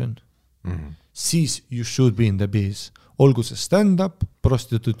position, siis you should be in the biz. Olgu see stand-up,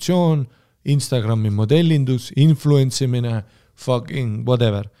 prostitutsioon, Instagrami modellindus, influencimine, fucking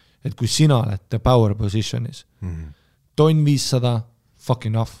whatever. Et kui sina oled the power positionis, tonn 500,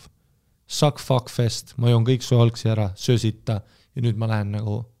 fucking off. Suck fuck fest, ma joon kõik su algsi ära, söösita ja nüüd ma lähen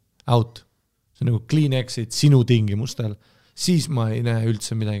nagu out. See on nagu clean exit sinu tingimustel. Siis ma ei näe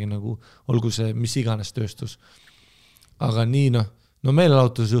üldse midagi nagu, olgu see mis iganes tööstus. Aga nii no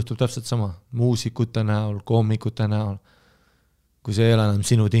meelelahutuses juhtub täpselt sama. Muusikute näol, koomikute näol. Kui see ei ole enam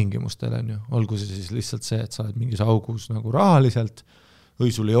sinu tingimustel, on ju. Olgu see siis lihtsalt see, et sa oled mingis augus nagu rahaliselt,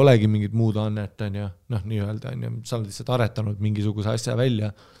 või sul ei olegi mingit muud annet, on ju. Nii öelda, on ju. Sa oled lihtsalt aretanud mingisuguse asja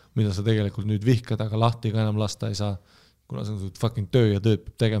välja, mida sa tegelikult nüüd vihkad, aga lahti ka enam lasta ei saa. Kuna see on fucking töö ja tööd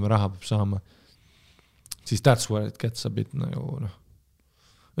peab tegema, raha peab saama. Siis that's where it gets a bit nagu,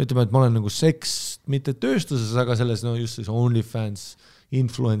 ütleme, et ma olen nagu seks, mitte tööstuses, aga selles just siis OnlyFans,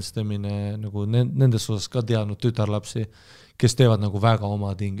 influencedamine, nagu nendes osas ka teadnud tütarlapsi, kes teevad nagu väga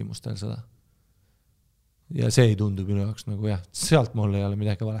oma tingimustel seda. Ja see ei tundu minu jaoks nagu sealt mul ei ole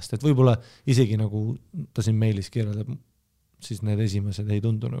midagi valesti, et võib-olla isegi nagu ta siin meilis kirjeldab, siis need esimesed ei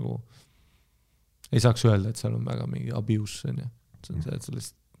tundu nagu, ei saaks öelda, et seal on väga mingi abuse, see on see, et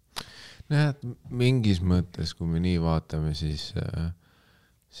sellest mingis mõttes, kui me nii vaatame, siis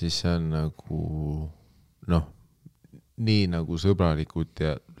see on nagu nii nagu sõbralikult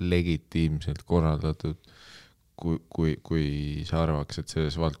ja legitiimselt korraldatud, kui sa arvaks, et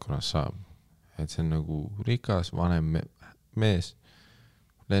selles valdkonnas saab. Et see on nagu rikas, vanem mees,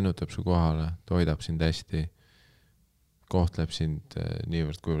 lennutab su kohale, toidab sind hästi, kohtleb sind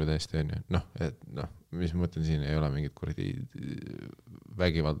niivõrd kuivõrd hästi, on ju. Mis ma mõtlen, siin ei ole mingit kuradi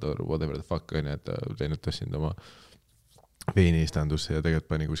vägivalda or whatever the fuck, on ju, et ta lennutas sind oma veiniistandusse ja tegelikult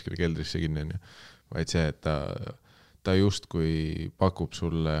pani kuskile keldrisse kinni, on ju. Vaid see, et ta just kui pakub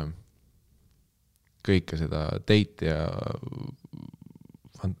sulle kõike seda date ja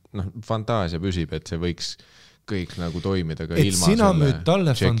fantaasia püsib, et see võiks kõik nagu toimida ka ilma selle sina müüd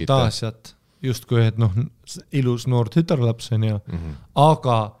talle fantaasiat, just kui et ilus noor tütarlaps on ju,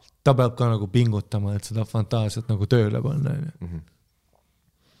 aga ta peab ka nagu pingutama, et seda fantaasiat nagu tööle panna.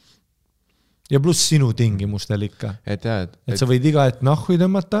 ja pluss sinu tingimustel ikka. et sa võid iga hetk nahku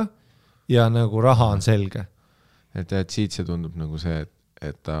tõmmata ja nagu raha on selge. Et siit see tundub nagu see,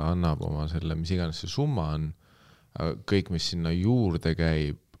 et ta annab oma selle, mis iganes see summa on, aga kõik, mis sinna juurde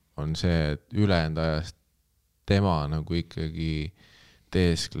käib, on see, et ülejäänud ajast tema nagu ikkagi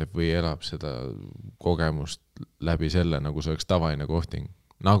teeskleb või elab seda kogemust läbi selle, nagu see oleks tavaline kohting.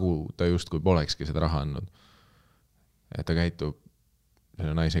 Nagu ta justkui polekski seda raha andnud. Et ta käitub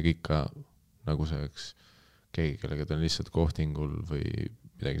selle naisega ikka nagu see oleks keegi, kellega ta on lihtsalt kohtingul või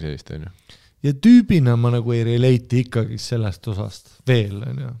midagi sellist, on ju. Ja tüübina ma nagu ei relate ikkagi sellest osast veel,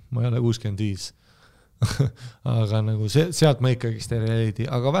 on ju. Ma ei ole 65. aga nagu sealt ma ikkagi ei relate,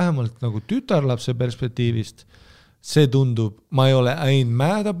 aga vähemalt nagu tütarlapse perspektiivist see tundub, ma ei ole ainult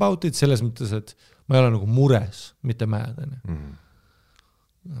mad about it, selles mõttes, et ma ei ole nagu mures, mitte mad, on ju.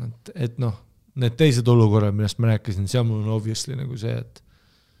 Et noh, need teised olukorrad, millest ma rääkisin, seal mul on obviously nagu see,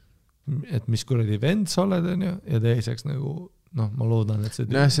 et mis kuradi vend sa oled, on ju, ja teiseks nagu, noh, ma loodan, et see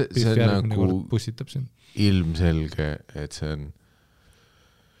on nagu pussitab siin. Ilmselge, et see on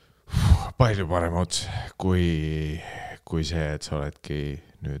palju parem ots, kui see, et sa oledki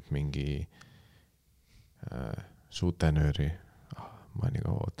nüüd mingi sutenööri, ma nii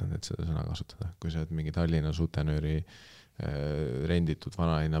kaua ootan, et seda sõna kasutada, kui sa oled mingi Tallinna sutenööri renditud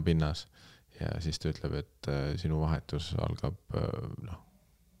vanalinna pinnas ja siis ta ütleb, et sinu vahetus algab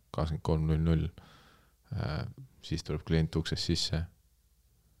 23.00, siis tuleb klient uksest sisse.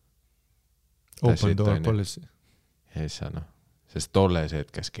 Open door policy. Ja siis noh, sest tolles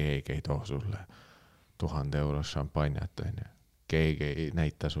hetkes keegi ei too sulle 1000 euros šampanjat, keegi ei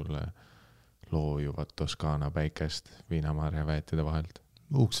näita sulle loojuvat Toskaana päikest viinamarja väetide vahelt.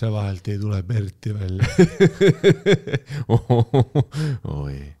 Ukse vahelt ei tule Berti välja.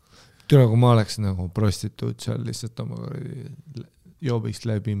 Oi. Tule, kui ma oleks nagu prostituut seal lihtsalt oma joobist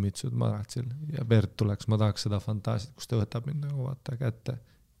läbi mitsud madratsil ja Bert tuleks, ma tahaks seda fantaasiat, kus ta võtab mind nagu vaata kätte.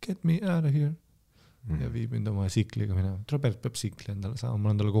 Get me out of here. Ja viib mind oma sikliga minema. Bert peab sikli endale saama,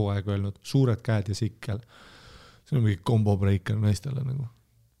 ma olen talle kogu aeg öelnud, suured käed ja sikkel. See on mingi kombobreiker naistele nagu.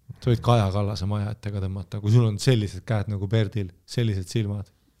 Sa võid Kaja Kallase maja ettega tõmmata, kui sul on sellised käed nagu Berdil, sellised silmad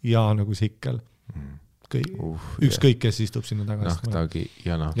ja nagu sikkel. Ükskõik, kes istub sinna tagasi. Nahtagi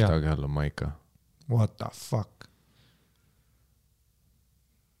ja nahtagi all on maika. What the fuck?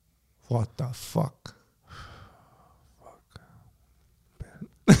 What the fuck?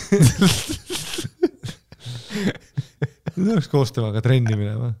 Nüüd oleks koos temaga trenni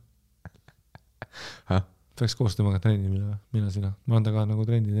minema. Peaks koos temaga trenni minema, mina sina. Ma olen taga nagu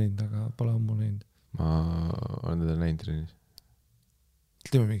trenni teinud, aga pole ammu näinud. Ma olen teda näinud trennis.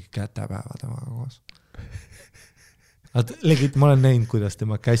 Teeme mingi kätepäeva temaga koos. Ma olen näinud, kuidas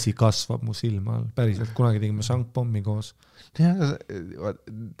tema käsi kasvab mu silma all. Päriselt, kunagi tegime sangpommi koos.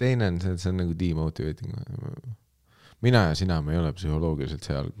 Teine on see, et see on nagu demotivating. Mina ja sina, me ei ole psühholoogiliselt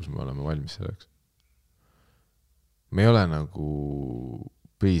seal, kus me oleme valmis selleks. Me ei ole nagu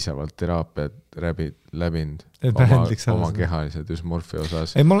piisavalt teraapiat läbinud oma kehalised dysmorfia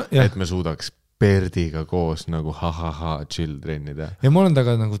osas, et me suudaks Berdiga koos nagu chill trennida. Ja ma olen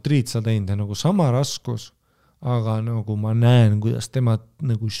taga nagu triitsa teinud ja nagu sama raskus, aga nagu ma näen, kuidas tema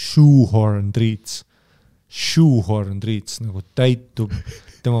nagu shoehorn triits nagu täitub,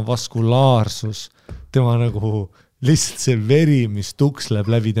 tema vaskulaarsus, tema nagu lihtsalt see veri, mis tuksleb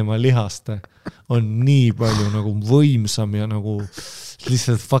läbi tema lihaste, on nii palju nagu võimsam ja nagu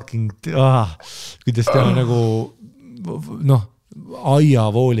lihtsalt fucking, kuidas tema nagu, noh,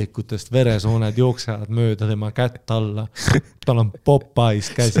 aiavoolikutest veresooned jooksevad mööda tema kätt alla. Tal on Popeyes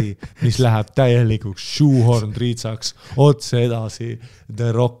käsi, mis läheb täielikuks shoehorn triitsaks, otse edasi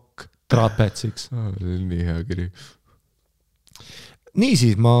The Rock trapetsiks. See on nii hea kiri.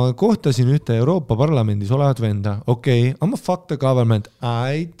 Niisiis, ma kohtasin ühte Euroopa Parlamendis olevat venda. Okei, I'm a fuck the government.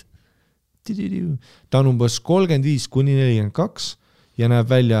 Ta on umbes 35-42 ja näeb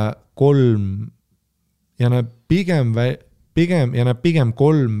välja 3 ja näeb pigem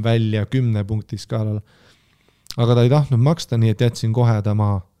 3 välja 10 punkti skaalal. Aga ta ei tahtnud maksta, nii et jätsin kohe ta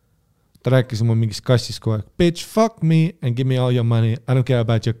maha. Ta rääkis oma mingist kassis kohe. Bitch, fuck me and give me all your money. I don't care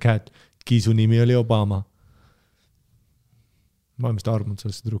about your cat. Kiisu nimi oli Obama. Ma olen vist armunud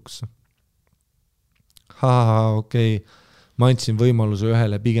sellesse trukkusse. Okei. Ma andsin võimaluse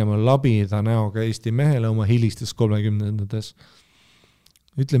ühele pigem labida näoga Eesti mehele oma hilistes 30-ndates.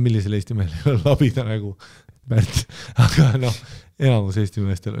 Ütle, millisel Eesti mehele ei ole labida nägu, Märt. Aga noh, enamus Eesti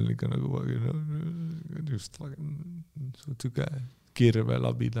meestel on ikka nagu just suutuke kirve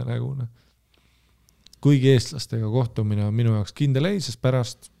labida nägu. Kuigi eestlastega kohtumine on minu jaoks kindel ei, sest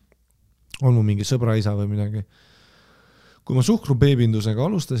pärast on mu mingi sõbra isa või midagi. kui ma suhkrupeebindusega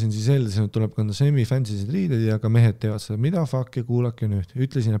alustasin, siis eeldasin, et tuleb kanda semi-fancysid riided ja ka mehed teevad seda. Mida fuck'i kuulake nüüd?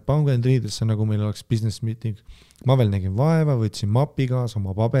 Ütlesin, et pangen riidesse, nagu meil oleks business meeting. Ma veel nägin vaeva, võtsin mapi kaasa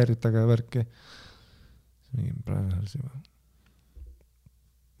oma paberitega ja värki.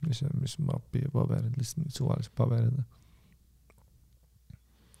 Mis mapi ja paberid, lihtsalt suvalised paberid.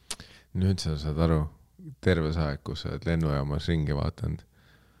 Nüüd sa saad aru, terve aeg, kus sa oled lennujaamas ringi vaatanud,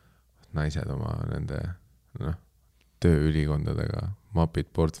 naised oma nende tööülikondadega, mapid,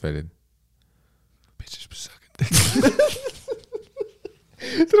 portfellid. Bitches, mis sa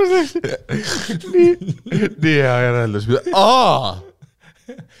nii hea järeldus.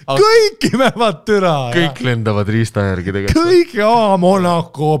 Kõik imevad türa. Kõik lendavad riista järgi tegelikult. Kõik,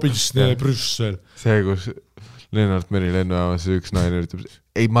 Monaco, Brüssel. See, kus Lennart Meri lennujaamas üks naine üritab,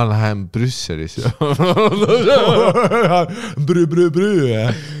 ei, ma lähen Brüsselisse.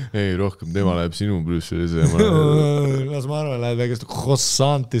 Ei, rohkem tema läheb sinu Brüsselisse. Las ma arvan, läheb väikest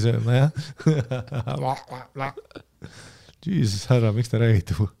khossanti sööma, jah? Jesus, härra, miks ta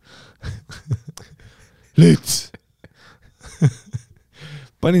räägid? Lüts!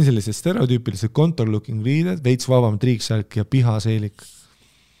 Panin sellised stereotüüpilised contour-looking riided, veits vabam triiksälk ja pihaseelik.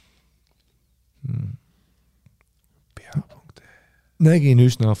 Nägin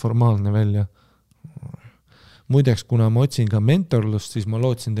üsna formaalne välja. Muideks, kuna ma otsin ka mentorlust, siis ma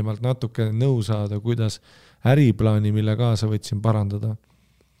lootsin temalt natuke nõu saada, kuidas äriplaani, mille kaasa võtsin parandada.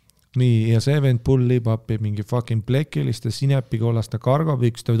 Nii, ja see vend pullib appi mingi fucking plekiliste sinepikollaste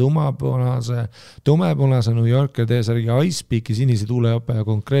kargopükste tumepunase New Yorker T-särgi Icepeaki sinise tuuleõppe ja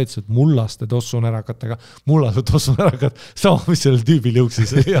konkreetselt mullaste tossunerakatega. Mullaste tossunerakad, sama mis sellel tüübil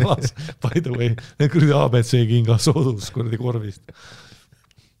jõuksis jalas. By the way, need kurdi ABC kinga soodus kurdi korvist.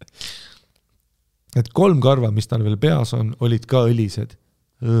 Et 3 karva, mis tal veel peas on, olid ka õlised.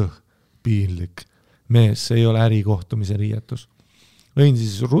 Piinlik. Mees, see ei ole ärikohtumise riietus. Lõin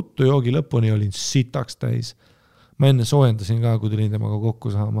siis ruttu joogi lõpuni ja olin sitaks täis. Ma enne soojendasin ka, kui tulin temaga kokku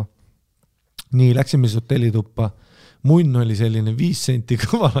saama. Nii, läksime siis hotellituppa. Munn oli selline 5 senti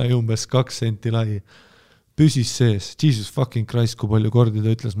kõvala ja umbes 2 senti lai. Püsis sees. Jesus fucking Christ, kui palju kordi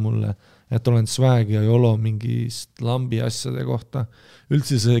ta ütles mulle, et olen swag ja jolo mingist lambi asjade kohta.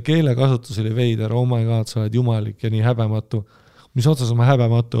 Üldse see keelekasutus oli veider. Oh my god, sa oled jumalik ja nii häbematu. Mis otsas ma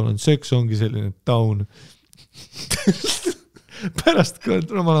häbematu olen? Seks ongi selline down. Pärast,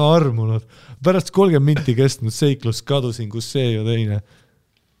 no ma olen armunud, pärast 30 minti kestnud seiklus kadusin, kus see ja teine.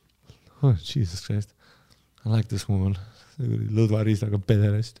 Oh, Jesus Christ. I like this woman. Lõdvariistaga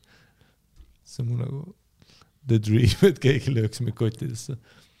pederest. See on mu nagu the dream, et keegi lööks meid kottidesse.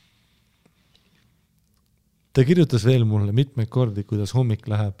 Ta kirjutas veel mulle mitmeid kordi, kuidas hommik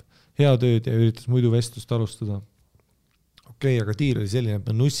läheb. Hea tööd ja üritas muidu vestlust alustada. Okei, aga tiir oli selline, et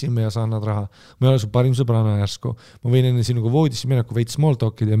me nussime ja saan nad raha. Ma ei ole su parim sõbrana järsku. Ma võin enne sinuga voodisse mineku veits small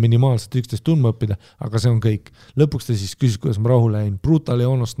talkida ja minimaalselt 11 tundma õppida, aga see on kõik. Lõpuks ta siis küsis, kuidas ma rahu läin. Brutally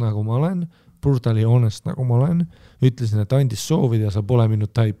honest nagu ma olen. Ütlesin, et andis soovida ja sa pole minu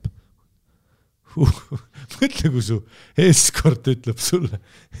type. Mõtle, kui su escort ütleb sulle,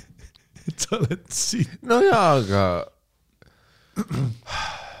 et sa oled siin. No jaa, aga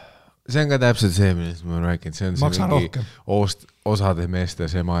see on ka täpselt see, millest ma räägin. See on see mingi osade meeste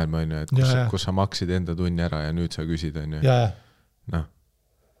see maailm, et kus sa maksid enda tunni ära ja nüüd sa küsid. No.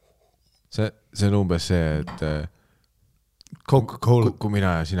 See on umbes see, et Coca-Cola. Kui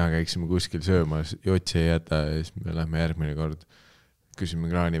mina ja sina käiksime kuskil söömas, jotsi ei jäta ja siis me lähme järgmine kord,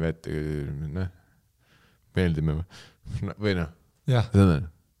 küsime kraani vette, meeldime või noh. Seda on.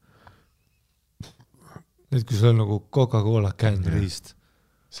 Nüüd, kui sul on nagu Coca-Cola käänriist.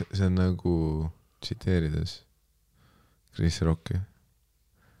 See on nagu tsiteerides Chris Rocki.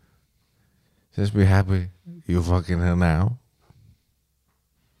 Just be happy you fucking are now.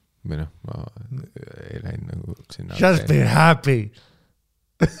 Või noh, ma ei läinud nagu sinna. Just be happy.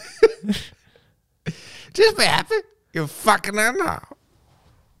 Just be happy you fucking are now.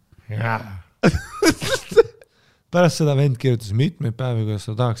 Pärast seda vend kirjutas mitmeid päevi, kuidas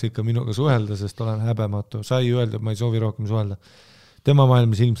sa tahaks ikka minuga suhelda, sest olen häbematu. Sai öelda, et ma ei soovi rohkem suhelda. Tema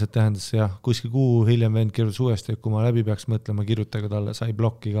maailmas ilmselt tähendas see, kuskil kuu hiljem vend kirjutas uuesti, et kui ma läbi peaks mõtlema, kirjutage talle, sai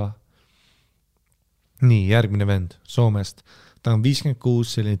blokki ka. Nii, järgmine vend Soomest. Ta on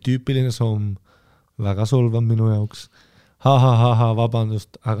 56, selline tüüpiline soom, väga solvam minu jaoks.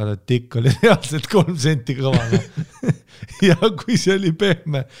 Vabandust, aga ta tikk oli reaalselt 3 senti kõvana. Ja kui see oli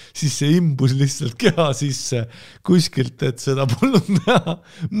pehme, siis see imbus lihtsalt keha sisse kuskilt, et seda polnud näha.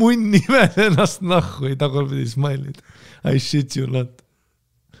 Munn nimed ennast nahku ei tagurpidi smailid. I shit you not.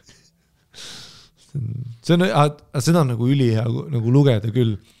 Seda on nagu ülihea nagu lugeda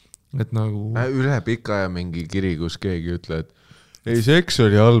küll. et nagu üle pika aja mingi kiri, kus keegi ütleb, et ei, seks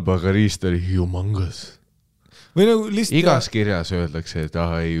oli halb, aga riist oli humongous. või nagu lihtsalt igas kirjas öeldakse, et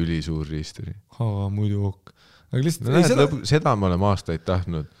ei, ülisuur riist oli. muidu ok. Aga lihtsalt seda me oleme aastaid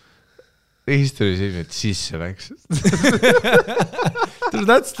tahtnud. Riist oli selline, et sisse läks.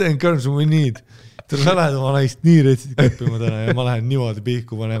 That's the encouragement we need. Sa lähed oma naist nii retsid käppima täna ja ma lähen niimoodi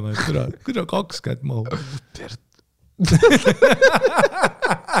pihku panema, et küra 2 kätt mahu.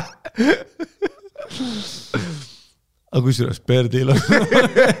 Aga kusjuures Perdil on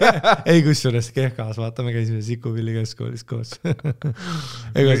ei kusjuures Kehkas, vaata, me käisime Sikupilli keskkoolis koos.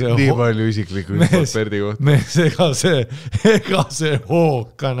 Nii palju isiklikku infot Perdi kohta. Ega see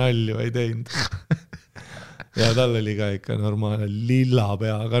hooka nalju ei teinud. Ja tal oli ka ikka normaalne lilla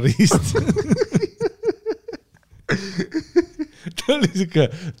peaga riist. Ta oli siuke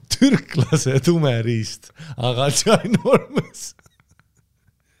türklase tume riist, aga ginormous.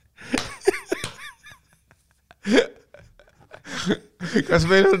 Kas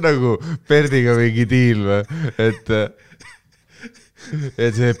meil on nagu Perdiga mingi diil või, et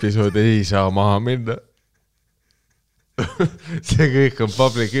see episood ei saa maha minna? See kõik on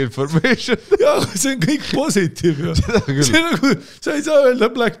public information. Jaa, see on kõik positiiv. See nagu, sa ei saa öelda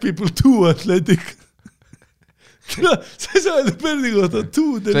black people too athletic. Sa ei saa öelda Perdi kohta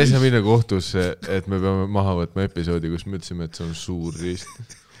too delicious. Sa ei saa minna kohtusse, et me peame maha võtma episoodi, kus me ütlesime, et see on suur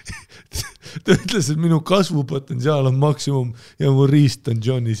riist. Ta ütles, et minu kasvupotentsiaal on maksimum ja mu riist on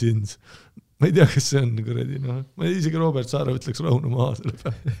Johnny Sins. Ma ei tea, kas see on kuradi, noh. Ma isegi Robert Saare ütleks rahuna maha selle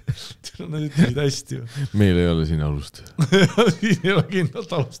peale. Nad ütlesid hästi. Meil ei ole siin alust. Siin ei ole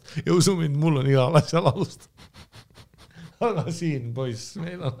kindlalt alust. Ja usu mind, mul on igal asjal alust. Aga siin, poiss,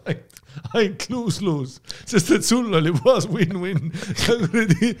 meil on ainult lose-lose. Sest et sul oli puhas win-win. Ja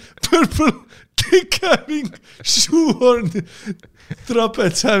kuradi purple dick having shoehorn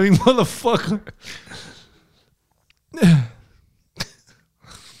trapets having motherfucker.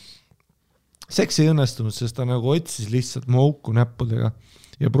 Seks ei õnnestunud, sest ta nagu otsis lihtsalt mu auku näppudega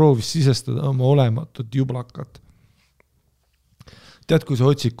ja proovis sisestada oma olematut jublakat. Tead, kui sa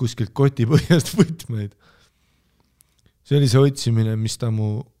otsid kuskilt koti põhjast võtmeid? See oli see otsimine, mis ta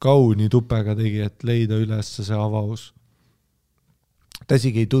mu kauni tupega tegi, et leida üles see avaus. Ta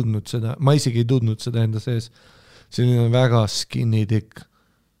isegi ei tundnud seda, ma isegi ei tundnud seda enda sees. Selline väga skinny dick.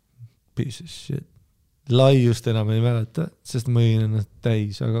 Piece of shit. Laiust enam ei mäleta, sest ma õin ennast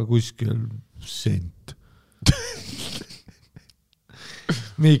täis, aga kuskil sent.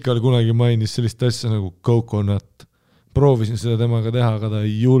 Miikal kunagi mainis sellist asja nagu coconut. Proovisin seda temaga teha, aga ta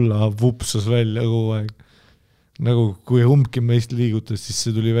julla vupsas välja kogu aeg. Nagu kui umbki meist liigutas, siis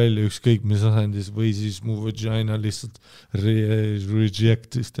see tuli välja ükskõik mis asendis või siis mu vagina lihtsalt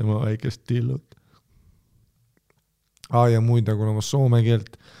rejectis tema väikest tillut. Ja muida, kuna ma soome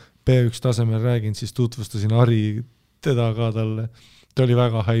keelt B1 tasemel räägin, siis tutvustasin Ari teda ka talle. Ta oli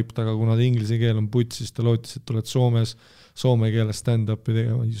väga hyped, aga kuna ta inglise keel on puts, siis ta lootis, et tuled Soomes soome keele stand-upi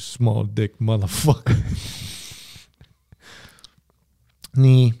tegema. You small dick motherfucker.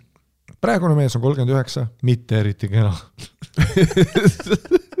 Nii. Praegune mees on 39, mitte eriti kena.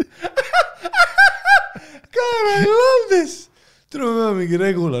 God, I love this! Tule mingi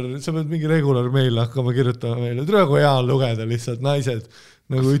regular, sa pead mingi regular meil hakkama kirjutama meile. Tule kui hea lugeda lihtsalt naised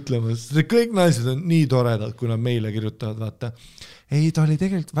nagu ütlemas. Kõik naised on nii toredad, kui nad meile kirjutavad, vaata. Ei, ta oli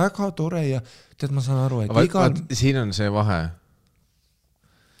tegelikult väga tore ja tead, ma saan aru, et igal... Siin on see vahe.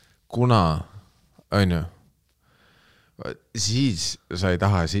 Kuna, on ju, siis sa ei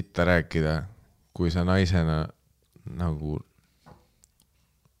taha sitta rääkida, kui sa naisena nagu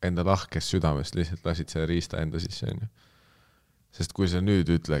enda lahkest südamest lihtsalt lasid selle riista enda sisse, on ju. Sest kui sa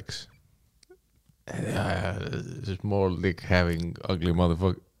nüüd ütleks small dick having ugly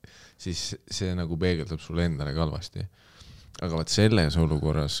motherfucker, siis see nagu peegeldab sulle endale kalvasti. Aga vaat selles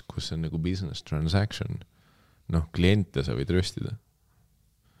olukorras, kus see on nagu business transaction, noh, kliente sa võid röstida.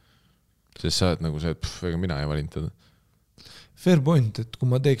 Sest sa oled nagu see, et ega mina ei valinud teda. Fair point, et kui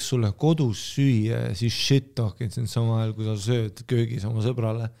ma teeks sulle kodus süüa ja siis shit talkin siin sama ajal, kui sa sööd köögis oma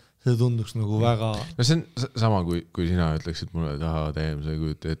sõbrale, see tunduks nagu väga... No see on sama, kui sina ütleksid mulle, et teem, sa ei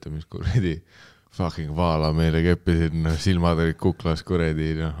kujuta ette, mis kuredi fucking vaala meile keppisid, no, silmad olid kuklas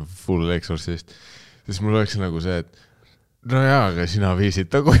kuredi, no, full exorcist. Siis mul oleks nagu see, et no jaa, aga sina viisid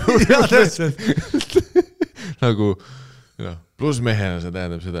ta koju. Jaa, täpselt. Nagu... No, plus mehena see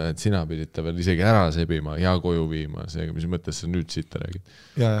tähendab seda, et sina pidid ta veel isegi ära sebima ja koju viima, seega mis mõttes sa nüüd sitta räägid.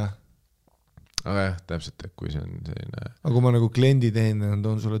 Ja. Aga jah, täpselt, et kui see on selline... Aga kui ma nagu kliendi teen,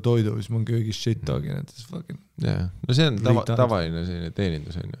 toon sulle toidu, siis ma on köögis shit talgin, et siis fucking... Ja, no see on tavaline selline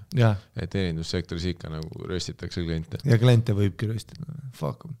teenindus, on ju. Ja. Et teenindussektoris ikka nagu röstitakse kliente. Ja kliente võibki röstida.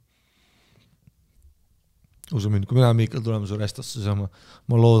 Fuck. usu mind, kui mina Miikal tuleme su restasse saama,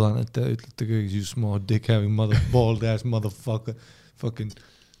 ma loodan, et te ütlete kõigis you small dick having bald ass motherfucker, fucking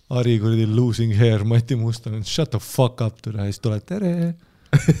Ari kuradi losing hair, Mati Mustonen, shut the fuck up tule, siis tuled tere.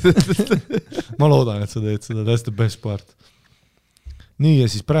 Ma loodan, et sa teed seda, that's the best part. Nii, ja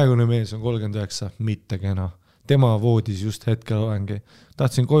siis praegune mees on 39, mitte kena. Tema voodis just hetkel olengi.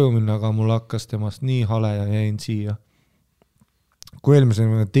 Tahtsin koju minna, aga mul hakkas temast nii hale ja jäin siia. Kui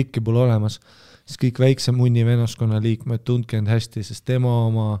eelmisena tikki pole olemas, siis kõik väikse munni vennaskonna liikmed tundke end hästi, sest tema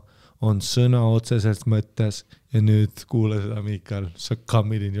oma on sõna otseselt mõttes ja nüüd kuule seda, Miikal, sa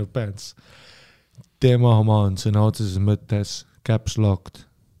come in your pants. Tema oma on sõna otseselt mõttes caps locked.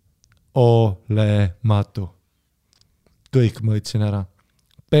 Olematu. Kõik mõõtsin ära.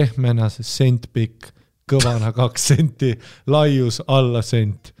 Pehmena see sentpikk, kõvana 2 senti, laius alla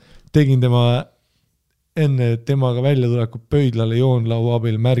sent. Tegin tema enne temaga välja tuleku pöidlale joonlaua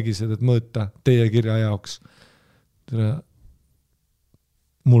abil märgised, et mõõta teie kirja jaoks.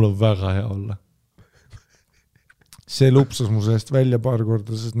 Mul on väga hea olla. See lupsas mu seest välja paar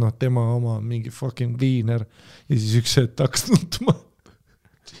korda, sest tema oma mingi fucking viiner ja siis üks hetk hakkas nutma.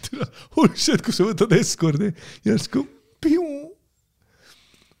 Holy shit, kui sa võtad eskordi järsku piu.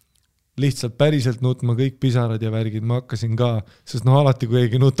 Lihtsalt päriselt nutma kõik pisarad ja värgid, ma hakkasin ka, sest alati kui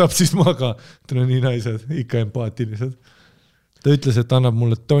keegi nutab, siis ma ka nii naised, ikka empaatilised. Ta ütles, et annab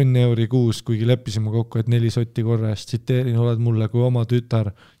mulle 1 000 € kuus, kuigi leppisime kokku, et 4 sotti korra eest. Tsiteerin, oled mulle kui oma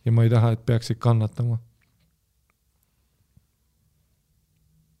tütar ja ma ei taha, et peaksid kannatama.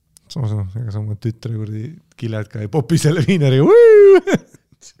 Samas ega sama tütre kurdi kiled ka ei popi selle viineri.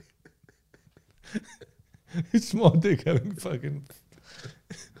 It's more dick having fucking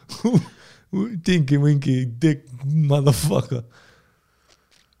tinky winky dick motherfucker.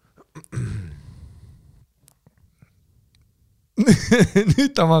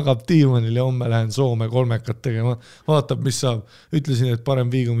 Nüüd ta magab diivanil ja homme lähen Soome 3 tegema. Vaatab, mis saab. Ütlesin, et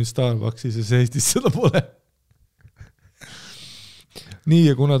parem viigu mind Starbucksis ja see Eestis seda pole. Nii,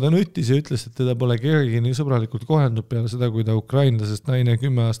 ja kuna ta nüttis ja ütles, et teda pole keegi nii sõbralikult kohendnud peale seda, kui ta ukrainlasest naine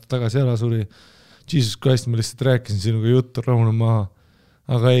 10 aastat tagasi ära suri. Jesus Christ, ma lihtsalt rääkisin sinuga juttu, rahune maha.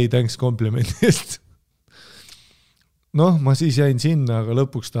 Aga ei, thanks komplimendi eest. Ma siis jäin sinna, aga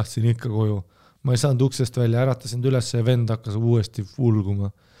lõpuks tahtsin ikka koju. Ma ei saanud uksest välja, äratasin üles ja vend hakkas uuesti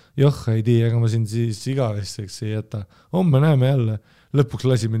ulguma. Joh, ei tii, ega ma siin siis igaveseks ei jäta. Homme näeme jälle. Lõpuks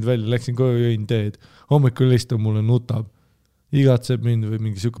lasi mind välja, läksin koju, jõin teed. Hommikul istub mulle nutab. Igatseb mind või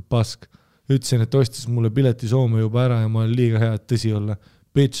mingi siuke pask. Ütlesin, et ostis mulle pileti Soome juba ära ja ma olen liiga hea, et tõsi olla.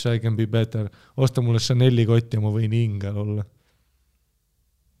 Bitch, I can be better. Osta mulle Chanel'i kotti ja ma võin hingel olla.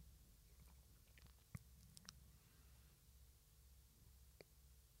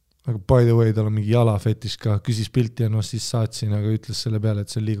 Aga by the way, tal on mingi jalafetiš ka, küsis pilti ja siis saatsin, aga ütles selle peale, et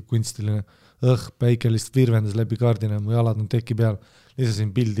see on liiga kunstiline. Päike lihtsalt virvendas läbi kaardina, mu jalad on teki peal.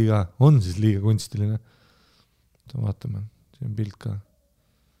 Lisasin pildi ka, on siis liiga kunstiline. Vaatame, see on pilt ka.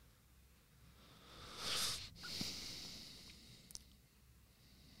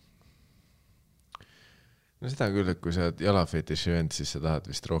 No seda küll, et kui sa oled jalafetiši vend, siis sa tahad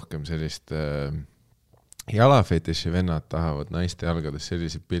vist rohkem sellist jalafetiši vennad tahavad naiste jalgades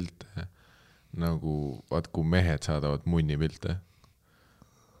selliseid pilte nagu, vaat kui mehed saadavad munni pilte.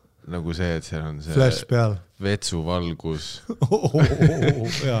 Nagu see, et seal on see flash peal. Vetsuvalgus.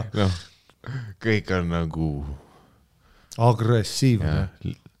 Kõik on nagu agressiivne.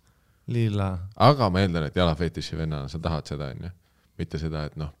 Lilla. Aga ma eeldan, et jalafetiši vennana sa tahad seda, on ju? Mitte seda,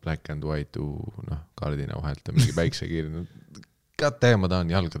 et black and white kardina vahelt on mingi päiksekiir. Kätte ma tahan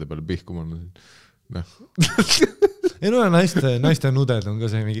jalgade peale pihku. Ei no naiste nuded on ka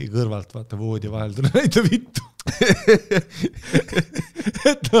see mingi kõrvalt, vaata voodi vahel tule näita vittu.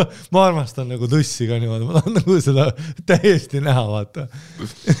 Et ma armastan nagu tussi ka niimoodi, ma tahan nagu seda täiesti näha, vaata.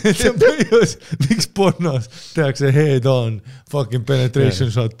 Et see on põhjus, miks pornos tehakse head on fucking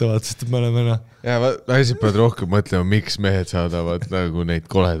penetration shot, vaata, sest me oleme Ja naised peavad rohkem mõtlema, miks mehed saadavad nagu neid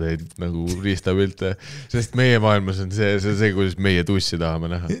koledaid nagu riistapilte, sest meie maailmas on see, kuidas meie tussi tahame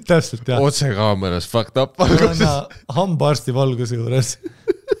näha. Täpselt, jah. Otse kaameras, fucked up valguses. Hambaarsti valguse juures.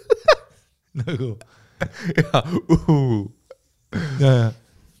 Nagu. Ja.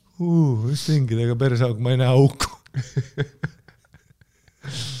 Just hingidega persaug, ma ei näe auku.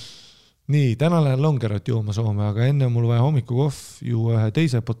 Nii, täna lähen longerot juuma Soome, aga enne mul vaja hommikukohv juua ühe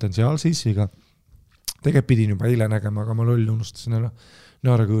teise potentsiaalse issiga. Tegelikult pidin juba eile nägema, aga ma lolli unustasin ära.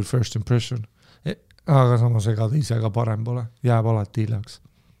 Not a good first impression. Aga samas ega teise ka parem pole. Jääb alati hiljaks.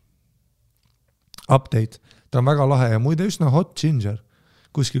 Update. Ta on väga lahe ja muide üsna hot ginger.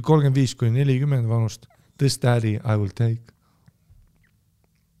 Kuskil 35-40 vanust. This daddy I will take.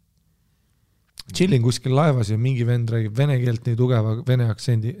 chillin kuskil laevas ja mingi vend räägib vene keelt nii tugeva vene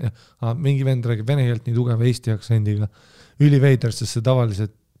aktsendi, mingi vend räägib vene keelt nii tugeva eesti aktsendiga. Üliveider, sest see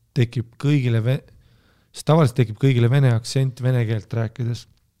tavaliselt tekib kõigile vene aktsent vene keelt rääkides.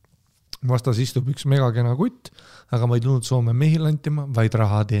 Vastas istub üks megakena kutt, aga ma ei tulnud Soome mehi lantima, vaid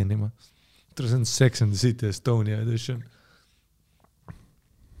raha teenima. See on Sex and the City Estonia edition.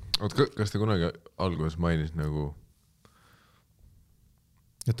 Kas te kunagi alguses mainis nagu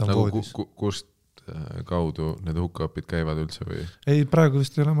kust kaudu need hukkaapid käivad üldse või? Ei, praegu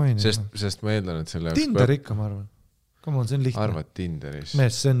vist ei ole maininud. Sest ma eeldan, et selle Tinder ikka, ma arvan. Come on, see on lihtne. Arvad Tinderis?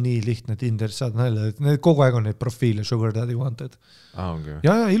 Mees, see on nii lihtne Tinder, saad nalja. Kogu aeg on neid profiile Sugar Daddy Wanted. Ongi.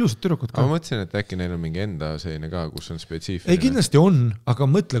 Ja ilusad tüdrukud ka. Ma mõtlesin, et äkki neil on mingi enda seine ka, kus on spetsiifiline. Ei, kindlasti on, aga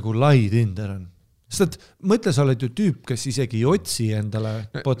mõtle, kui lai Tinder on. Sest mõtle, sa oled ju tüüp, kes isegi ei otsi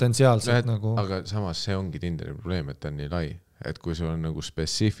endale potentsiaalselt nagu... Aga samas see ongi Tinderi probleem, et ta on nii lai. Et kui sul on nagu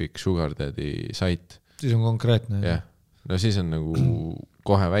specific Sugar Daddy site... Siis on konkreetne. Jah. No siis on nagu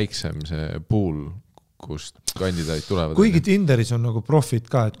kohe väiksem see pool, kust kandidaadid tulevad. Kuigi Tinderis on nagu profit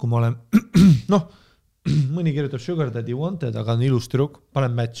ka, et kui ma olen... mõni kirjutab Sugar Daddy Wanted, aga on ilus tüdruk,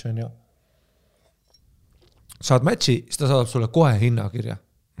 panen match on ju. Saad matchi, siis ta saadab sulle kohe hinnakirja.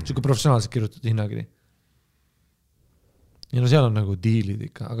 Siuke professionaalselt kirjutatud hinnakiri. Ja no seal on nagu diilid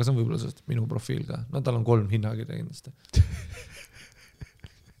ikka, aga see on võib-olla sellest minu profiil ka. No tal on 3 hinnakirja kindlasti.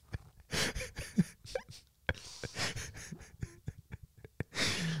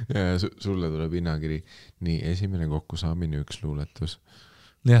 Ja sulle tuleb hinnakiri. Nii, esimene kokkusaamine 1 luuletus.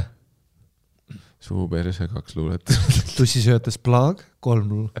 Jah. Suu perse 2 luuletus. Tussisöötes plaag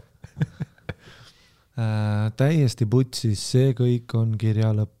 3 täiesti putsis, see kõik on kirja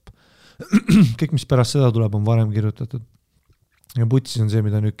lõpp. Kõik, mis pärast seda tuleb, on varem kirjutatud. Ja putsis on see,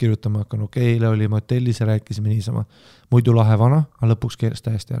 mida nüüd kirjutama hakkan. Okei, eile olime hotellis ja rääkisime niisama. Muidu lahe vana, aga lõpuks keeles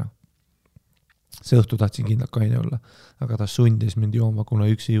täiesti ära. See õhtu tahtsin kindlalt kaine olla, aga ta sundis mind jooma, kuna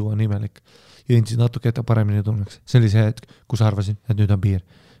üks ei juua nimelik. Jõin siis natuke ette paremini tunneks. See oli see hetk, kus arvasin, et nüüd on piir.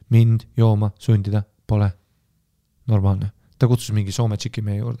 Mind jooma sundida pole normaalne. Ta kutsus mingi Soome tšiki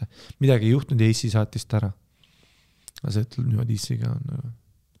meie juurde. Midagi ei juhtunud ja issi saatist ära. Aga see ütleb niimoodi issiga on.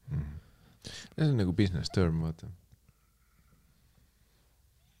 See on nagu business term, vaata.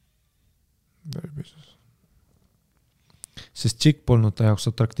 Very business. Sest tšik polnud ta jaoks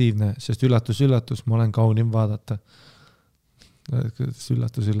atraktiivne, sest üllatus, ma olen kaunim vaadata.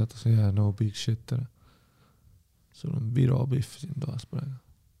 Üllatus, yeah, no big shit. Sul on Viro Biff siin toas praegu.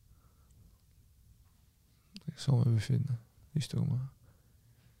 Soome Biffid, istugu maha.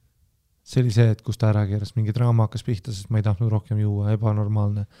 See oli see, et kus ta ära keeras, mingi draama hakkas pihta, sest ma ei tahtnud rohkem juua,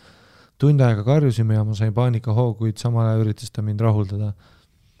 ebanormaalne. Tund aega karjusime ja ma sain paanika hoo, kuid samal ajal üritas ta mind rahuldada.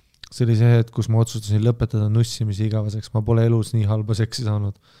 See oli see, et kus ma otsustasin lõpetada nussimise igavaseks, ma pole elus nii halba seksi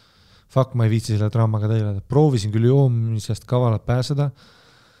saanud. Fuck, ma ei viitsi selle draamaga tegeleda. Proovisin küll joomisest kavalalt pääseda.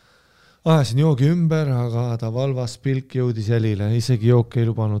 Ajasin joogi ümber, aga ta valvas pilk jõudis jälile. Isegi jook ei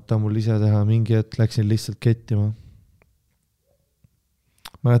lubanud ta mul ise teha. Mingi hetk läksin lihtsalt kettima.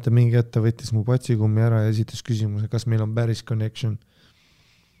 Mäletan, mingi ette võttis mu patsikummi ära ja esitas küsimuse, kas meil on päris connection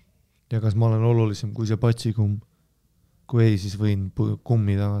ja kas ma olen olulisem kui see patsikumm. Kui ei, siis võin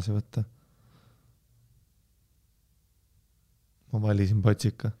kummi tagasi võtta. Ma valisin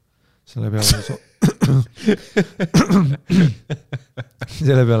patsika. Selle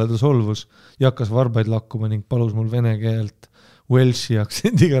peale ta solvus ja hakkas varbaid lakkuma ning palus mul vene keelt Welshi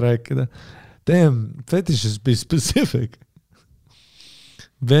aktsendiga rääkida. Damn, fetishes be specific.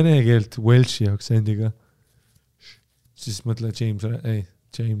 Vene keelt Welshi aktsendiga. Siis mõtle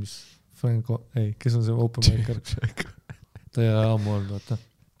James Franco, kes on see open maker? Ta ei ammu olnud, vaata.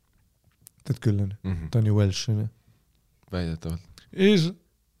 Tead küll on. Ta on ju Welsh, on ju. Väidetavalt.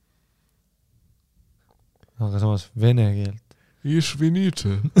 Aga samas vene keelt.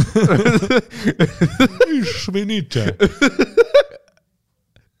 Išvinite. Išvinite.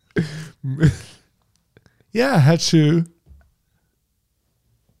 Yeah, hatsu.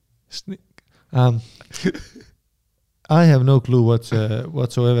 I have no clue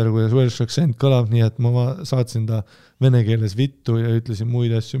whatsoever, kuidas Welsh accent kõlab, nii et ma saatsin ta vene keeles vittu ja ütlesin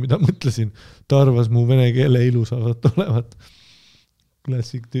muid asju, mida mõtlesin. Ta arvas mu vene keele ilusavat olevat.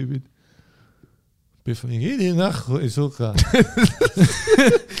 Klassik tüübid. Pihv mingi, idi nahhu, ei suka.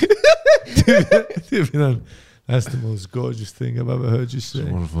 Tüübid on, that's the most gorgeous thing I've ever heard you say. It's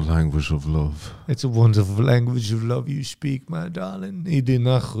a wonderful language of love. It's a wonderful language of love you speak, my darling. Idi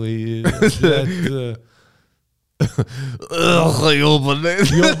nahhu, Jobane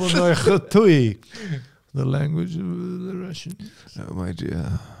tui. The language of the Russian. Ma ei tea.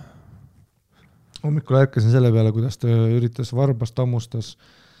 Hommikul ärkasin selle peale, kuidas ta üritas varbast, tammustas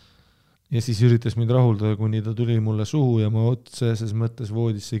ja siis üritas mind rahuldada, kuni ta tuli mulle suhu ja ma otseses mõttes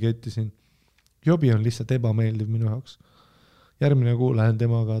voodisse kettisin. Jobi on lihtsalt ebameeldiv minu jaoks. Järgmine kuu lähen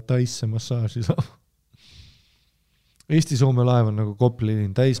temaga Taisse massaaži saama. Eesti-Soome laev on nagu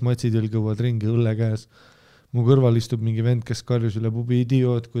Koplilin, täis matsidel kõuvad ringi õlle käes. Mu kõrval istub mingi vend, kes karjus üle pubi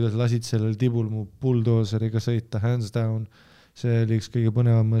idioot, kuidas lasid sellel tibul mu bulldooseriga sõita hands down. See oli üks kõige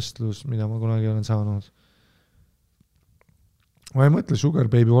põnevam mõstlus, mida ma kunagi olen saanud. Ma ei mõtle Sugar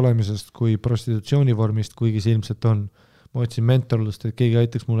Baby olemisest kui prostitutsioonivormist, kuigi see ilmselt on. Ma otsin mentorlust, et keegi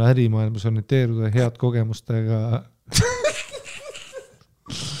aitaks mulle ärimaailmas orienteeruda head kogemustega.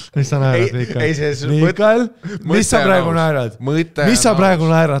 Mis sa naerad, Miikael? Miikael? Mis sa praegu naerad? Mis sa praegu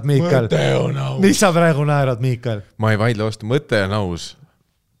naerad, Miikael? Mis sa praegu naerad, Miikael? Ma ei vaidle vastu, mõte on aus.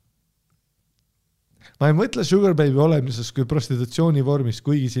 Ma ei mõtle Sugar Baby olemisest kui prostitutsiooni vormis,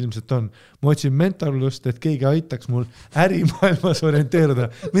 kuigi see ilmselt on. Ma otsin mentorlust, et keegi aitaks mul ärimaailmas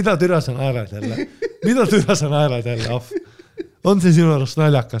orienteeruda. Mida türa sa naerad jälle? Mida türa sa naerad jälle, Ahv? On see sinu arust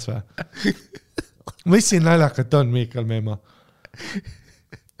naljakas või? Mis siin naljakat on, Miikael Meema?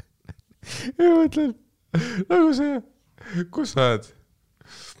 Ja mõtlen, nagu see, kus sa oled?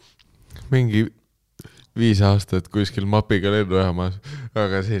 Mingi 5 aastat kuskil mapiga lennujaamas,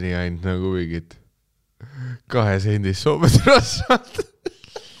 aga seni ainult nagu mingit 2 sendis Soome trassad.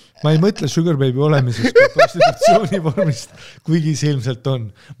 Ma ei mõtle Sugar Baby olemisest kui prostitutsiooni vormist, kuigi see ilmselt on.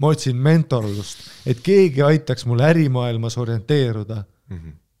 Ma otsin mentorlust, et keegi aitaks mul ärimaailmas orienteeruda.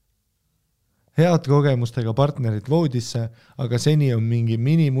 Head kogemustega partnerid voodisse, aga seni on mingi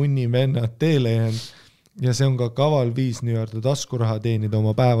minimunni vennad teele jäänud ja see on ka kaval viis nii-öelda taskuraha teenida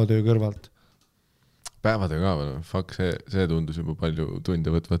oma päevatöö kõrvalt. Päevatöö ka veel, fuck, see tundus juba palju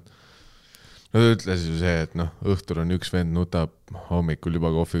tunde võtvat. No ta ütles ju see, et õhtul on üks vend nutab, hommikul juba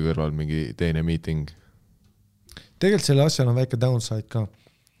kohvi kõrval mingi teine meeting. Tegelikult selle asjal on väike downside ka.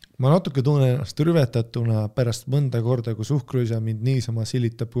 Ma natuke tunnen ennast rüvetatuna pärast mõnda korda, kui suhkruisa mind niisama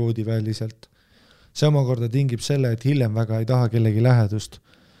silitab voodiväliselt. See omakorda tingib selle, et hiljem väga ei taha kellegi lähedust.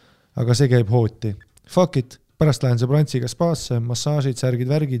 Aga see käib hooti. Fuck it, pärast lähen sõbrantsiga spaasse, massaažid, särgid,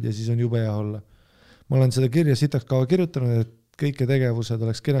 värgid ja siis on jube hea olla. Ma olen seda kirja sitaks kaua kirjutanud, et kõike tegevused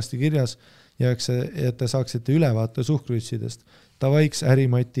oleks kenasti kirjas ja et te saaksite ülevaate suhkruitsidest. Tavaiks,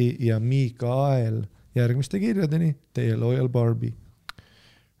 Ärimati ja Miikael. Järgmiste kirjadeni, teie Loyal Barbie.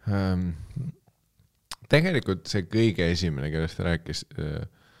 Tegelikult see kõige esimene, kellest rääkis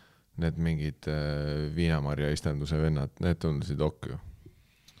need mingid viinamarja istanduse vennad, need tundusid okju.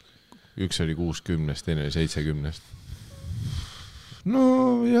 Üks oli 60, teine oli 70. No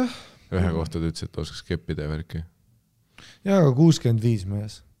jah. Ühe kohta ta ütles, et oskas keppida ja värki. Ja, aga 65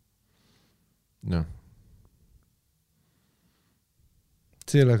 mees. No.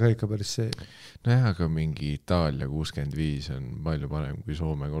 See ei ole ka ikka päris see. No jah, aga mingi Itaalia 65 on palju parem kui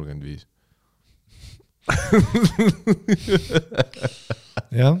Soome 35.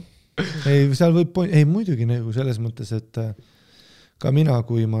 Jah. Ei, seal võib, ei muidugi nagu selles mõttes, et ka mina,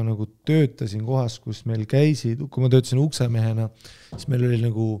 kui ma nagu töötasin kohas, kus meil käisid, kui ma töötasin uksemehena, siis meil oli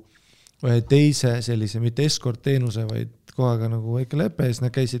nagu ühe teise sellise, mitte escort-teenuse, vaid kohaga nagu väike lepe, siis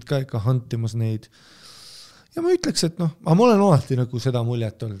nad käisid ka ikka hantimas neid. Ja ma ütleks, et ma olen alati nagu seda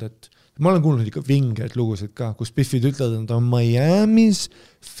muljet olnud, et ma olen kuulnud ikka vingeid lugusid ka, kus Biffid ütlevad, et on Miami's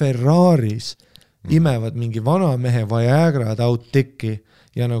Ferraris, imevad mingi vana mehe Viagrad outtikki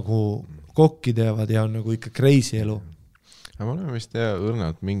ja nagu kokki teevad ja on nagu ikka crazy elu. Aga ma olen vist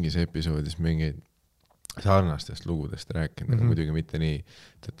õrnalt mingis episoodis mingeid sarnastest lugudest rääkinud, aga muidugi mitte nii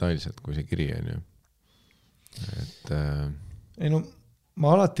detailselt, kui see kiri on ju. Et, ei no,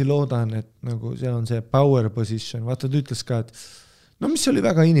 ma alati loodan, et nagu seal on see power position. Vaata, ta ütles ka, et mis oli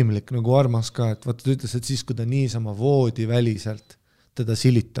väga inimlik, nagu armas ka, et vaata, ta ütles, et siis, kui ta niisama voodi väliselt, teda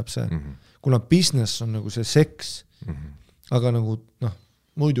silitab see. Kuna business on nagu see seks, aga nagu,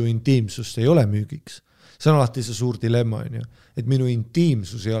 muidu intiimsust ei ole müügiks. See on alati see suur dilemma, on ju. Et minu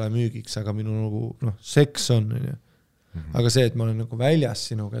intiimsus ei ole müügiks, aga minu nagu, seks on ju. Aga see, et ma olen nagu väljas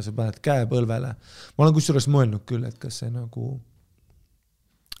sinuga ja sa paned käe põlvele. Ma olen kusjuures mõelnud küll, et kas see nagu...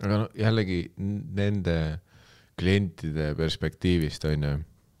 Aga jällegi nende klientide perspektiivist on ju,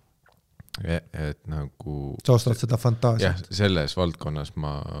 et nagu... Sa ostad seda fantaasiat. Jah, selles valdkonnas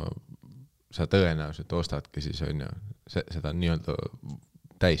sa tõenäoliselt ostadki siis on ju seda nii-öelda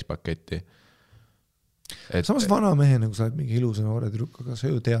täispaketti. Samas vana mehe, nagu sa oled mingi ilusa noore trükk, aga sa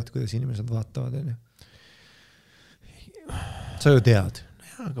ju tead, kuidas inimesed vaatavad, on ju? Sa ju tead.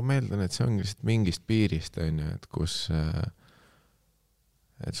 Ja, aga ma eeldan, et see on lihtsalt mingist piirist, on ju, et kus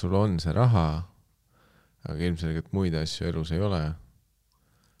et sul on see raha, aga ilmselgelt muid asju elus ei ole,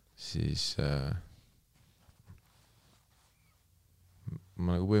 siis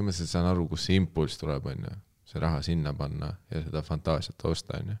ma nagu põhimõtteliselt saan aru, kus see impulss tuleb, on ju. See raha sinna panna ja seda fantaasiat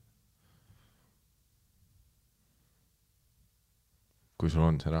osta, on ju. Kui sul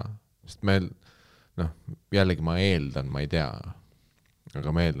on see raha. Sest meil, jällegi ma eeldan, ma ei tea, aga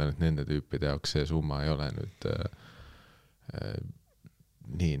ma eeldan, et nende tüüpide jaoks see summa ei ole nüüd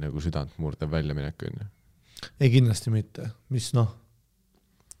nii nagu südant murdev välja minek, on ju. Ei kindlasti mitte, mis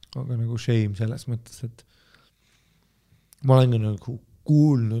aga nagu shame selles mõttes, et ma olen nagu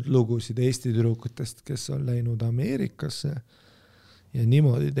kuulnud lugusid Eesti tüdrukutest, kes on läinud Ameerikasse ja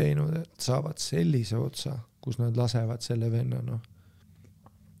niimoodi teinud, et saavad sellise otsa, kus nad lasevad selle venna,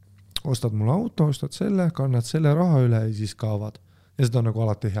 ostad mul auto, ostad selle, kannad selle raha üle ja siis kaovad. Ja seda on nagu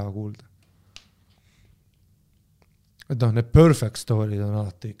alati hea kuulda. Et need perfect story'd on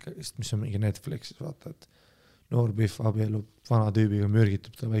alati ikkagist, mis on mingi Netflixis, vaata, et noor Biff abielub vana tüübiga,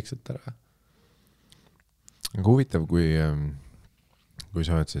 mürgitab ta vaikselt ära. Aga huvitav, kui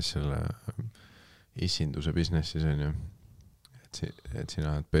sa oled siis selle isinduse businessis, on ju, et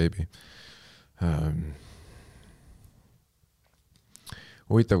sina oled baby.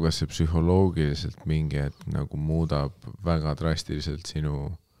 Huvitav, kas see psühholoogiliselt mingi, et nagu muudab väga drastiliselt sinu,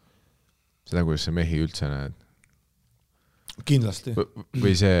 seda, kuidas sa mehi üldse näed? Kindlasti.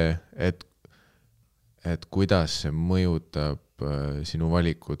 Või see, et kuidas see mõjutab sinu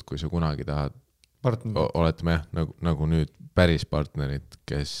valikut, kui sa kunagi tahad oletame nagu nüüd päris partnerid,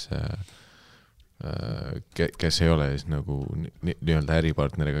 kes ei ole siis nagu nii-öelda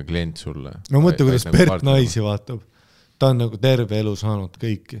äripartneriga klient sulle. No mõtle, kuidas nagu Bert naisi vaatab. Ta on nagu terve elu saanud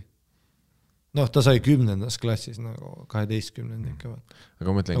kõiki. Ta sai 10. klassis nagu 12. ikka. Aga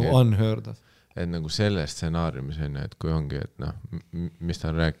mõtlengi, nagu unheard of. Et nagu selle stsenaariumis on, et kui ongi, et mis ta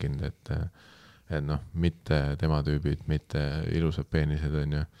on rääkinud, et mitte tema tüübid, mitte ilusad peenised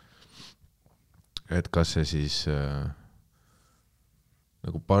on ju. Et kas see siis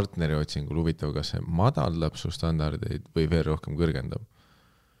nagu partneri otsingul huvitav, kas see madaldab su standardeid või veel rohkem kõrgendab?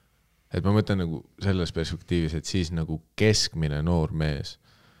 Et ma mõtlen nagu selles perspektiivis, et siis nagu keskmine noor mees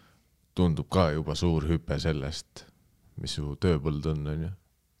tundub ka juba suur hüpe sellest, mis su tööpõld on ju.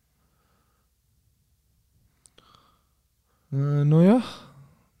 Nojah,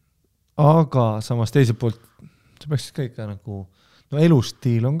 aga samas teiselt poolt, see peaks ka ikka nagu,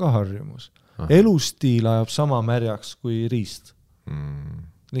 elustiil on ka harjumus. Aha. Elustiil ajab sama märjaks kui riist.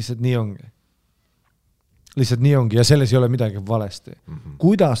 Lihtsalt nii ongi ja selles ei ole midagi valesti.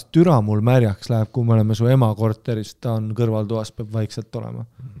 Kuidas türa mul märjaks läheb, kui me oleme su ema korterist, ta on kõrvaltoas, peab vaikselt olema.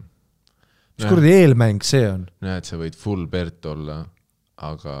 Mis kuradi eelmäng see on? Et sa võid full Bert olla,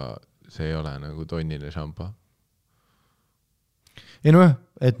 aga see ei ole nagu tonnine šampa. Ei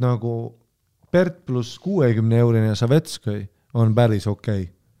et nagu Bert pluss 60 eurine Savetskõi on päris okei.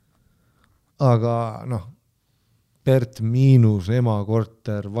 Aga Bert miinus ema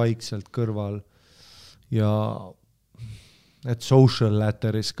korter vaikselt kõrval ja et social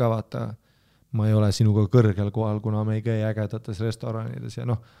latteris ka vaata, ma ei ole sinuga kõrgel kohal, kuna me ei käi ägedates restoranides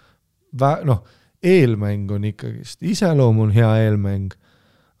ja eelmäng on ikkagist, iseloom on hea eelmäng,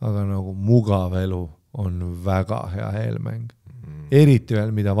 aga nagu mugav elu on väga hea eelmäng. Eriti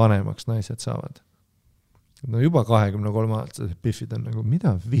veel, mida vanemaks naised saavad. Juba 23-aastased Biffid on nagu,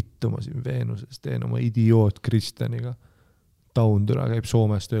 mida vittu ma siin Veenuses teen oma idioot Kristjaniga. Taundura käib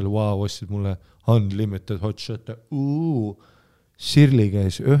Soomest tööl, ostsid mulle unlimited hot shot. Sirli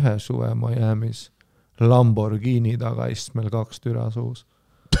käis ühe suve Miami's Lamborghini taga istmel 2 türa suus.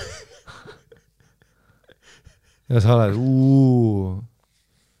 Ja sa oled,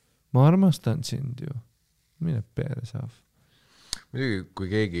 ma armastan sind ju. Mine persav. Muidugi, kui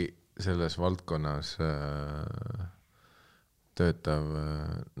keegi selles valdkonnas töötav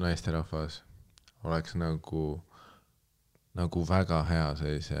naisterahvas oleks nagu väga hea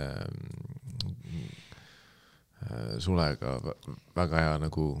sellise sulega, väga hea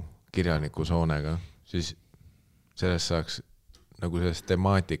nagu kirjaniku soonega, siis sellest saaks, nagu sellest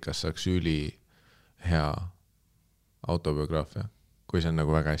temaatikast saaks üli hea autobiograafia, kui see on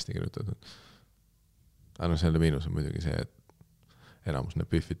nagu väga hästi kirjutatud. Aga selle miinus on muidugi see, et enamus need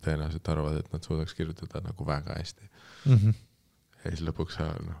Biffid tõenäoliselt arvavad, et nad suudaks kirjutada nagu väga hästi. Ja siis lõpuks sa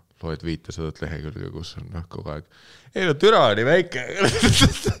loed 500 lehekülge, kus on kogu aeg türa oli väike.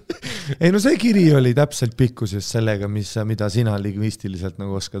 Ei see kiri oli täpselt pikkuses sellega, mida sina lingvistiliselt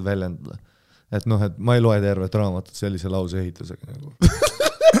nagu oskad väljendada. Et et ma ei loe tervet raamatut sellise lause ehitusega nagu.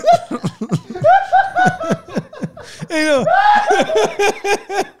 Ei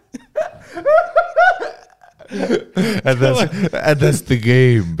And that's the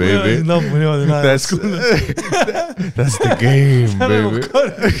game, baby. That's the game, baby.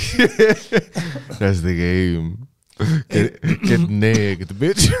 That's the game. Get naked,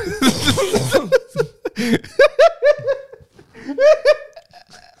 bitch.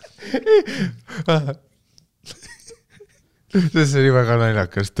 See oli väga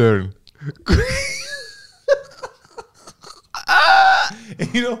naljakas turn.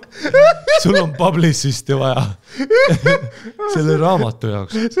 Ei no, sul on publicisti vaja selle raamatu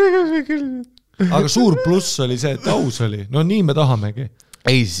jaoks. Aga suur pluss oli see, et aus oli. No nii me tahamegi.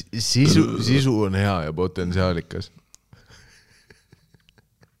 Ei, sisu on hea ja potentsiaalikas.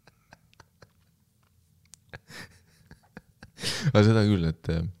 Aga seda küll, et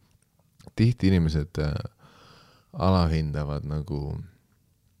tihti inimesed alahindavad nagu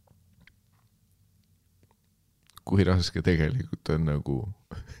kui raske tegelikult on nagu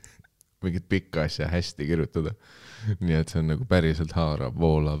mingit pikka asja hästi kirjutada. Nii et see on nagu päriselt haarav,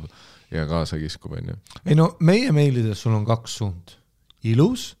 voolav ja kaasakiskuv. Ei no, meie meilides sul on 2 suund.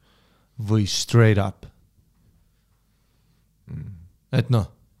 Ilus või straight up. Et noh,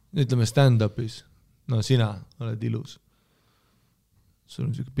 ütleme stand-upis. No sina oled ilus. Sul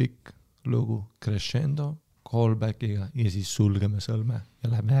on siuke pikk lugu crescendo, callbackiga ja siis sulgeme sõlme ja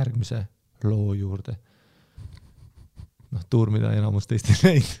läheme järgmise loo juurde. Noh, tuur, mida enamus teist ei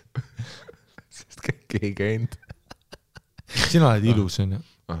näinud. Sest kõik ei käinud. Sina oled ilus, on ju.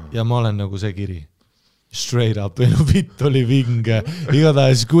 Ja ma olen nagu see kiri. Straight up, elu vitt oli vinge.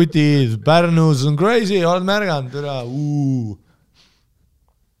 Igatahes kutid, Pärnus on crazy, oled märganud, üle.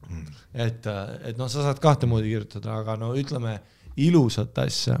 Et no sa saad 2 moodi kirjutada, aga no ütleme ilusat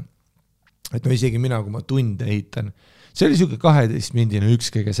asja. Et no isegi mina, kui ma tunde ehitan. See oli siuke 12-mindine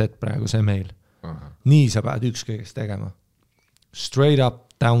ükskõige set praegu see meil. Nii sa pead ükskõigest tegema. Straight up,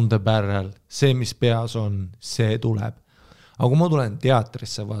 down the barrel. See, mis peas on, see tuleb. Aga kui ma tulen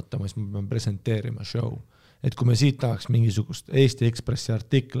teatrisse vaatama, siis ma pean presenteerima show. Et kui me siit tahaks mingisugust Eesti Ekspressi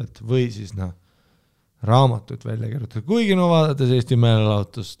artiklet või siis raamatut välja kirjutada, kuigi no vaadates Eesti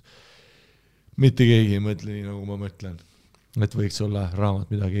meelelahutust, mitte keegi ei mõtle nii, nagu ma mõtlen. Et võiks olla raamat,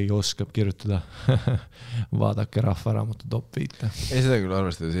 mida keegi oskab kirjutada. Vaadake rahvaraamatu top 5. Ei seda küll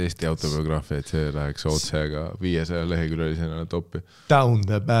arvestades Eesti autobiograafi, et see läheks otsega 500 leheküljelisena topi. Down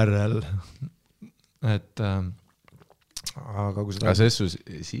the barrel. Et aga kui seda... Aga see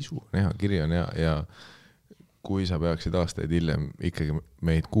sisu on hea, kiri on hea ja kui sa peaksid aastaid hiljem ikkagi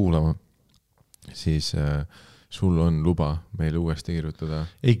meid kuulama, siis sul on luba meile uuesti kirjutada.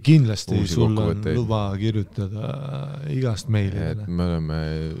 Ei, kindlasti sul on luba kirjutada igast meilidele. Me oleme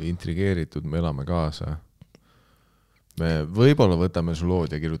intrigeeritud, me elame kaasa. Me võib-olla võtame su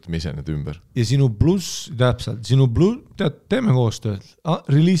lood ja kirjutame ise need ümber. Ja sinu pluss, täpselt, teeme koostööd,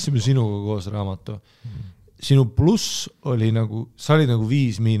 reliisime sinuga koos raamatu. Sinu pluss oli nagu, sa olid nagu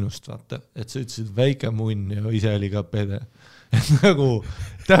 5 miinust, vaata, et sa ütlesid väike munn ja ise oli ka pede. Et nagu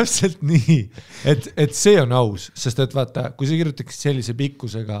täpselt nii, et see on aus, sest et vaata, kui sa kirjutaks sellise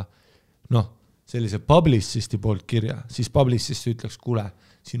pikkusega, noh, sellise publicisti poolt kirja, siis publicisti ütleks, kuule,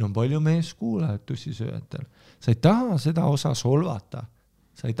 siin on palju meeskuulajad tussisööjatel. Sa ei taha seda osa solvata.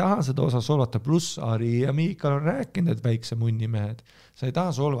 Pluss Ari ja Miikal on rääkinud, et väikse munnimehed. Sa ei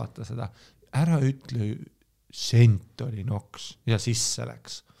taha solvata seda. Ära ütle, sent oli noks ja sisse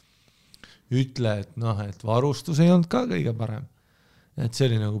läks. Ütle, et noh, et varustus ei olnud ka kõige parem. Et see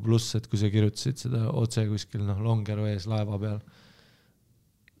oli nagu pluss, et kui sa kirjutasid seda otse kuskil Longeru ees laeva peal,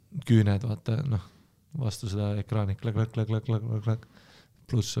 küüned, vaata, vastu seda ekraani, klak.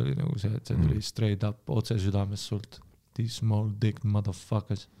 Pluss oli nagu see, et see tuli straight up, otse südames sult. These small dick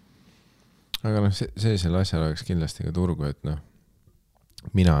motherfuckers. Aga see selle asjal oleks kindlasti ka turgu, et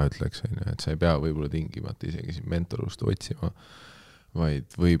mina ütleks, et sa ei pea võib-olla tingimata isegi siin mentorust otsima,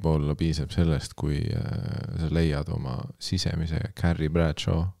 vaid võib-olla piisab sellest, kui sa leiad oma sisemise Carrie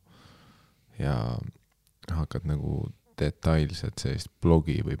Bradshaw ja hakkad nagu detailselt sellist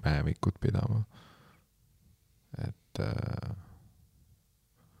blogi või päevikut pidama. Et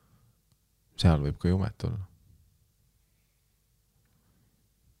seal võib ka jumet olla.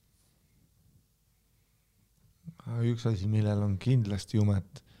 Üks asi, millel on kindlasti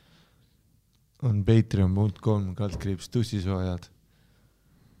jumet, on patreon.com /tussisoojad,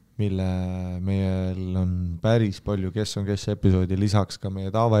 mille meil on päris palju kes episoodi, lisaks ka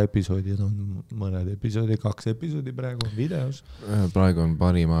meie tavaepisoodid on mõned episoodi, 2 episoodi praegu on videos. Praegu on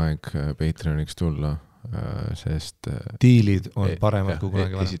parim aeg Patreoniks tulla, sest diilid on paremad kui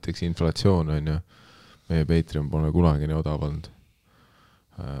kunagi varem. Esiteks inflatsioon on ju, meie Patreon pole kunagi nii odavanud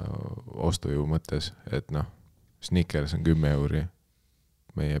ostujõu mõttes, et Snickers on 10 euri,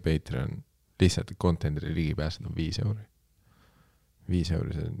 meie Patreon lihtsalt contentile ligi pääsed on 5 euri. 5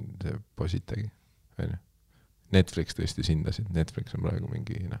 euri see positegi. Netflix tõesti sindasid, Netflix on praegu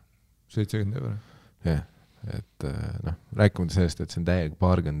mingi 70 euri. Jah, et noh, rääkimata sellest, et see on täielik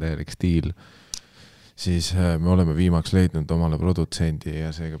bargain, täielik stiil, siis me oleme viimaks leidnud omale produtsendi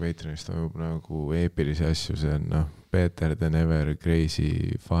ja seega Patreonis toimub nagu eepilisi asju, see on noh, Better than ever,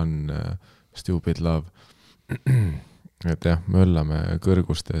 crazy, fun, stupid love. Et jah, me õllame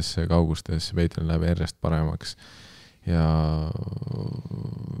kõrgustes, kaugustes, Patreon läheb järjest paremaks ja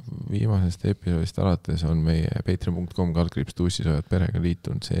viimasest episoodist alates on meie patreon.com/tussisojad perega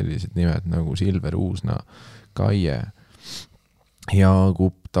liitunud sellised nimed nagu Silver Uusna, Kaie,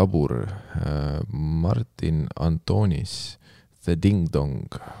 Jaagup Tabur, Martin Antonis, The Ding Dong,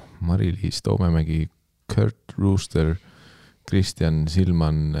 Mari-Liis Toomemägi, Kurt Rooster, Kristjan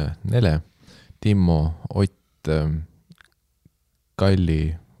Silman Nele, Timmo Ott,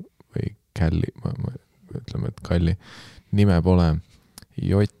 Kalli või Källi, ütleme, et Kalli, nime pole,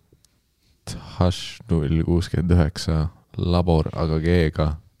 Jott Hash 069, Labor, aga G-ga,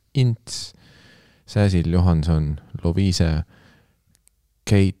 Ints, Säsil Johanson, Loviise,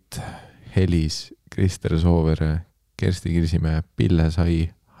 Kate, Helis, Krister Soovere, Kersti Kirsimäe, Pille Sai,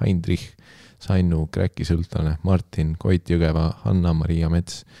 Heinrich, Sannu, Kräki Sõltane, Martin, Koit Jõgeva, Hanna-Maria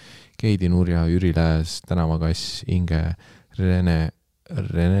Mets, Keidi Nurja, Jüri Lääs, Tänavakass, Inge, Rene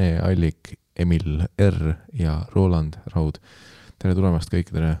Allik, Emil R ja Roland Raud. Tere tulemast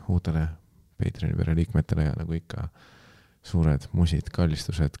kõikidele uutele Patreoni pere liikmetele ja nagu ikka suured musid,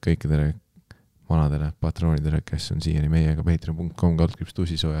 kallistused kõikidele vanadele patroonidele, kes on siiani meiega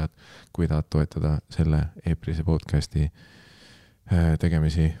patreon.com/tussisojad, kui tahad toetada selle eeprilise podcasti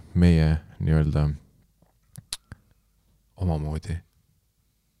tegemisi meie nii-öelda omamoodi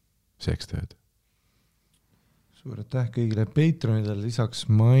sekstööd. Suur aitäh kõigile Patreonidele, lisaks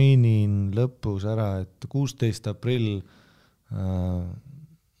mainin lõpus ära, et 16. aprill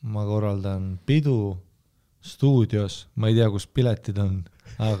ma korraldan pidu stuudios, ma ei tea, kus piletid on,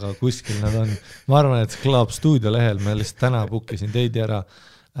 aga kuskil nad on. Ma arvan, et Club Studio lehel, ma lihtsalt täna bookisin teid ära.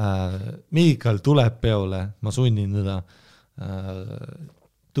 Miikal tuleb peole, ma sunnin teda.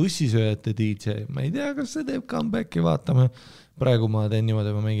 Tussisööjate DJ, ma ei tea, kas see teeb comebacki, vaatame. Praegu ma teen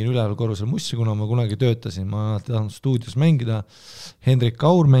niimoodi, ma mängin üleval korrusel mussi, kuna ma kunagi töötasin, ma tahan stuudios mängida. Hendrik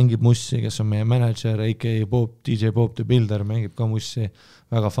Kaur mängib mussi, kes on meie manager, a.k.a. DJ Bob the Builder mängib ka mussi.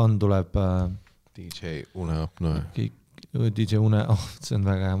 Väga fun tuleb. DJ Uneapne. DJ Une, see on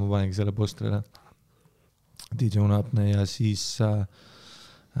väga hea, ma panengi selle postrile. DJ Uneapne ja siis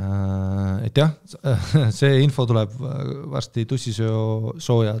et jah, see info tuleb varsti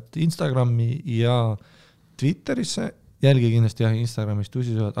Tussisööjad Instagrami ja Twitterisse. Jälgi kindlasti jah, Instagramis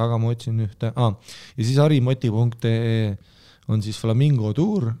Tussisööjad, aga ma otsin ühte. Ja siis harimoti.ee on siis Flamingo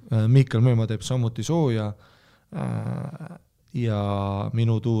tuur. Miikal Mööma teeb samuti sooja ja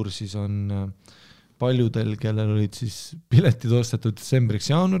minu tuur siis on paljudel, kellel olid siis piletid ostetud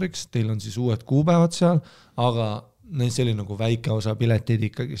detsembriks, jaanuariks, teil on siis uued kuupäevad seal, aga see oli nagu väike osa piletid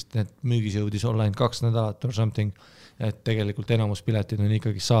ikkagist, et müügis jõudis online 2 nädalat or something, et tegelikult enamus piletid on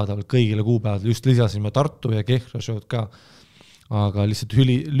ikkagi saadaval kõigile kuupäevad, just lisasime Tartu ja Kehra show'd ka, aga lihtsalt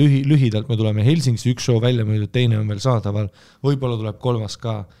lühidalt me tuleme Helsingisse, 1 show välja müüdud, teine on veel saadaval, võib-olla tuleb 3.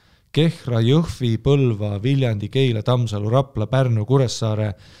 ka Kehra, Jõhvi, Põlva, Viljandi, Keila, Tammsalu, Rapla, Pärnu,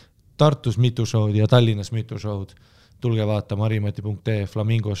 Kuressaare, Tartus mitu show'd ja Tallinnas mitu show'd. Tulge vaatama harimoti.ee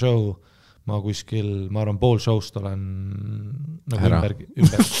Flamingo show. Ma kuskil, ma arvan, pool show'st olen nagu ümber.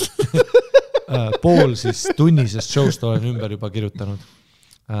 Pool siis tunnisest show'st olen ümber juba kirjutanud.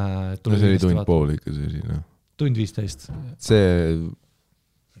 See oli tund pool ikka see no. Tund 15. See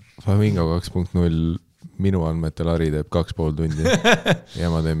Flamingo 2.0 minu andmetel Ari teeb 2,5 tundi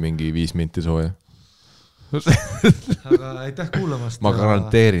ja ma teen mingi 5 minti sooja. Aga aitäh kuulamast. Ma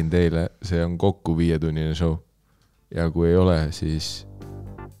garanteerin teile, see on kokku 5-tunnine show. Ja kui ei ole, siis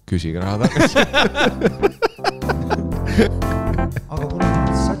küsige raha tagasi. Aga kuna ma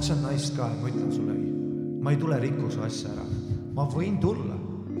olen such a nice guy, ma ütlen sulle, ma ei tule rikkuse asja ära. Ma võin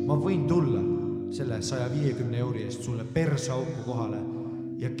tulla selle 150 euri eest sulle persauku kohale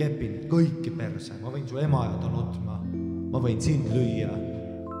ja kepin kõiki perse. Ma võin su ema ja ta nutma. Ma võin sind lüüa.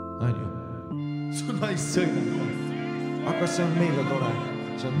 Su naist sõidab. Aga see on meile tore.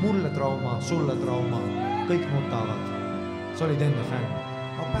 See on mulle trauma, sulle trauma. Kõik nutavad. Sa olid enne fänn.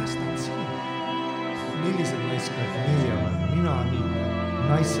 Ma päästan sinu. Millised naiskad meie olen? Mina nii.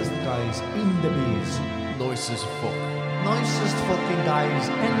 Nicest guys in the beers. Nicest fucking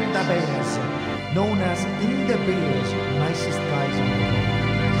guys in the beers. Known as in the beers. Nicest guys in the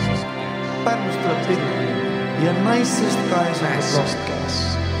beers. Pärnust tuleb tihti. Ja nicest guys in the beers.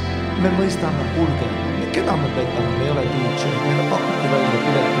 Me mõistame kulge. Keda me petame? Me ei ole DJ. Meile pakuti välja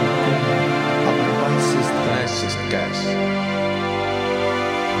piletit. Aga nicest guys.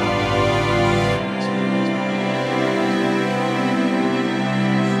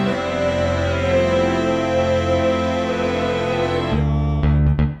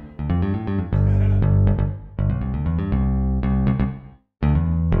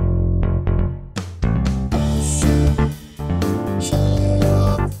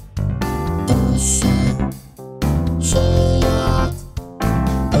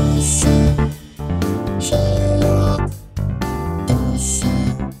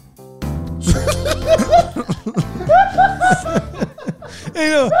 ei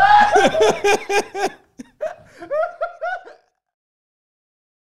no .